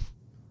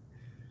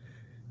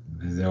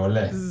 וזה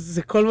עולה.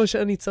 זה כל מה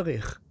שאני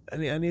צריך.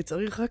 אני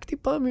צריך רק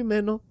טיפה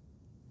ממנו.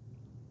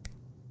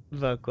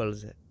 והכל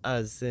זה.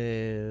 אז,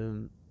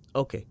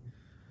 אוקיי.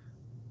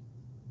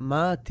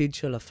 מה העתיד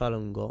של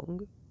הפאלון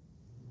גונג?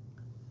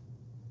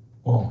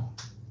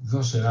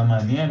 זו שאלה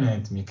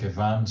מעניינת,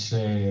 מכיוון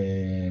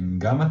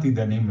שגם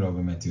עתידנים לא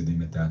באמת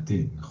יודעים את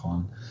העתיד,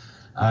 נכון?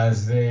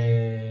 אז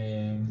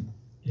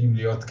אם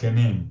להיות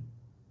כנים,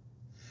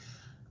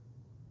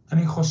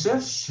 אני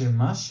חושב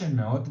שמה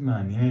שמאוד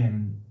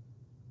מעניין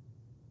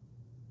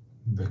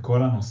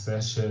בכל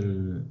הנושא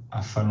של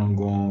הפאלון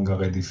גונג,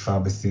 הרדיפה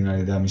בסין על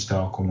ידי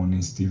המשטר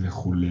הקומוניסטי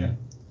וכו',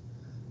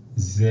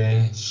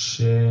 זה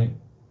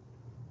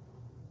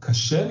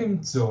שקשה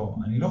למצוא,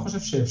 אני לא חושב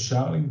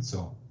שאפשר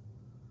למצוא,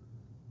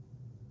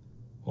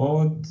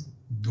 עוד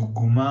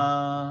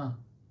דוגמה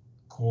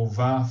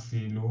קרובה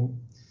אפילו,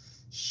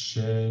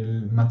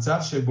 של מצב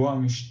שבו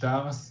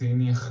המשטר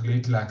הסיני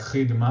החליט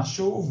להכחיד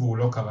משהו, והוא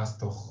לא קרס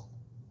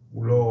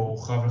הוא לא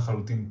הוחרב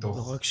לחלוטין תוך...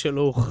 לא רק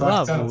שלא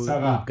הוחרב, הוא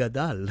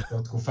גדל.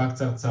 תקופה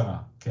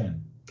קצרצרה, כן,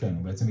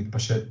 הוא בעצם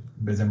התפשט,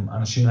 בעצם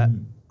אנשים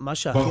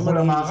ברחו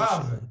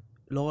למערב.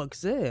 לא רק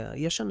זה,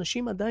 יש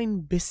אנשים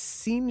עדיין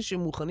בסין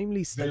שמוכנים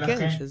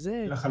להסתכל,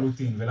 שזה...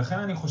 לחלוטין, ולכן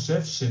אני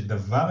חושב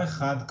שדבר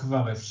אחד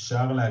כבר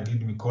אפשר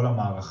להגיד מכל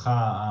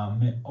המערכה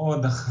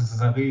המאוד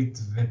אכזרית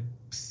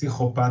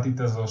ופסיכופתית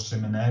הזו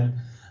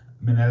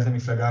שמנהלת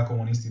המפלגה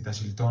הקומוניסטית,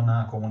 השלטון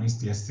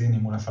הקומוניסטי הסיני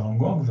מול הפאלון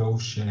גונג, והוא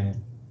שזה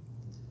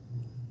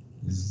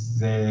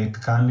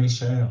כאן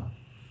להישאר.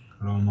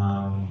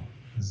 כלומר,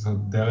 זו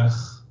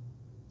דרך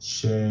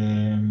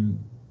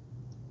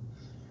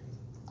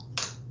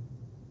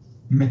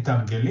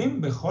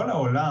מתרגלים בכל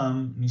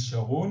העולם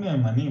נשארו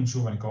נאמנים,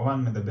 שוב, אני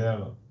כמובן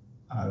מדבר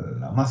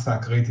על המסה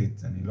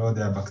הקריטית, אני לא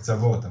יודע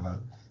בקצוות, אבל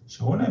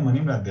נשארו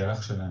נאמנים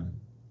לדרך שלהם.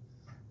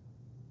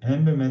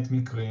 אין באמת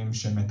מקרים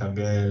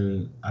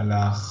שמתרגל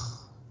הלך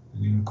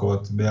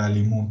לנקוט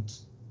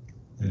באלימות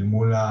אל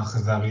מול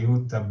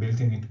האכזריות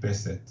הבלתי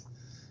נתפסת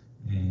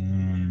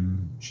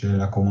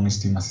של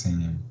הקומוניסטים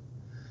הסינים.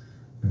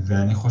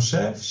 ואני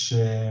חושב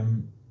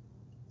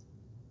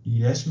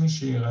יש מי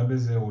שיראה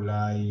בזה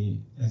אולי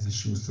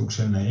איזשהו סוג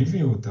של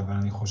נאיביות, אבל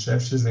אני חושב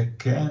שזה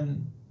כן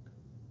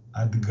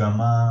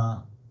הדגמה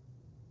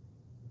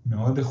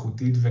מאוד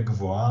איכותית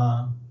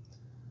וגבוהה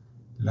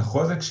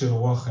לחוזק של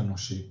רוח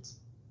אנושית.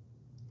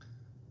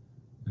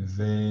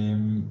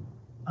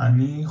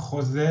 ואני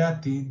חוזה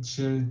עתיד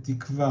של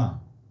תקווה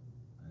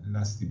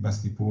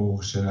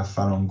בסיפור של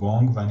הפאלון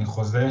גונג, ואני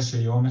חוזה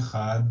שיום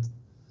אחד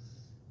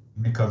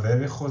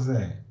מקווה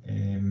וחוזה.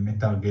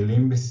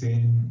 מתרגלים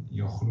בסין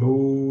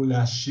יוכלו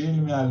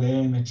להשיל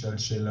מעליהם את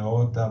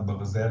שלשלאות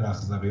הברזל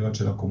האכזריות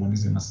של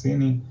הקומוניזם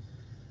הסיני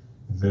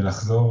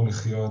ולחזור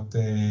לחיות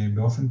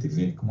באופן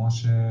טבעי כמו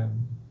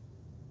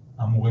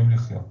שאמורים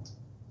לחיות.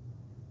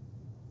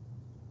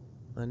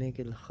 אני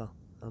אגיד לך,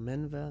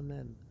 אמן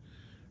ואמן.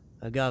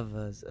 אגב,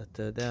 אז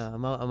אתה יודע,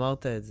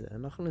 אמרת את זה,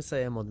 אנחנו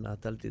נסיים עוד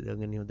מעט, אל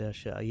תדאג, אני יודע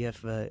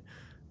שעייף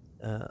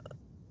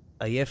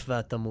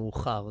ואתה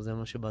מאוחר, זה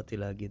מה שבאתי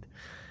להגיד.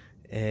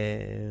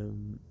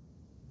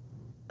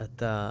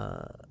 אתה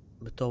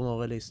בתור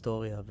מורה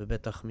להיסטוריה,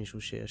 ובטח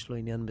מישהו שיש לו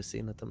עניין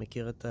בסין, אתה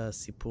מכיר את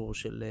הסיפור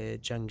של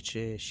ג'אנג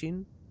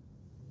צ'שין?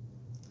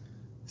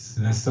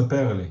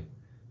 ספר לי,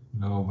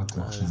 לא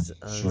בטוח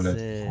ששולט.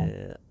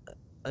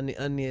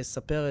 אני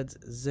אספר את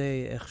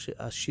זה, איך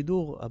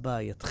שהשידור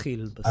הבא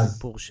יתחיל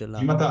בסיפור שלה.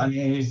 אם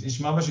אני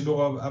אשמע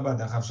בשידור הבא,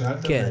 דרך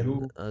שאלת, כן,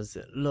 אז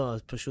לא,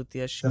 פשוט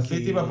יש...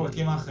 צפיתי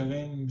בפרקים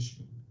האחרים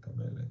בשביל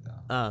לקבל את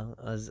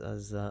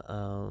אז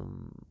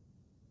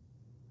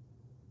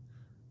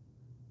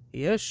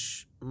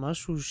יש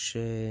משהו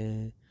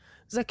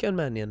זה כן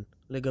מעניין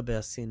לגבי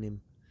הסינים.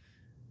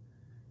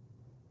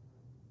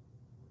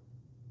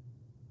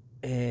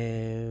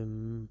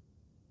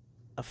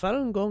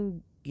 הפאלון גונג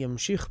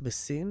ימשיך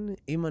בסין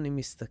אם אני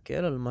מסתכל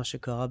על מה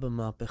שקרה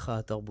במהפכה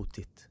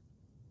התרבותית.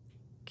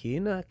 כי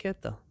הנה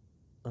הקטע.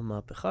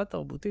 המהפכה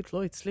התרבותית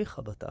לא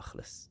הצליחה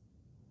בתכלס.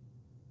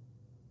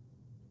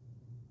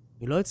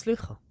 היא לא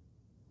הצליחה.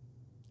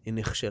 היא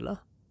נכשלה.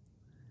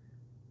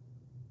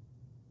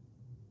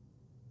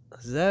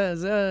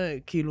 זה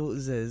כאילו,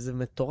 זה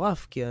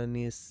מטורף, כי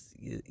אני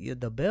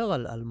ידבר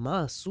על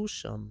מה עשו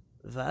שם,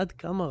 ועד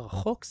כמה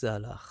רחוק זה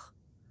הלך.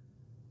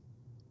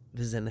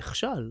 וזה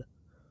נכשל.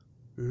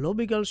 לא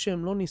בגלל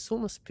שהם לא ניסו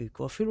מספיק,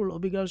 או אפילו לא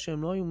בגלל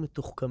שהם לא היו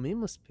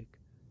מתוחכמים מספיק.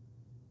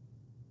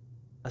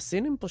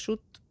 הסינים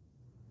פשוט,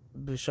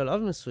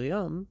 בשלב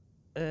מסוים,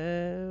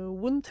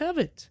 wouldn't have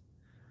it.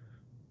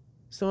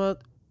 זאת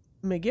אומרת,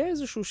 מגיע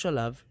איזשהו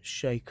שלב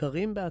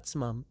שהעיקרים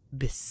בעצמם,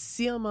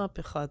 בשיא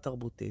המהפכה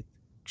התרבותית,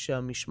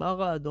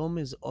 כשהמשמר האדום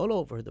is all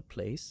over the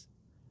place,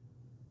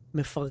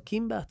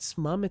 מפרקים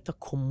בעצמם את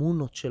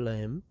הקומונות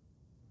שלהם,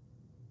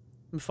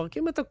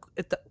 מפרקים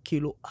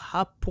כאילו,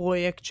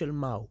 הפרויקט של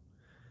מהו.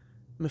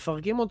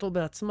 מפרקים אותו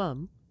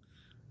בעצמם,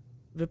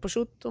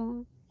 ופשוט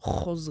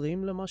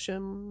חוזרים למה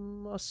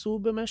שהם עשו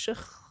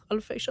במשך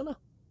אלפי שנה.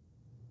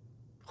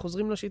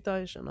 חוזרים לשיטה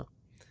הישנה.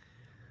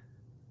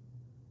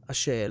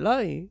 השאלה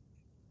היא,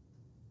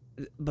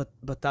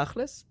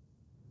 בתכלס,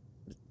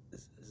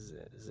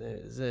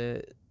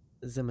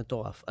 זה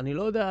מטורף. אני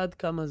לא יודע עד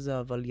כמה זה,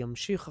 אבל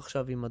ימשיך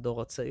עכשיו עם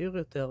הדור הצעיר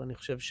יותר. אני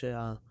חושב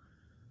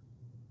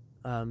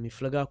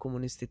שהמפלגה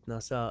הקומוניסטית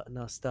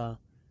נעשתה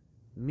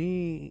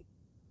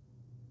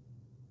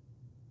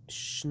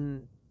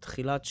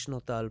תחילת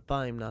שנות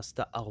ה-2000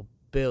 נעשתה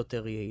הרבה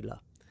יותר יעילה.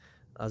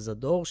 אז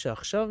הדור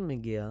שעכשיו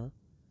מגיע,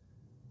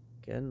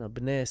 כן,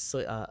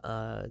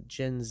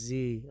 הג'ן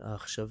זי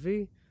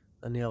העכשווי,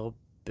 אני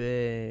הרבה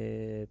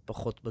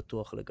פחות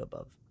בטוח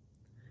לגביו.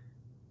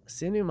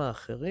 הסינים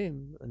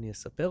האחרים, אני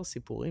אספר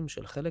סיפורים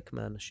של חלק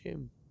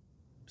מהאנשים,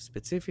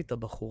 ספציפית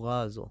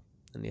הבחורה הזו.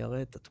 אני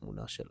אראה את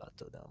התמונה שלה,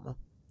 אתה יודע מה?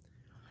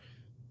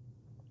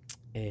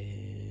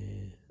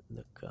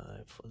 דקה,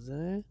 איפה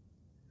זה?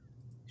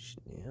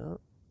 שנייה.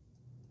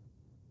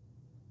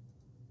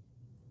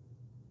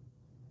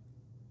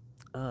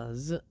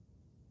 אז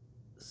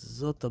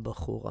זאת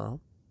הבחורה.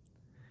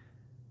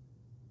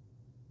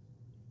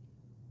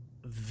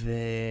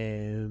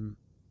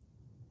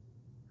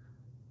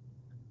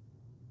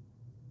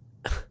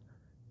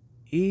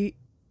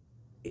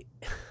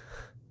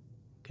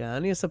 כן,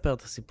 אני אספר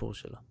את הסיפור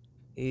שלה.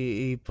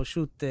 היא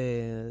פשוט,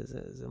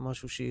 זה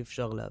משהו שאי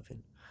אפשר להבין.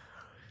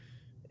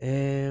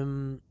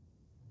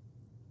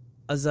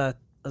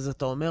 אז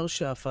אתה אומר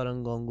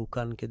שהפאלון גונג הוא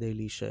כאן כדי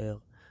להישאר.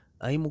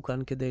 האם הוא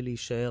כאן כדי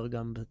להישאר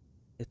גם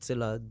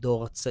אצל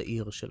הדור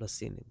הצעיר של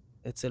הסינים?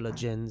 אצל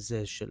הג'ן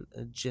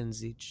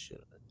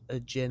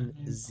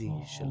זי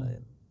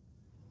שלהם?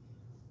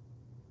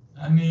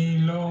 אני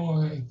לא,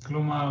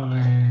 כלומר,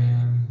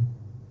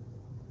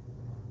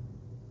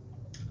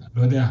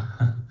 לא יודע.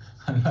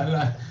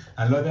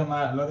 אני לא יודע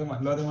מה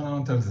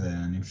לענות על זה.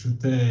 אני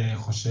פשוט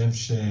חושב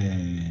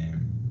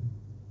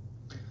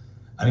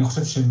אני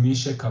חושב שמי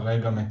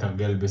שכרגע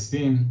מתרגל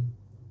בסין,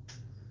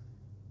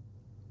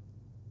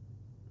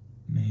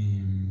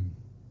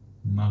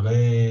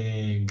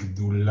 מראה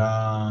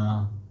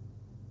גדולה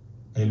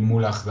אל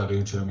מול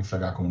האכזריות של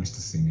המפלגה הקומוניסטית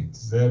הסינית.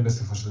 זה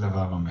בסופו של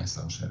דבר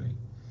המסר שלי.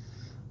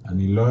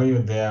 אני לא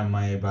יודע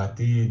מה יהיה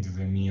בעתיד,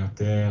 ומי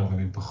יותר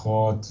ומי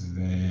פחות,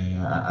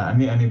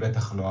 ואני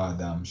בטח לא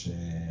האדם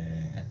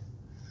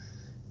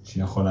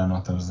שיכול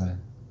לענות על זה.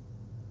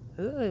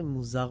 זה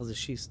מוזר זה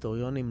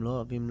שהיסטוריונים לא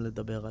אוהבים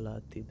לדבר על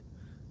העתיד.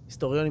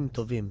 היסטוריונים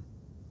טובים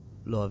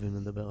לא אוהבים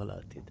לדבר על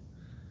העתיד.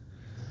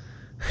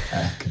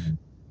 כן.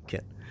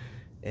 כן.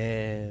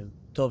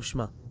 טוב,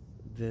 שמע,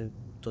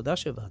 ותודה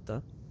שבאת.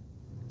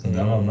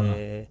 תודה רבה.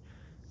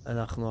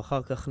 אנחנו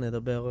אחר כך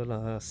נדבר על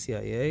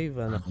ה-CIA,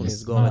 ואנחנו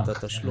נסגור את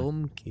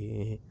התשלום,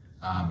 כי...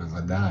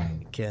 בוודאי.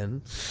 כן.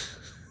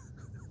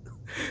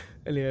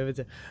 אני אוהב את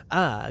זה.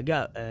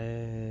 אגב,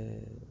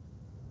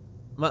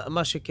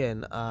 מה שכן,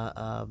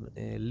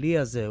 לי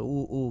הזה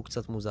הוא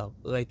קצת מוזר.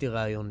 ראיתי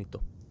רעיון איתו.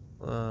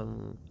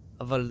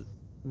 אבל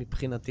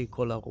מבחינתי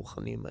כל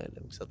הרוחנים האלה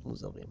הם קצת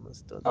מוזרים,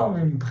 אז אתה יודע.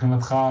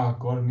 מבחינתך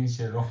כל מי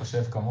שלא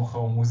חושב כמוך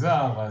הוא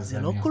מוזר, אז זה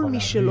לא כל מי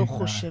שלא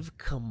חושב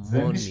כמוני.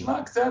 זה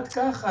נשמע קצת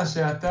ככה,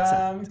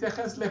 שאתה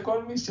מתייחס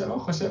לכל מי שלא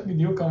חושב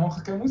בדיוק כמוך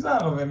כמוזר,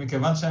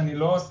 ומכיוון שאני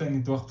לא עושה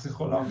ניתוח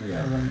פסיכולוגי,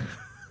 אז אני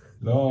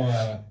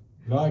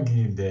לא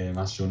אגיד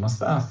משהו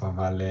נוסף,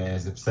 אבל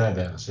זה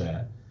בסדר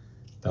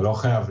שאתה לא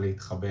חייב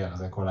להתחבר,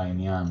 זה כל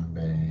העניין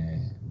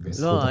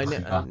בזכות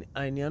הבחירה.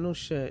 העניין הוא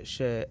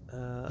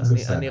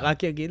אני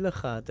רק אגיד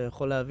לך, אתה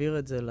יכול להעביר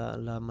את זה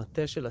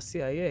למטה של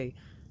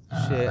ה-CIA,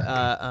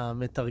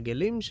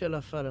 שהמתרגלים של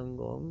הפאלון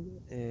גונג,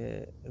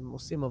 הם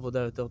עושים עבודה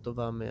יותר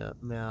טובה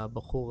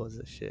מהבחור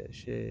הזה,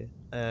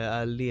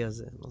 העלי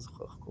הזה, אני לא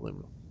זוכר איך קוראים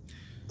לו.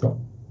 טוב.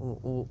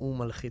 הוא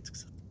מלחיץ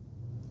קצת.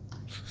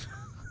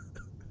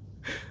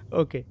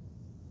 אוקיי,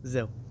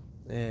 זהו.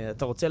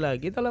 אתה רוצה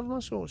להגיד עליו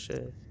משהו או ש...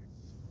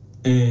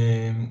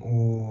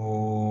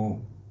 הוא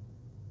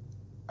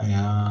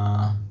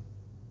היה...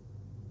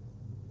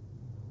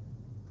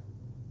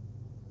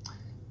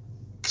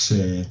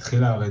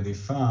 כשהתחילה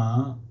הרדיפה,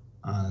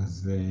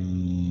 אז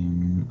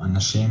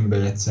אנשים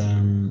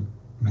בעצם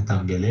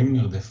מתרגלים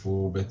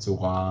נרדפו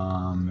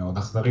בצורה מאוד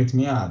אכזרית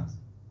מיד.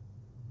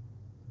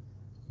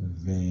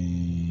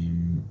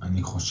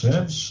 ואני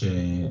חושב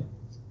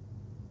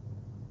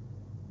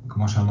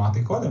כמו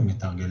שאמרתי קודם,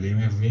 מתרגלים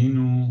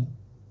הבינו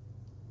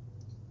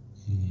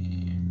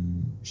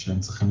שהם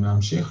צריכים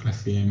להמשיך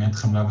לפי אמת,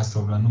 חמלה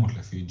וסובלנות,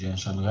 לפי ג'ן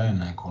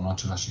שנרן, העקרונות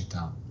של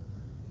השיטה.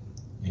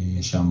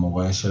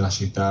 שהמורה של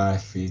השיטה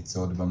הפיץ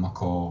עוד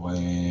במקור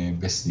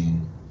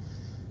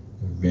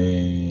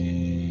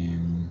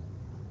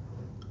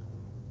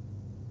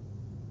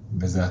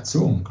וזה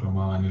עצום,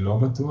 כלומר, אני לא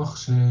בטוח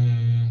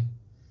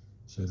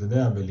שאתה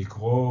יודע,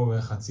 בלקרוא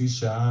בחצי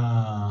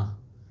שעה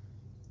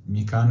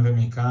מכאן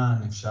ומכאן,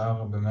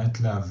 אפשר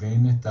באמת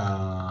להבין את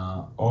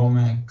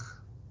העומק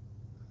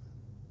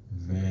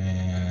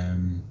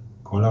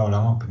וכל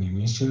העולם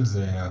הפנימי של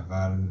זה,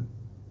 אבל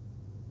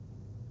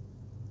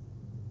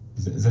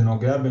זה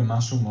נוגע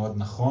במשהו מאוד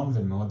נכון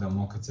ומאוד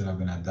עמוק אצל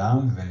הבן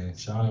אדם,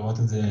 ואפשר לראות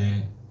את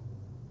זה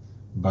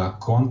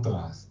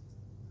בקונטרסט,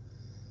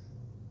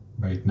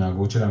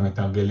 בהתנהגות של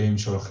המתרגלים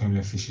שהולכים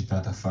לפי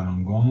שיטת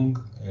הפאלון גונג,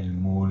 אל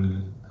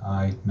מול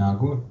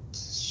ההתנהגות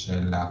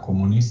של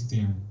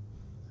הקומוניסטים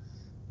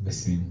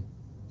בסין.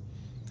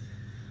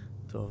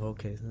 טוב,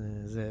 אוקיי,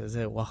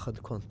 זה וואחד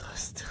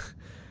קונטרסט.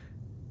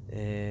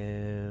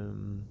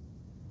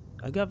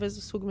 אגב,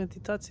 איזה סוג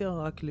מדיטציה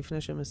רק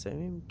לפני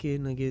שמסיימים? כי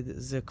נגיד,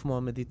 זה כמו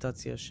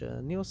המדיטציה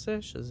שאני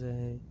עושה, שזה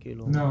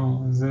כאילו...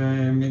 לא,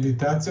 זה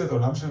מדיטציות,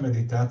 עולם של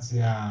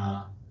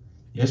מדיטציה.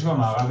 יש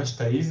במערב, יש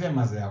את האיזם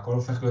הזה, הכל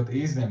הופך להיות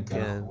איזם,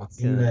 כי אנחנו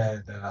רוצים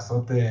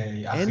לעשות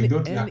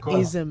אחידות להכל. אין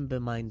איזם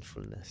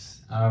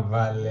במיינדפולנס.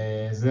 אבל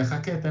זה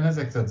חכה, תן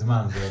לזה קצת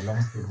זמן, זה לא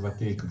מספיק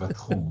ותיק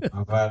בתחום.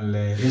 אבל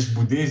יש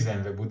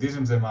בודהיזם,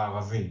 ובודהיזם זה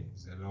מערבי,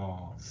 זה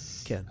לא...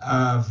 כן.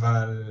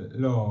 אבל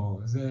לא,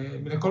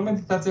 לכל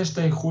מדיטציה יש את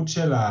האיכות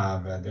שלה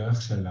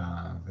והדרך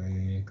שלה,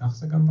 וכך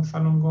זה גם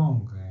בפאלון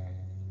גונג.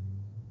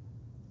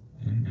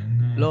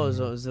 לא,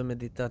 זו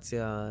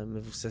מדיטציה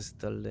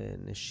מבוססת על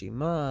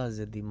נשימה,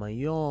 זה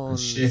דמיון.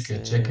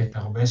 שקט,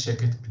 הרבה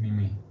שקט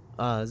פנימי.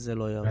 זה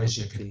לא יעבוד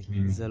אותי.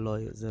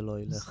 זה לא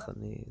ילך,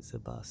 זה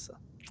בעשה.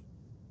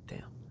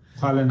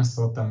 תוכל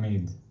לנסות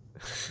תמיד.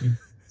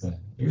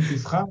 אם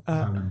תבחר,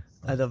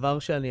 הדבר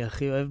שאני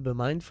הכי אוהב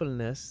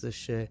במיינדפולנס זה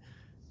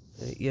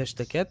שיש את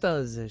הקטע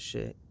הזה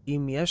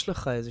שאם יש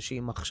לך איזושהי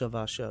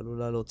מחשבה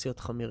שעלולה להוציא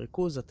אותך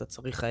מריכוז, אתה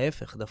צריך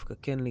ההפך, דווקא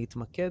כן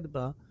להתמקד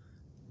בה,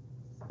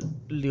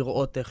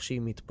 לראות איך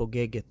שהיא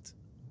מתפוגגת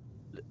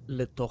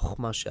לתוך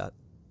מה שאת.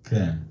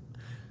 כן.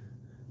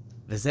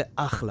 וזה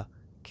אחלה,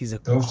 כי זה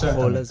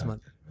כל הזמן.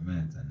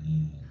 באמת,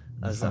 אני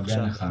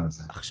מפרגן לך על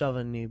זה. עכשיו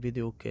אני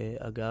בדיוק,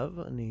 אגב,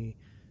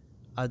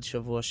 עד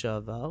שבוע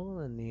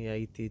שעבר, אני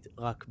הייתי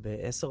רק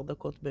ב10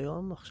 דקות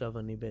ביום, עכשיו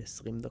אני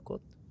ב20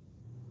 דקות.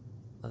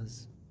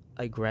 אז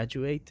I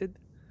graduated.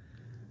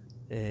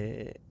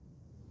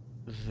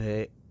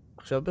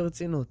 ועכשיו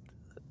ברצינות.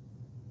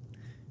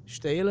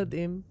 2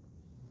 ילדים,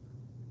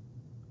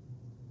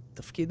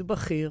 תפקיד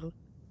בכיר,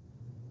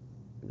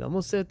 גם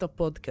עושה את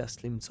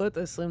הפודקאסט. למצוא את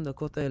 20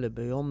 דקות האלה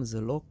ביום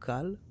זה לא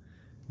קל.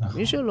 נכון.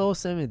 מי שלא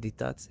עושה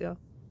מדיטציה,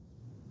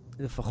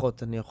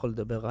 לפחות אני יכול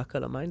לדבר רק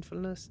על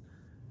המיינדפולנס,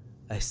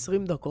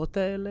 20 דקות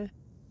האלה,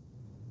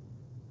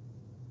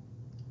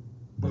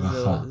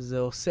 ברכה. זה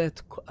עושה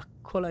את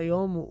כל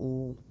היום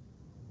הוא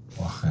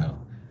אחר.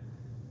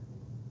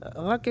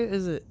 רק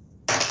איזה,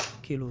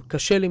 כאילו,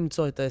 קשה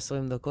למצוא את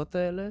 20 דקות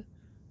האלה,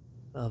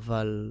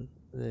 אבל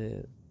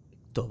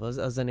טוב,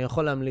 אז אני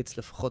יכול להמליץ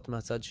לפחות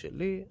מהצד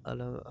שלי,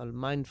 על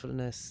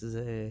מיינדפולנס.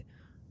 זה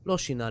לא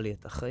שינה לי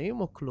את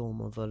החיים או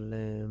כלום, אבל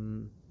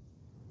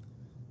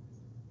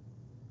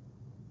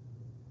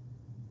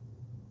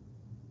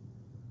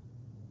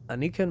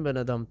אני כן בן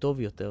אדם טוב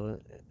יותר,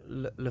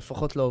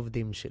 לפחות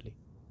לעובדים שלי,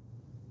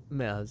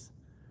 מאז.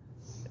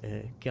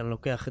 כי אני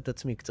לוקח את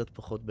עצמי קצת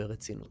פחות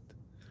ברצינות.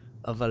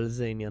 אבל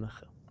זה עניין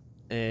אחר.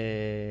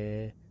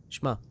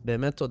 שמע,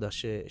 באמת תודה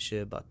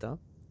שבאת.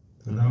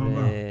 תודה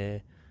רבה.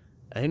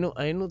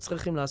 היינו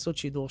צריכים לעשות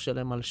שידור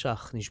שלם על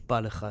שח,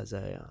 נשבע לך,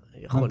 זה היה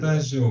יכול להיות.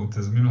 מתי שוב,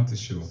 תזמין אותי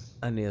שוב.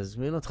 אני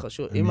אזמין אותך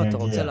שוב. אם אתה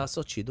רוצה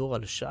לעשות שידור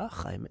על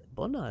שח,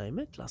 בוא'נה,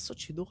 האמת, לעשות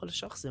שידור על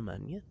שח זה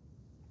מעניין.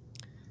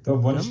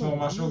 טוב, בוא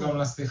נשמור משהו גם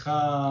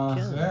לשיחה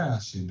אחרי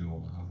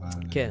השידור.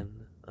 כן,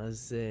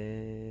 אז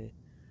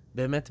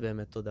באמת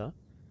תודה.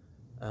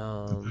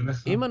 תודה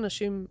לך. אם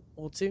אנשים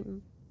רוצים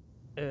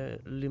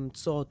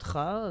למצוא אותך,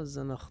 אז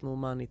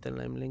אנחנו, ניתן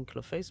להם לינק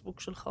לפייסבוק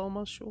שלך או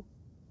משהו?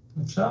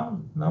 אפשר,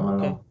 למה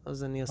לא?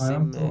 אז אני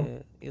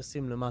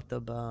אשים למטה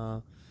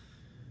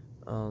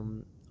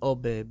או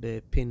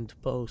בפינד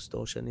פוסט,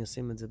 או שאני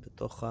אשים את זה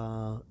בתוך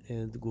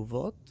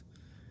התגובות.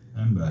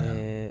 אין בעיה.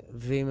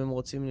 ואם הם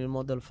רוצים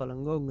ללמוד על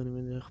פאלון גונג, אני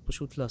מניח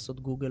פשוט לעשות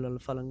גוגל על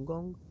פאלון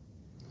גונג.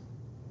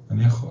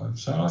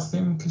 אפשר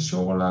לשים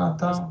קישור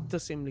לאתר? אז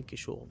תשים לי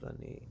קישור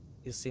ואני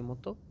אשים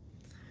אותו.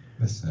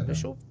 בסדר.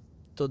 ושוב,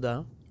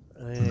 תודה.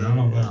 תודה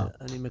רבה.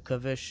 אני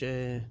מקווה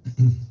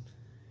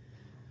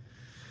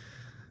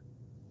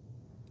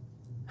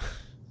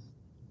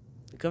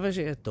מקווה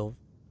שיהיה טוב.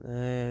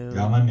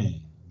 גם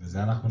אני,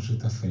 בזה אנחנו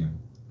שותפים.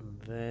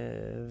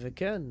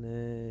 וכן,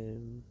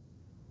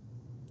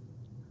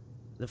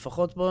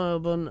 לפחות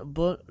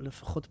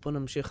בוא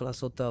נמשיך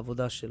לעשות את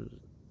העבודה של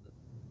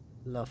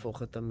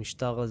להפוך את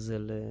המשטר הזה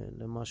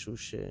למשהו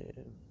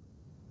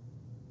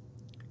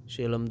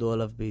שילמדו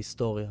עליו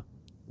בהיסטוריה,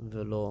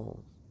 ולא...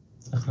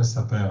 צריך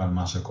לספר על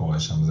מה שקורה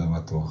שם, זה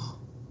בטוח.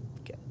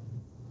 כן.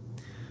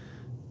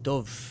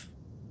 טוב,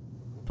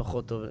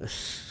 פחות טוב.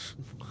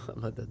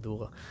 חמד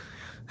הדורה.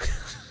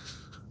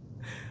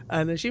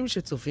 האנשים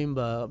שצופים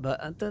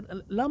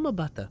למה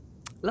באת?